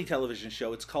reality television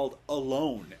show. It's called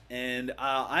Alone. And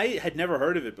I had never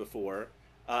heard of it before.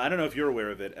 I don't know if you're aware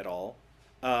of it at all.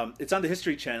 It's on the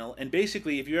History Channel. And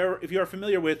basically, if you are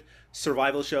familiar with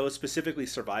survival shows, specifically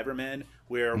Survivor Man,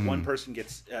 where one person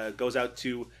goes out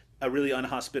to a really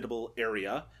unhospitable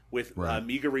area with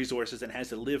meager resources and has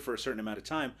to live for a certain amount of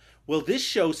time. Well, this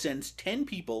show sends 10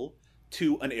 people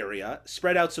to an area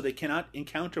spread out so they cannot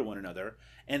encounter one another,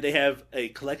 and they have a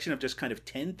collection of just kind of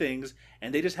 10 things,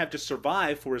 and they just have to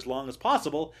survive for as long as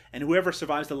possible, and whoever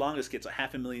survives the longest gets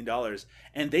 $500,000,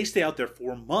 and they stay out there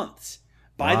for months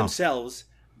by themselves,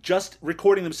 just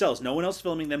recording themselves, no one else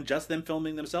filming them, just them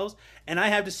filming themselves. And I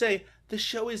have to say, the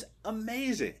show is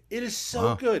amazing. It is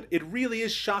so good. It really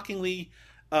is shockingly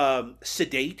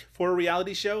sedate for a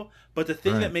reality show, but the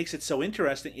thing that makes it so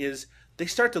interesting is they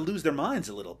start to lose their minds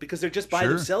a little because they're just by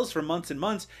themselves for months and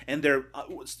months, and they're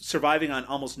surviving on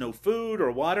almost no food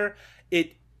or water.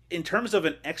 In terms of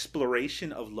an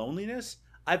exploration of loneliness,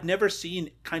 I've never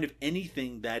seen kind of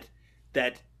anything that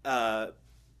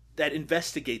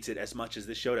investigates it as much as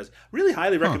this show does. Really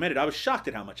highly recommended. I was shocked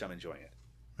at how much I'm enjoying it.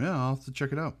 Yeah, I'll have to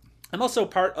check it out. I'm also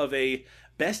part of a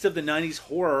Best of the 90s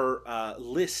Horror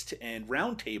list and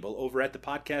roundtable over at the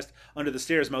podcast Under the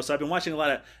Stairs, Mo. So I've been watching a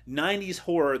lot of 90s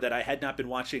horror that I had not been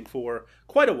watching for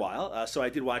quite a while. So I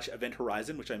did watch Event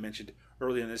Horizon, which I mentioned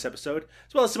earlier in this episode,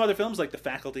 as well as some other films like The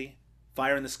Faculty,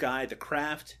 Fire in the Sky, The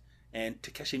Craft, and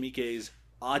Takeshi Miike's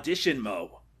Audition,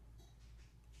 Mo.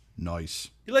 Nice.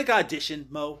 You like Audition,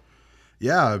 Mo?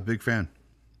 Yeah, big fan.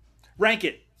 Rank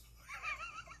it.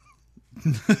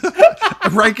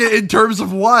 Rank it in terms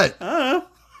of what?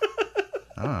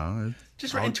 I don't know.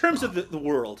 Just in terms of the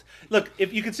world. Look,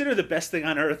 if you consider the best thing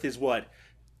on earth is what?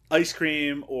 Ice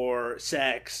cream or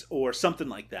sex or something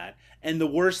like that. And the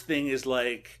worst thing is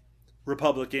like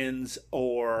Republicans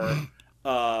or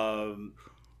dog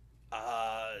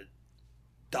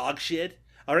shit.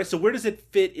 All right, so where does it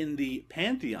fit in the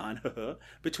pantheon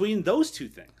between those two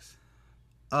things?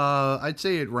 I'd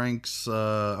say it ranks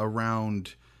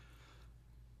around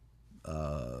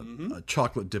a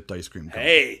chocolate dipped ice cream cone.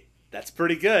 Hey, that's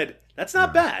pretty good. That's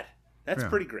not bad. That's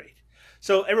pretty great.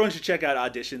 So everyone should check out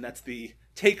Audition. That's the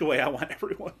takeaway I want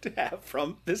everyone to have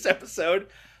from this episode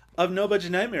of No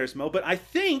Budget Nightmares, Mo. But I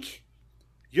think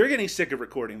you're getting sick of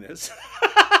recording this.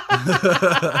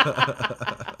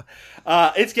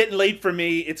 It's getting late for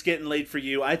me. It's getting late for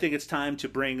you. I think it's time to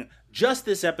bring just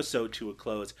this episode to a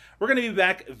close. We're going to be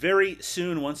back very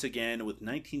soon once again with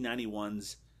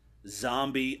 1991's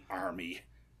Zombie Army.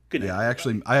 Good night. Yeah,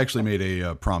 I actually made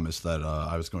a promise that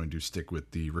I was going to stick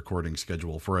with the recording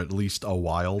schedule for at least a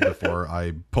while before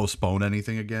I postpone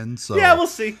anything again. So yeah, we'll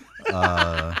see.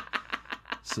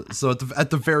 So at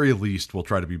the very least, we'll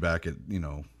try to be back at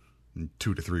in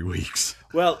 2 to 3 weeks.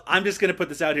 Well, I'm just going to put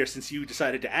this out here since you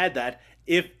decided to add that.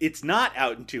 If it's not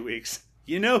out in 2 weeks,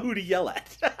 you know who to yell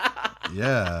at.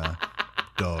 Yeah,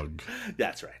 Doug.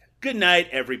 That's right. Good night,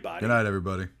 everybody. Good night,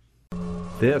 everybody.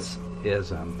 This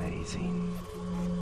is amazing.